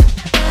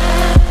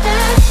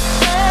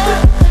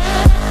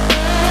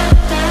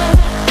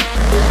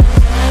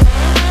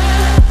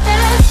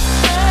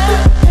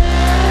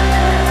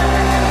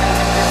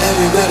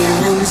 Everybody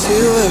wants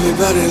you,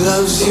 everybody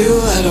loves you.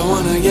 I don't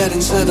wanna get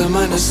inside the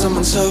mind of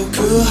someone so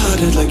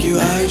cool-hearted like you.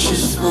 I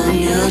just want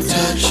your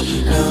touch.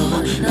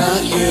 No,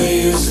 not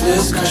you,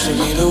 useless. Crushing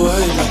me the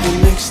word like the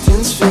mixed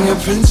ins,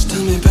 fingerprints.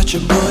 Tell me about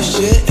your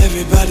bullshit.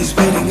 Everybody's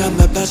waiting on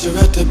the buzzer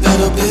at the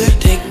battle pit.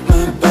 Take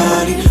my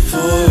body for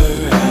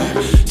a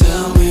ride.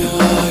 Tell me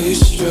how you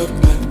stroke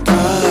my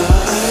pride.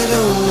 I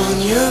don't want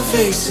your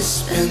face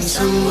suspense.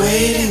 I'm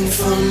waiting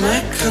for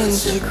my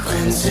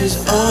consequences.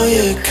 All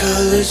your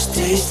colors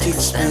taste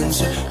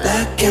expensive.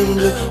 Black and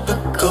blue, but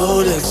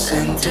gold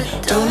accented.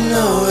 Don't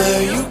know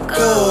where you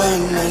go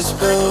at night,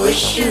 but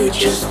wish you'd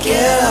just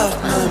get off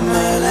my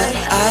mind. Like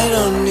I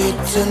don't need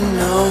to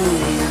know who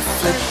you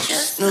feel.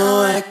 Just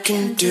know I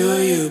can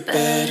do you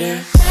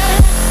better.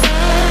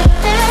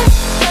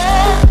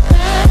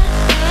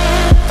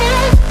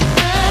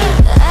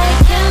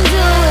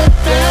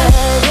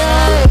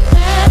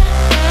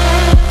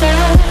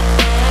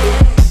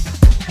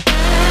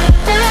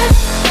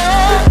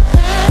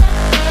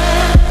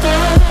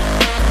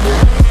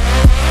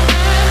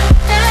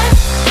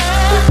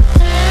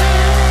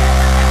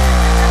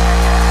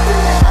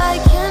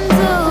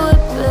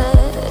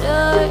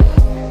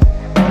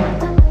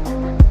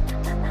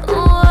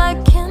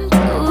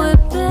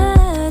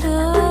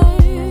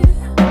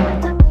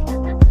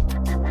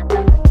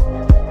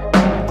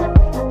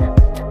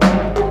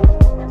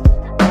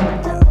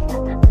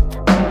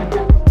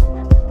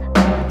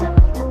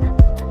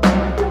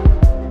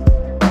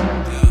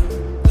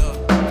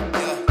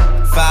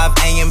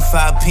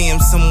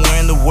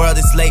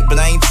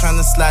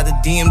 Slide a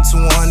DM to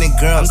 100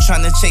 girls. I'm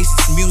tryna chase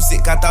this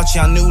music. I thought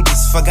y'all knew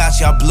this. Forgot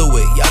y'all blew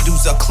it. Y'all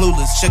dudes are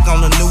clueless. Check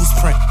on the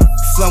newsprint.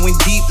 Flowing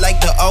deep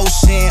like the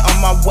ocean. On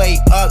my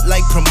way up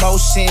like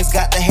promotions.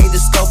 Got the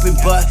haters scoping,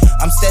 but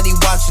I'm steady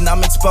watching.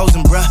 I'm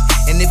exposing, bruh.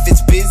 And if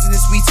it's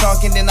business we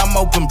talking, then I'm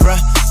open, bruh.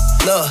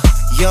 Look,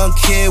 young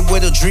kid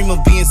with a dream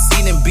of being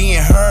seen and being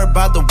heard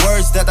by the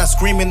words that I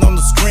screaming on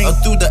the screen or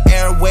through the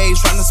airwaves.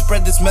 Trying to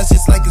spread this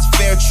message like it's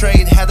fair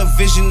trade. Had a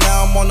vision,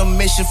 now I'm on a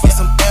mission for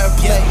some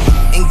airplay.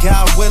 And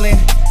God willing,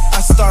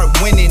 I start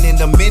winning.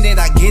 And the minute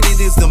I get it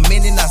is the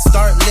minute I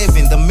start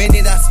living. The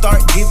minute I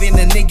start giving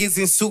the niggas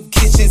in soup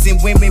kitchens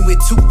and women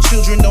with 2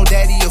 children, no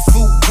daddy or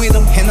food with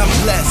them. And I'm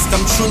blessed,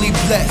 I'm truly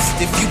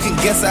blessed. If you can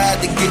guess, I had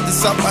to get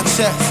this off my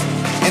chest.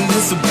 And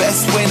this the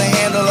best way to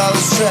handle all the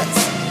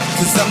stress.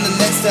 Cause I'm the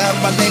next to have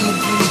my name up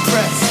in the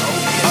press.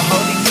 A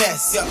holy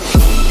mess.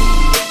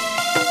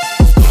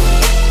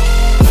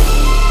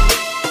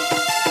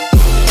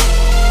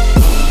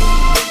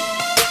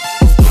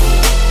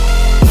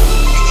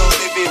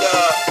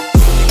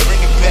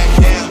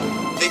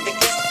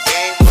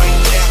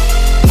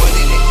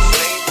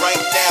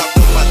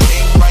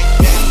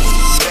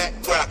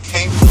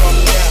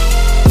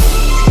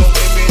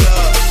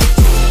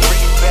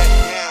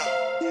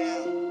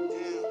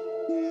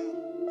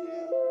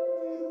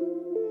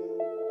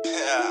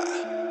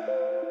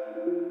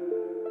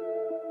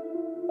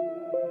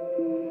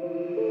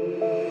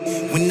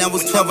 When I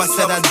was 12, I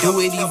said I'd do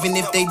it even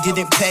if they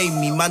didn't pay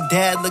me. My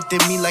dad looked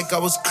at me like I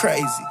was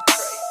crazy.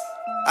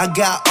 I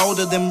got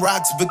older, them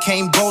rocks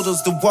became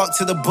boulders. The walk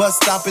to the bus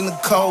stop in the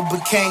cold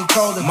became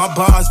colder. My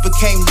bars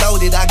became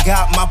loaded, I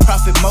got my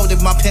profit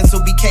motive. My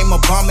pencil became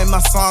a bomb and my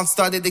song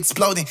started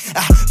exploding.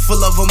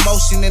 Full of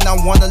emotion and I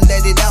wanna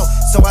let it out.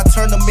 So I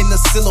turn them into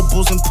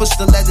syllables and push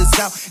the letters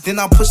out.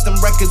 Then I'll push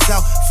them records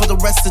out for the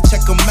rest to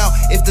check them out.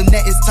 If the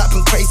net is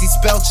typing crazy,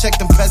 spell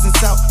check them peasants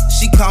out.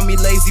 She call me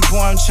lazy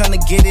boy, I'm tryna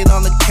get it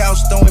on the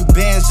couch. Throwing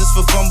bands just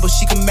for fun, but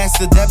she can max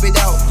the debit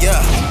out. Yeah,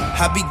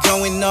 I be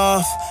going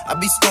off, I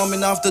be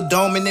storming off the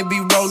dome and it be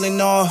rolling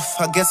off.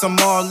 I guess I'm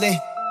all in.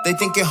 They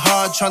thinking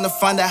hard, trying to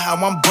find out how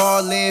I'm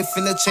ballin'.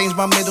 Finna change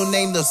my middle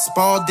name to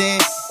Spalding.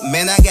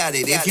 Man, I got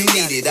it, if you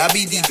need it. I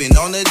be deepin',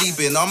 on the deep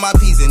end, on my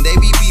P's and they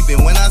be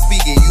beepin'. When I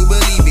speak it, you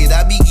believe it.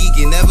 I be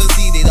geekin', never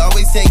seated,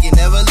 always take it,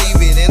 never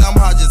leave it. And I'm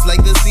hard just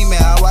like the seaman,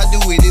 how I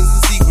do it is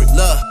a secret.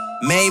 Look,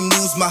 made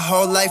moves my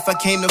whole life, I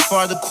came too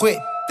far to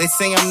quit. They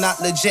say I'm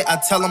not legit,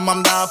 I tell them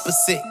I'm the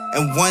opposite.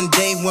 And one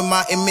day when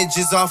my image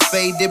is all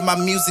faded, my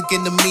music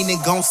and the meaning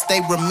gon'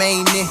 stay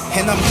remaining.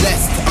 And I'm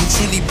blessed, I'm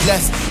truly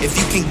blessed. If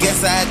you can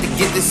guess, I had to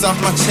get this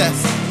off my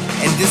chest.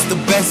 And this the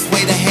best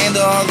way to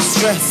handle all the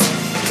stress.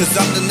 Cause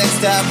I'm the next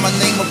to have my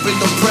name up in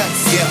the press.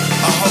 Yeah,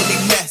 a holy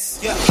mess.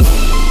 Yeah.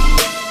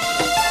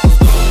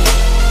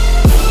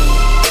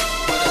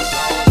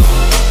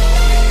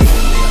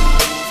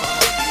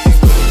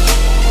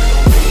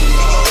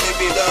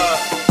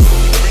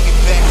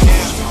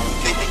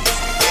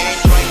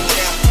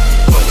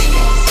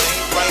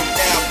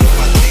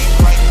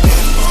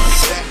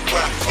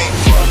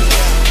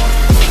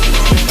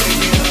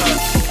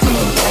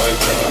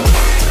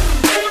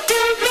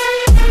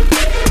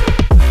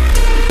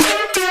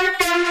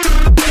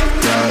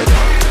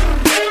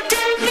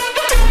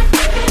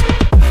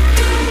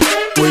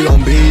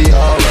 be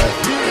alright.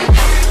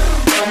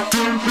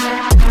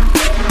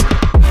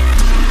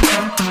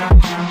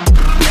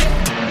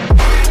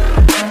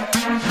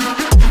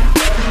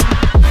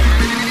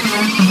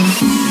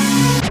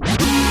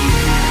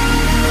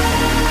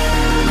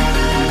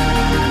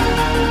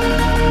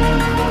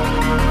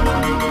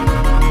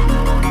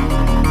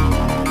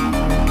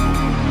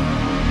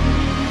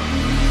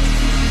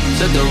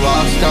 Set the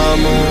rockstar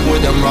move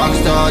with them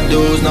rockstar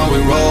dudes, now we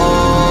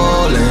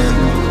rollin'.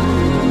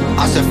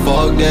 I said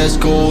fuck that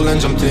school and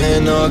jumped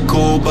in a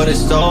coupe, but it's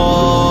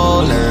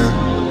stolen.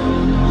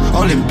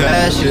 Only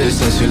bad shit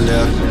since you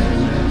left.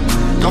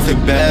 Don't feel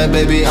bad,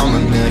 baby, I'm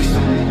the next.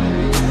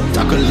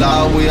 Talk a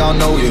lot, we all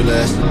know you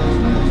less.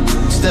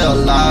 Still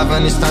alive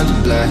and it's time to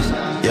blast.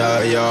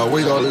 Yeah, yeah,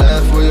 we go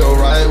left, we go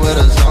right, where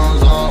the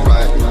zone's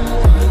alright.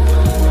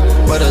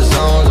 Where the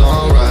zone's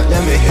alright.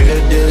 Let me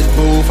hit this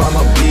booth,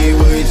 I'ma be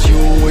with you,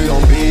 we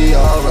gon' be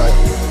alright.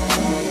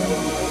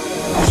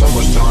 So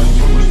much time,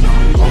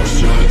 first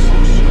chance,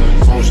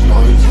 first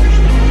night,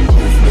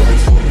 move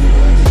next,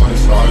 time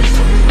flies,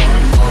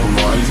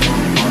 alright,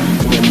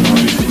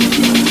 tonight,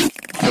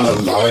 feel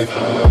alive.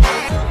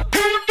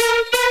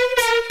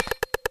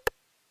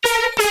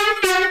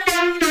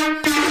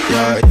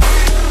 Yeah.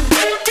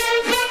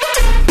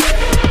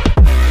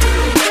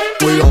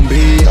 We gon'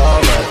 be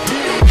alright.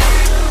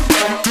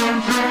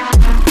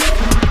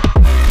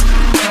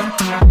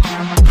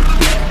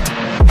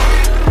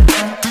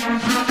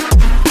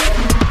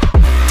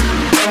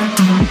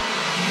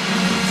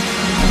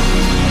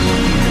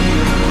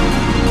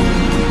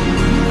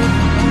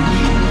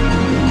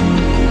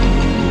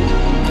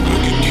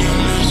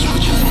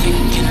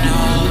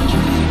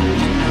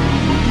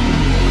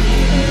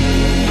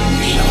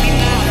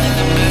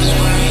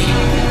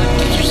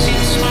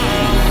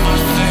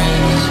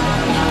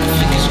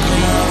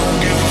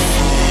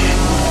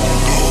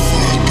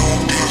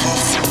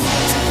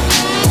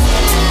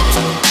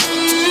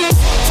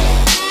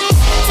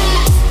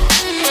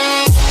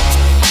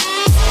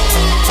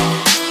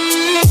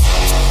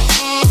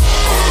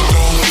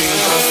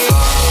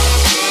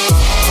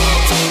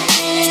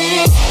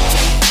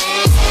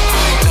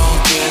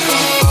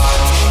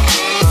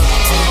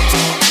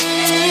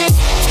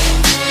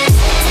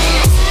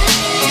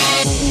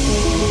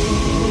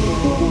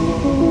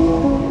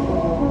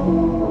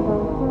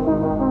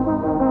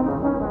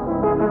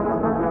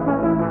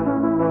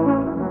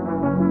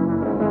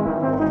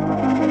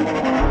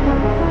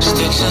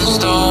 Sticks and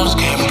stones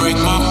can't break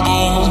my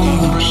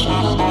bones.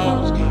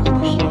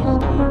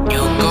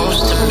 You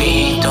ghost to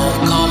me,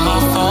 don't call my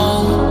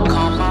phone.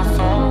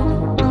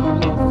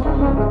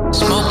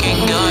 Smoking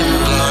gun,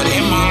 blood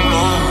in my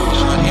lungs.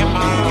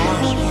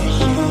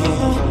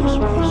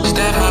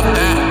 Stab my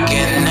back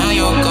and now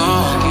you're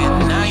gone.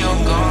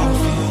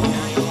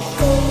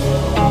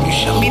 You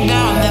shut me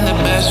down in the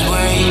best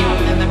way.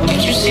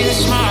 Did you see the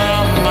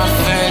smile on my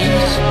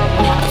face?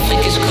 I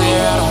think it's clear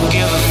I don't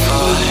give a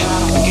fuck.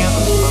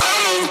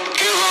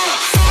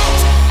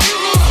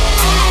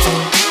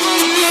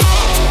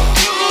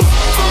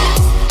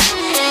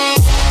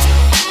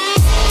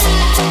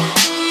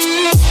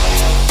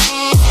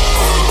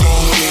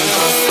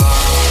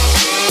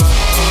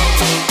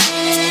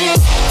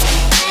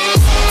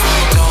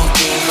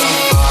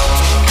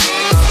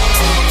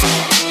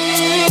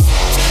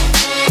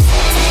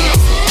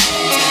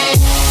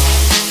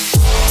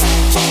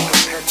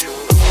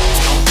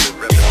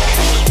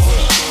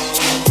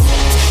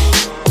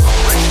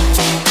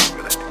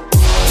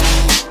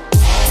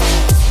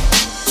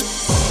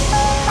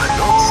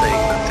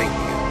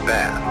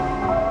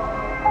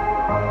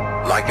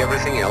 Like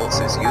everything else,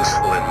 is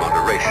useful in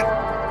moderation.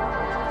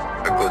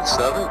 A good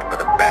servant,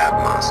 but a bad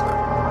master.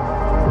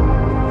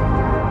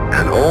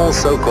 And all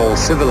so-called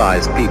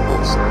civilized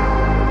peoples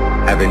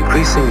have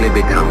increasingly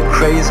become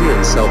crazy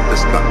and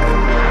self-destructive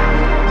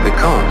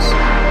because,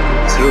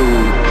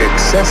 through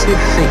excessive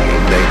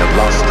thinking, they have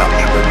lost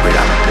touch with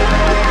reality.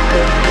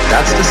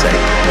 That's to say,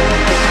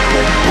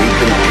 we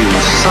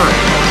confuse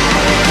science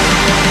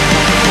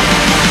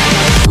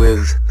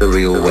with the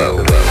real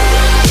world.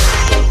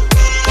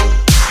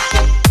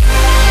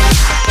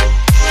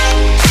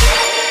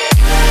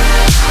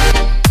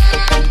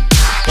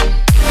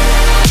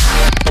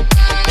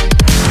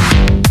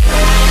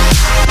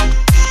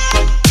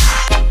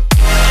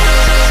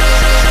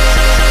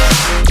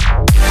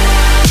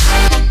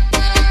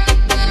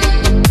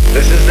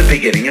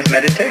 Beginning of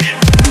meditation.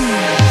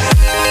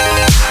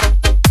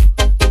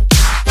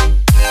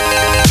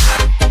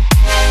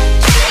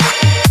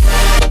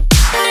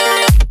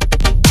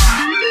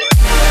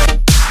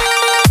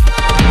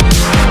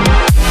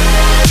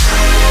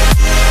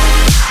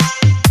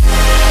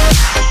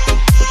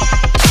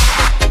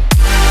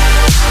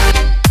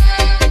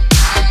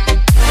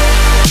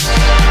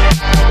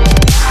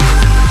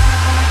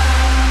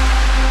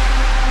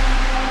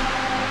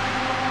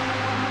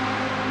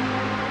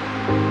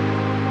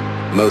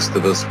 Most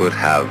of us would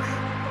have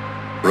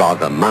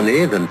rather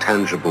money than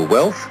tangible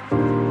wealth,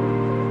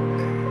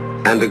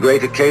 and a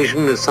great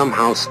occasion is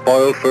somehow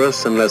spoiled for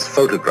us unless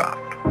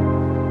photographed.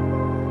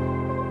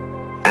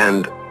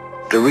 And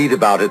To read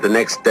about it the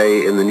next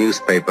day in the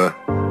newspaper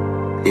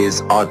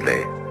is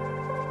oddly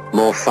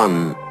more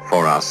fun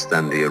for us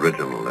than the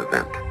original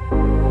event.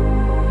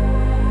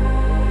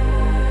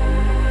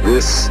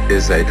 This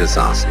is a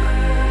disaster.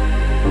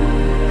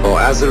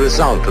 For as a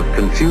result of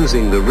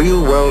confusing the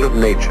real world of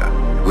nature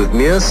with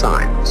mere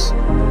science,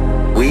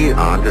 we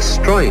are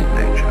destroying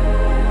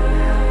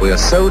nature. We are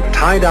so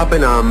tied up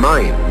in our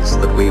minds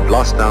that we've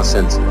lost our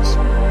senses.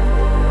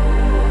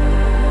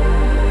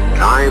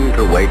 Time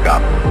to wake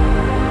up.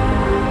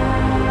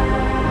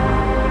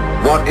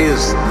 What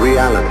is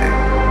reality?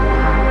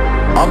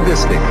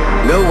 Obviously,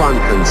 no one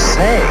can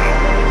say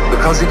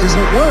because it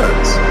isn't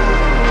words.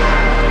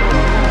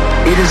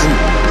 It isn't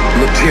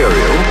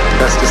material,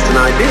 that's just an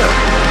idea.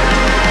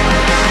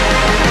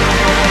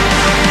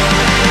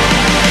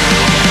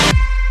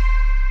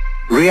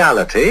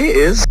 Reality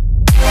is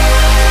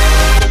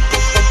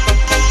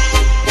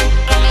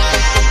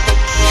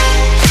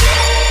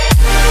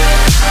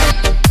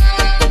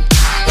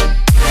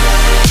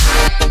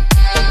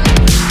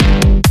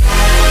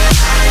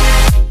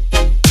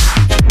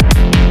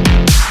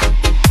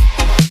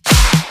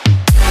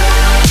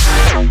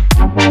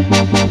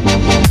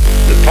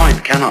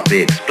cannot be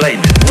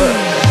explained in words.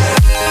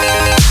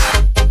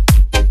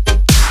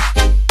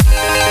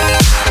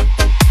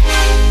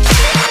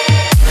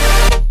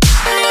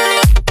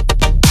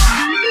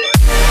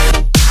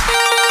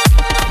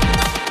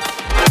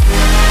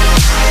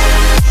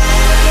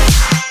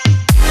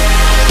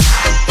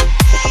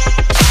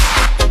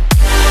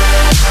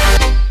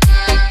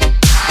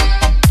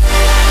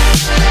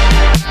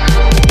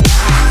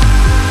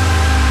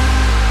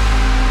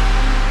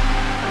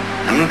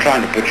 I'm not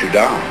trying to put you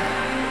down.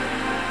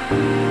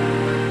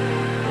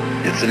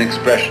 It's an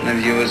expression of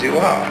you as you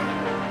are.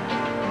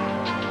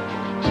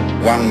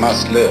 One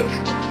must live.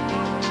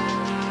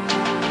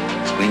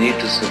 We need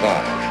to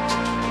survive,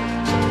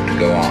 to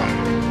go on.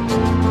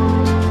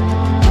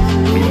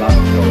 We must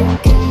go on.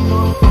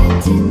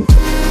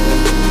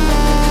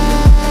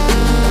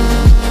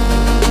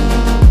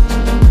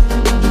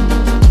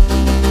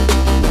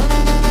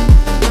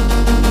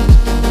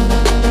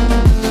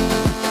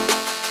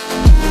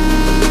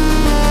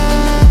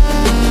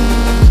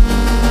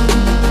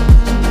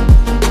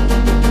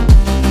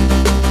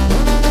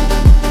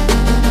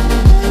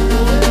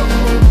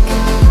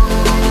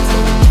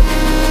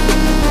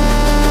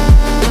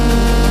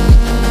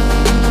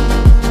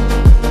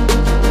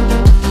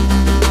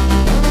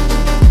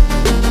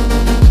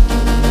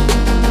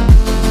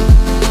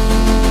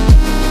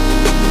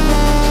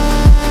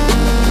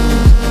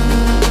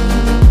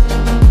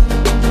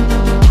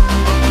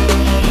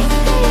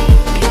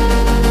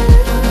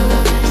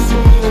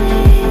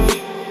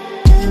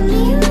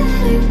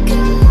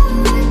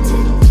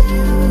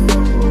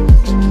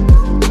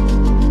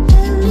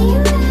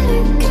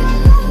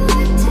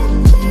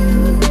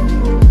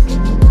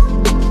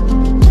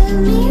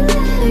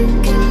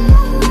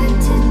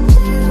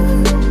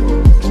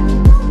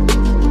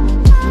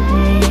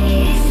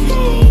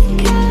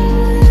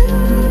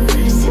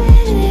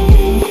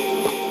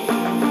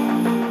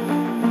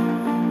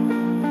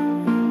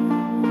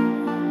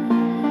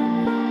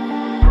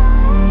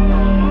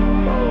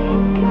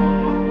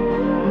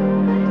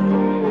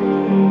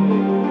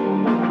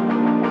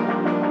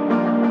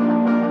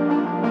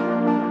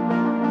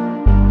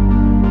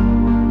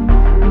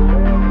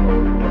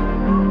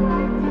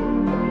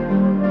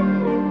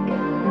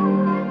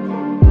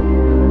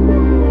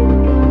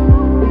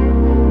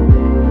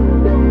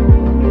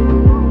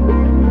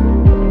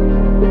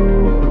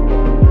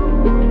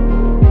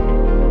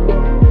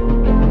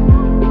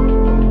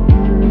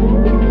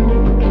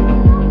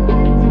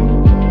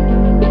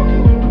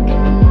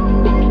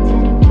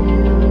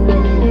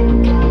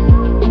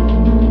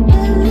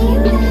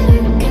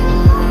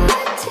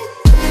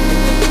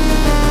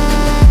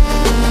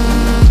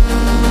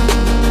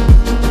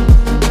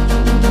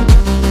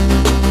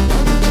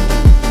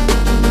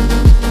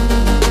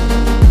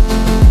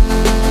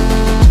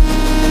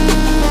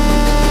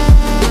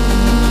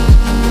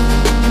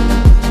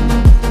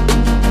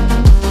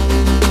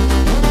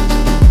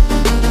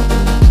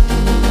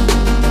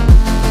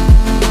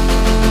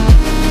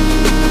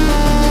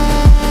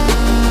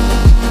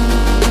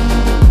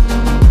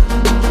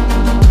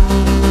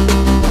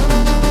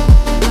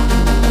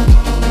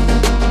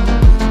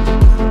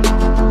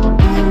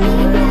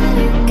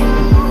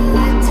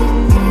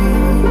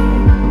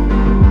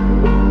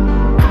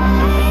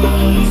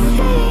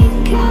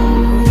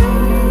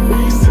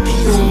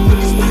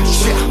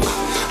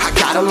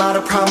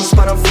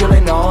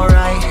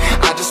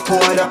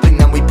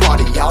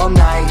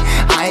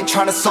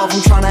 Tryna solve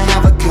them, tryna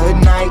have a good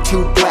night.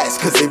 Too blessed,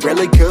 cause they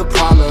really good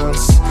problems.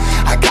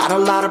 I got a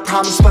lot of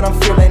problems, but I'm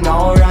feeling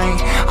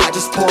alright. I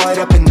just pour it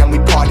up and then we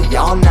party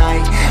all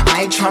night.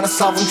 I ain't tryna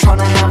solve them,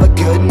 tryna have a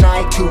good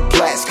night. Too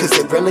blessed, cause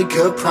they really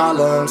good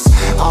problems.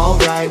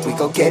 Alright, we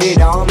gon' get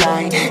it all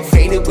night.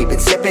 Faded, we been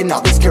sipping,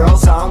 all these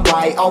girls on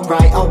white.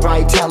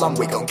 Alright, tell them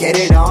we gon' get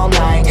it all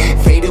night.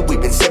 Faded, we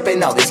been been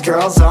sipping all these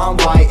girls on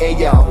white.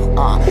 Ayo,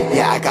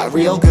 yeah, I got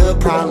real good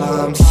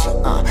problems.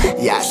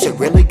 Yeah, I shit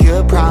really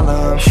good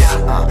problems.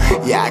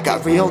 Yeah, I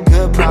got real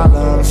good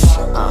problems.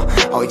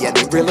 Oh yeah,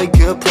 they really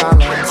good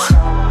problems.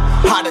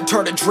 How to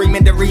turn a dream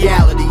into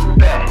reality.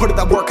 Put in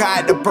that work, I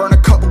had to burn a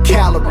couple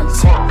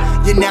calories.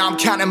 Yeah, now I'm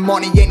counting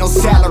money, ain't no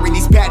salary.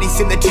 These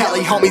baddies in the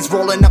tally, homies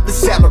rolling up the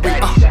salary.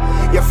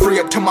 Yeah, free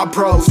up to my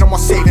bros, no more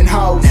saving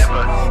hoes.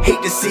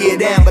 Hate to see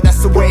it end, but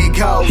that's the way it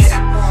goes.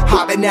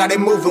 Hopping now they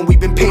moving, we've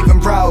been paving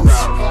roads.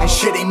 And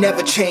shit ain't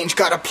never changed,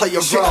 gotta play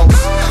your role.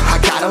 I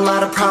got a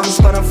lot of problems,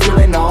 but I'm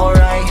feeling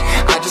alright.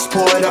 I just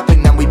pour it up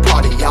and then we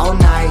party all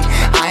night.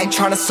 I ain't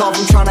tryna solve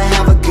them, tryna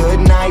have a good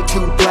night.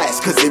 Too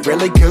blessed, cause they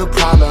really good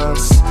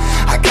problems.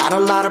 I got a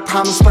lot of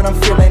problems, but I'm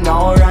feeling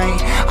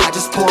alright. I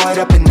just pour it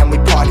up and then we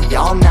party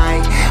all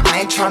night.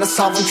 I ain't tryna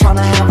solve them,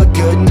 tryna have a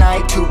good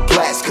night. Too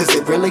blessed, cause they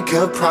really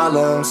good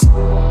problems.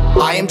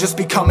 I am just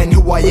becoming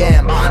who I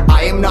am.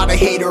 I am not a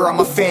hater, I'm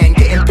a fan.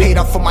 Getting paid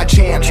off for my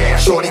jams.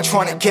 Shorty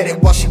tryna get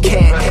it while she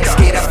can.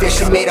 Scared of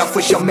fish and made off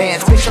with your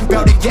mans. Bitch, I'm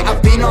about to get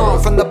I've been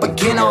on from the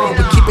beginning.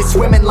 We keep it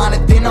swimming, line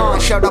it thin on.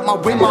 Shout out my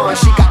women.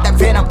 She got that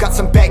venom, got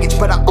some baggage,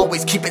 but I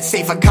always keep it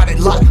safe. I got it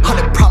locked.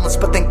 100 problems,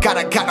 but thank God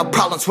I got no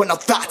problems with no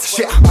thoughts.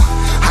 Yeah,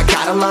 I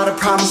got a lot of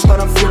problems, but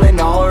I'm feeling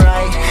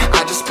alright.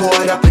 I just pour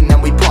it up and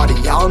then we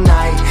party all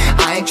night.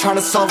 I ain't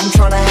tryna solve them,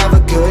 tryna have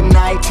a good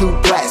night. Too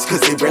blessed,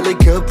 cause they really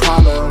good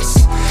problems.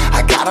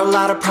 I got a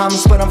lot of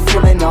problems, but I'm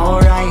feeling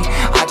alright.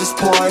 I just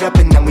pour it up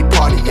and then we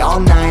party all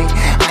night.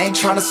 I ain't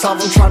tryna solve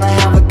them, tryna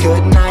have a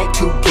good night.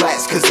 Too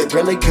blessed, cause they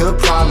really good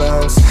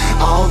problems.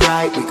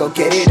 Alright, we gon'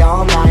 get it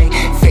all night.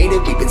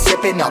 Faded, we been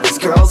sipping all these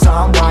girls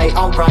on white.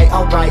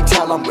 Alright,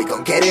 tell them we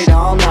gon' get it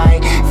all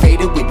night.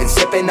 Faded, we been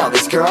sipping all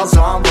these girls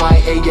on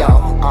white.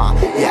 Ayo,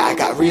 yeah, I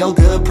got real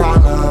good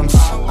problems.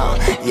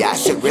 Yeah, I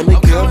shit really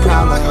good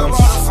problems.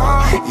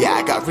 Yeah,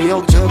 I got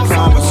real good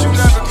problems.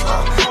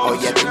 Oh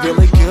yeah, they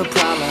really good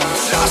problems.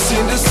 Lost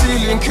in the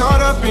ceiling,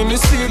 caught up in the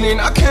ceiling,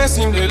 I can't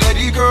seem to let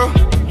it go.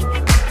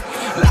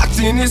 Locked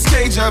in this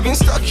cage, I've been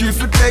stuck here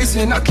for days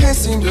and I can't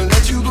seem to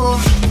let you go.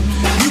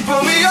 You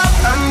pull me up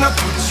and I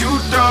put you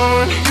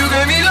down. You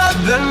gave me love,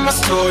 then I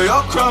stole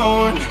your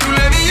crown. You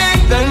let me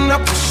in, then I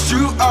pushed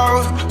you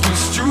out.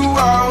 Pushed you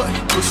out,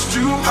 pushed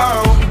you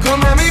out. Come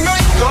let me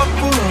make up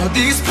for all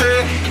these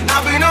pain.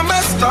 I've been a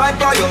mess tied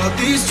by all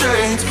these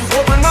chains.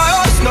 Open my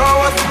eyes,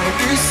 now I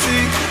finally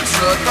see.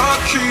 Shut the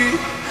key,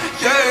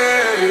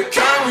 yeah.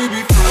 Can we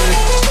be free?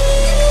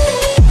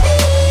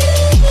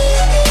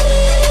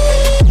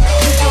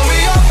 You pull me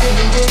up,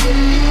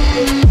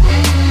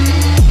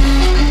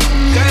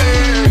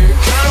 yeah.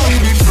 Can we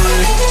be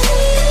free?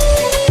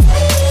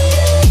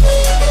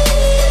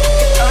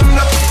 And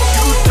I put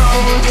you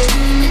down.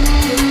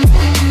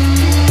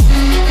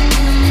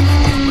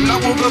 Well, I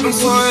woke up and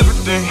saw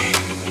everything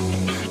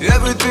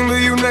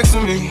but you next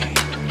to me.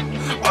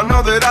 I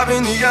know that I've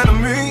been the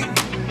enemy,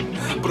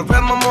 but I've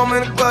had my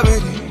moment of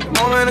gravity.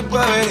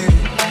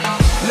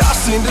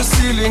 Lost in the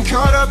ceiling,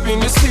 caught up in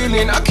the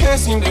ceiling, I can't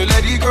seem to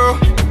let it go.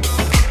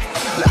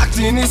 Locked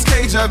in this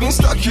cage, I've been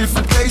stuck here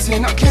for days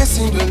and I can't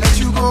seem to let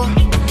you go.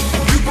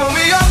 You pull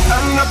me up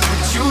and I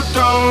put you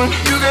down.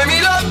 You gave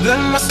me love,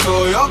 then I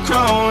stole your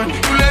crown.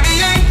 You let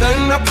me in,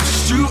 then I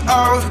pushed you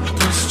out.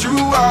 Pushed you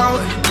out,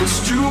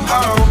 pushed you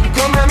out.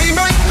 Come let me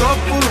make up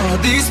for all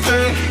these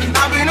pain.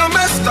 I've been a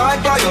mess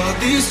tied by all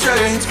these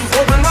chains.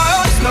 Open my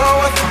eyes,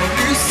 now I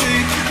finally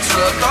see.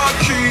 Shut the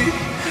key,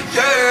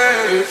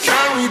 yeah.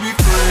 Can we be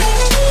free?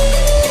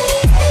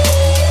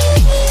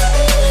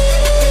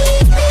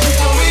 You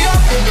pull me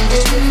up,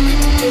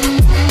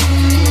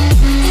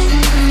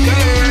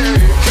 yeah.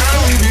 Can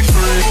we be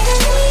free?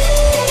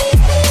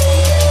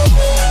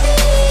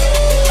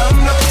 I'm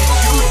not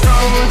putting you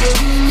down.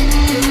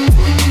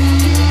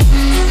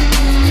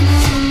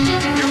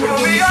 You pull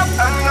me up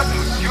and I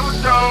put you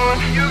down.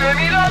 You gave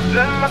me love,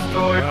 then my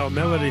story. Wow,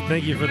 Melody,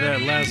 thank you for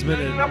that last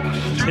minute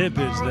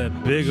tippage, that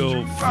big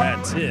old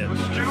fat tip.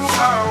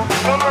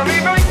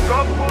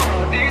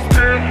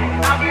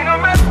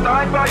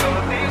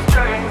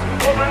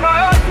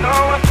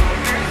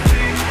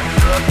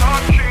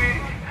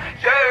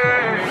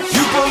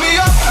 You pull me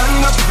up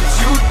and I put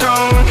you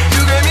down.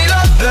 You gave me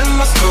love, then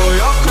I stole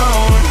your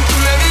crown. You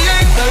let me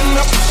in, then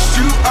I pushed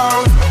you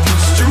out.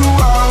 Pushed you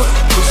out,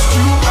 pushed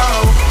you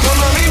out. Come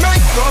let me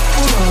make up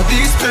for all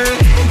these pain.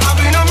 I've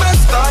been a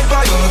mess tied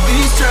by all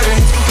these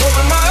chains.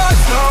 Open my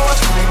eyes, now I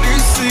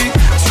finally see.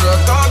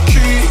 Shut the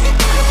key,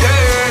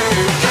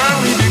 yeah. Can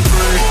we be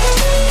free?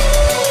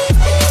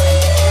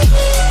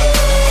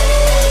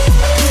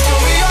 You pull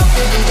me up,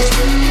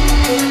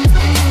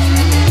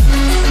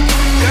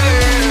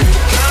 yeah.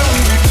 Can we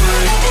be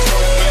free?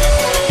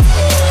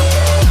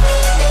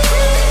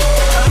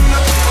 I'm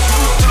not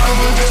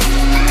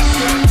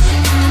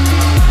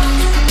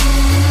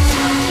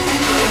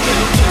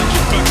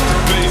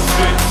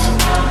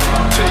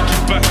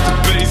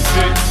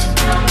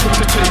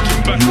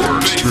You are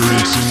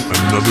experiencing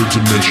another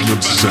dimension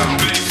of sound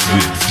with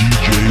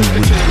DJ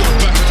Window.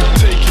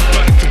 Take it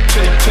back to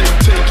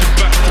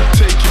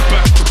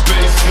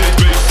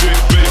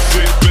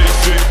basic.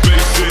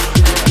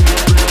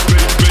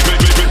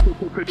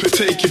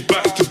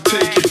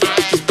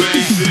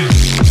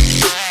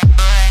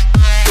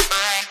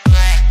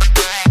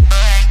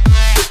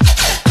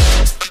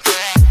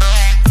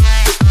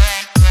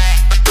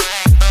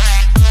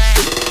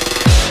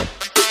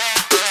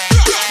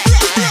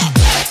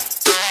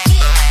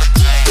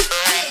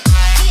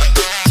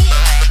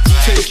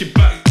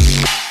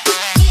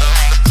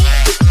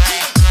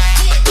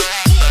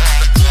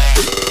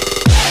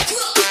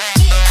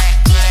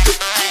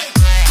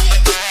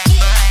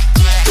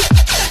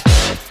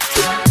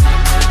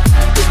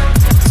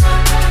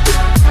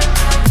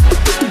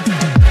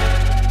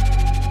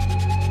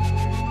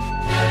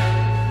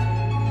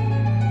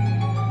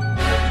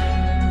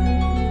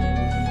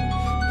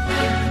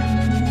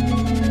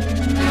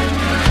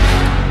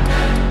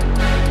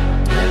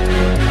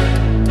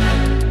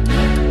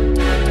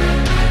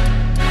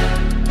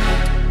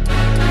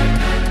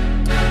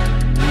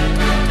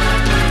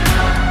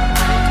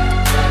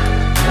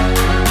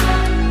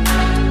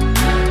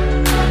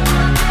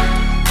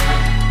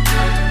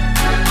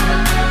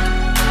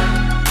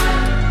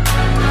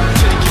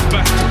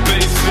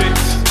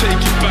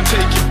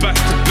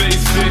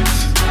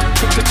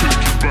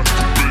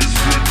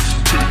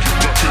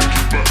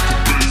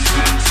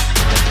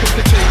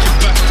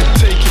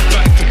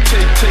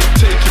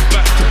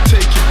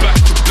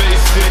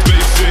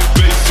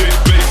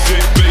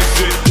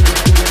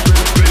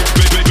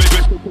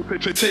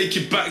 take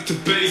it back to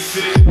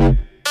basic.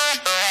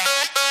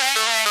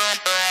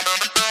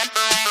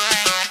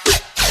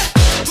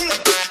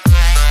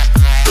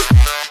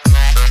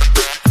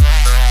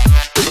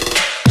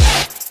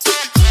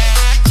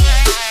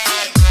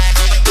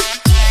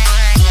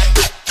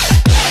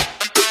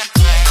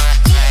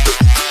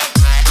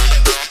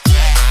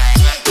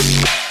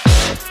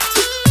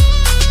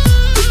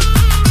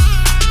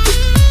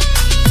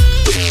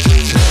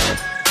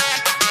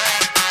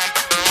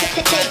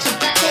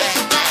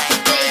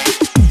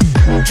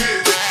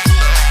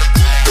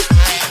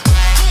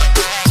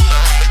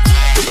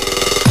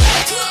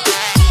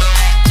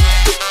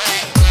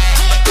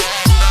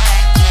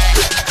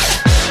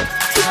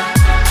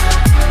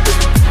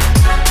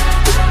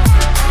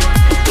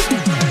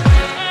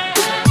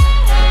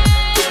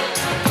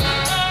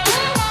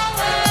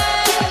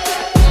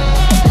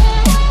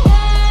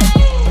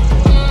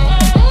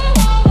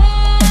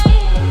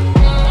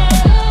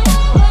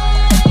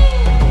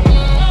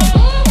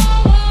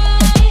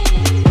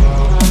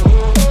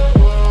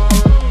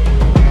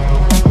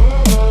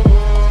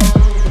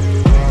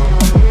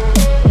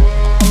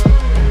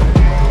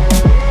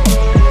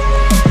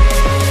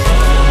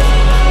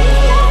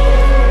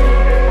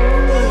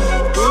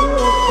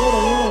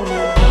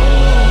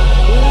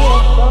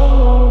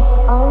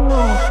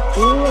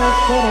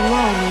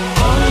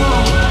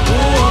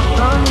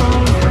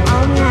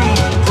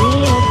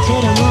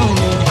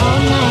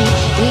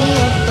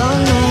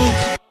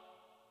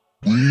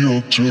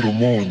 To the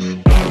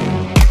morning.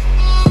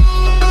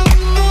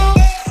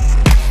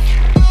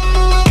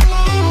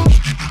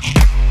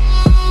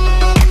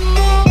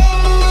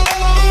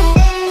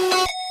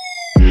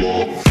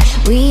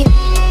 We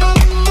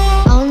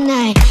all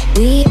night.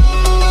 We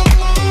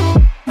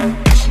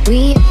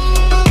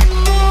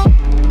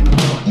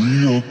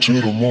up to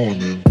the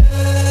morning.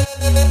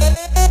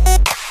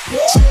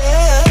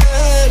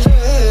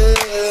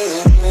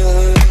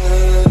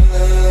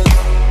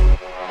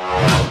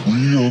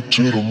 We up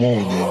to the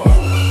morning.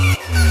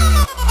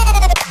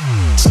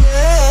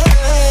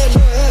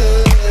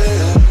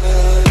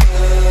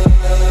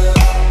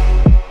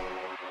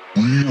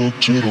 We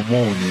up to the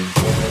morning.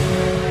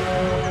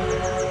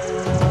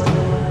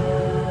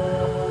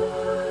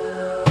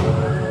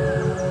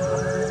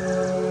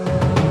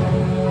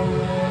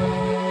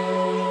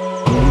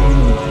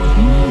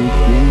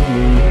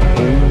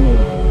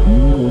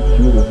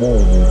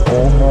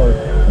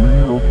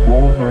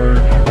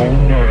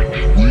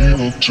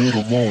 To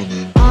the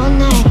morning. All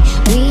night,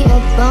 we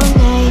up all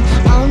night.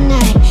 All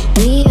night,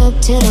 we up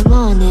to the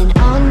morning.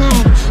 All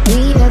night,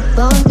 we up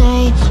all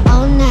night.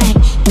 All night,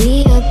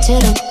 we up to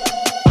the.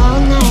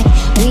 All night,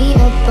 we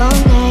up all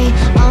night.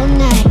 All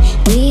night,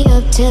 we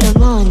up to the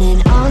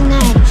morning. All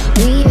night,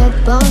 we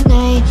up all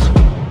night.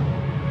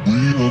 We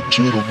up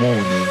to the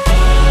morning.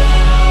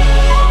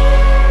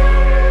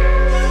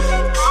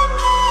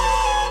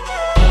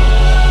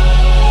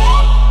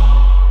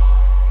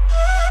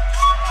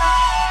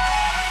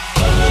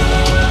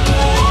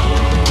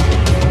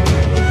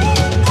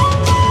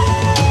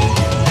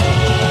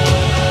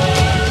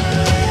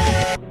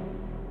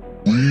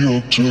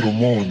 To the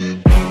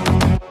morning.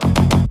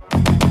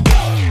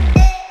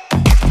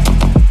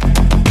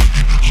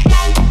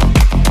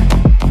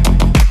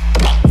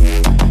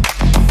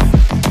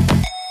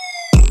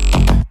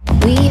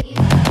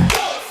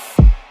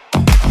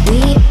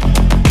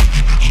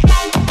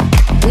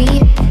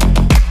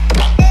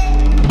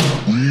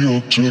 We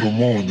up to the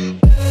morning.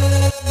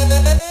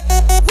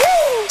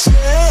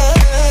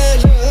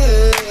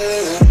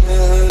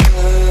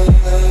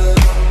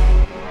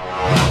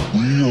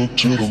 We up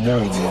to the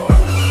morning.